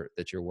you're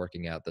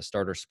working out, the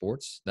Starter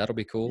Sports. That'll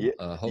be Yeah, cool.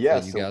 yeah.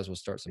 Hopefully, you So guys will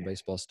start some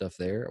baseball stuff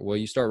there. Will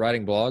you start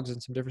writing blogs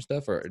and some different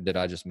stuff, or did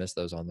I just miss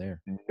those on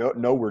there?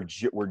 no, we're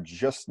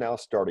just now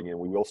starting, and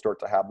we will start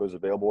to have those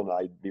available. And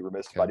I'd be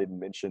remiss if I Okay. didn't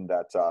mention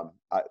that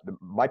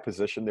my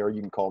position there.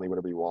 You can call me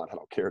whatever you want. I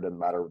don't care. It doesn't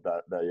matter.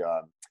 That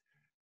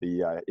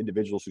the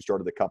individuals who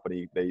started the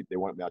company, they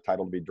want my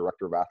title to be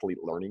director of athlete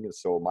learning, and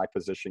so my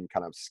position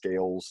kind of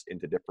scales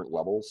into different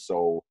levels.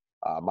 So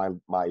my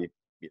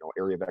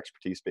area of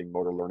expertise being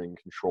motor learning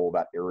control,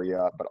 that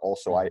area, but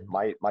also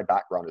Hmm. my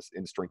background is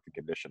in strength and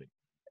conditioning.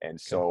 And Okay.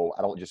 so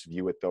I don't just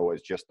view it though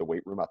as just the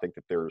weight room. I think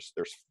that there's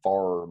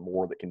far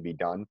more that can be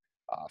done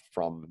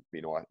from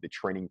the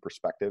training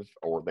perspective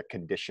or the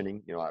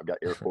conditioning. I've got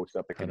air quotes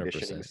up, the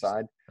conditioning 100%.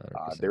 side.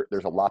 100%.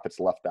 There's a lot that's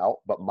left out,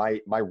 but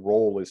my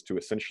role is to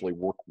essentially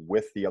work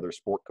with the other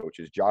sport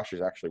coaches. Josh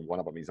is actually one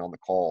of them. He's on the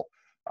call.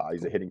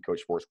 He's a Cool. hitting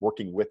coach for us,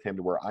 working with him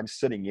to where I'm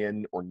sitting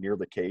in or near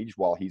the cage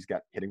while he's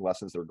got hitting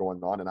lessons that are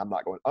going on, and I'm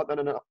not going, oh no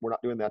no no, we're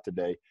not doing that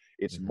today.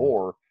 It's Hmm.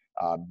 more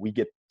we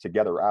get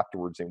together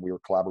afterwards and we are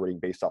collaborating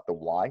based off the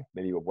why,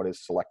 maybe of what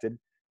is selected,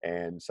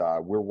 and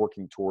we're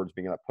working towards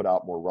being able to put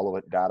out more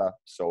relevant data.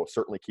 So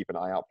certainly keep an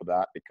eye out for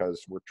that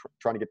because we're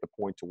trying to get the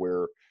point to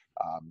where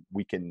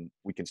we can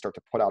start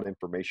to put out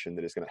information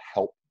that is going to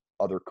help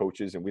other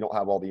coaches. And we don't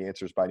have all the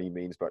answers by any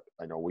means, but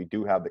I know we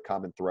do have the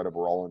common thread of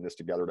we're all in this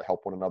together to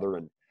help one another.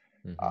 And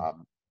Hmm.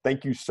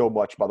 Thank you so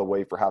much, by the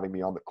way, for having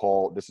me on the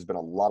call. This has been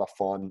a lot of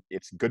fun.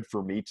 It's good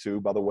for me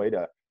too, by the way,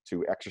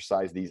 to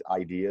exercise these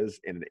ideas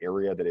in an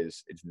area that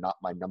is it's not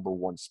my number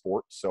one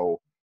sport. So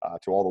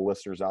to all the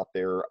listeners out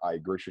there, I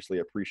graciously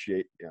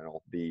appreciate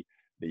the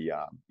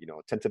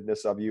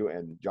attentiveness of you.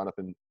 And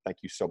Jonathan, thank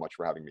you so much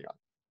for having me on.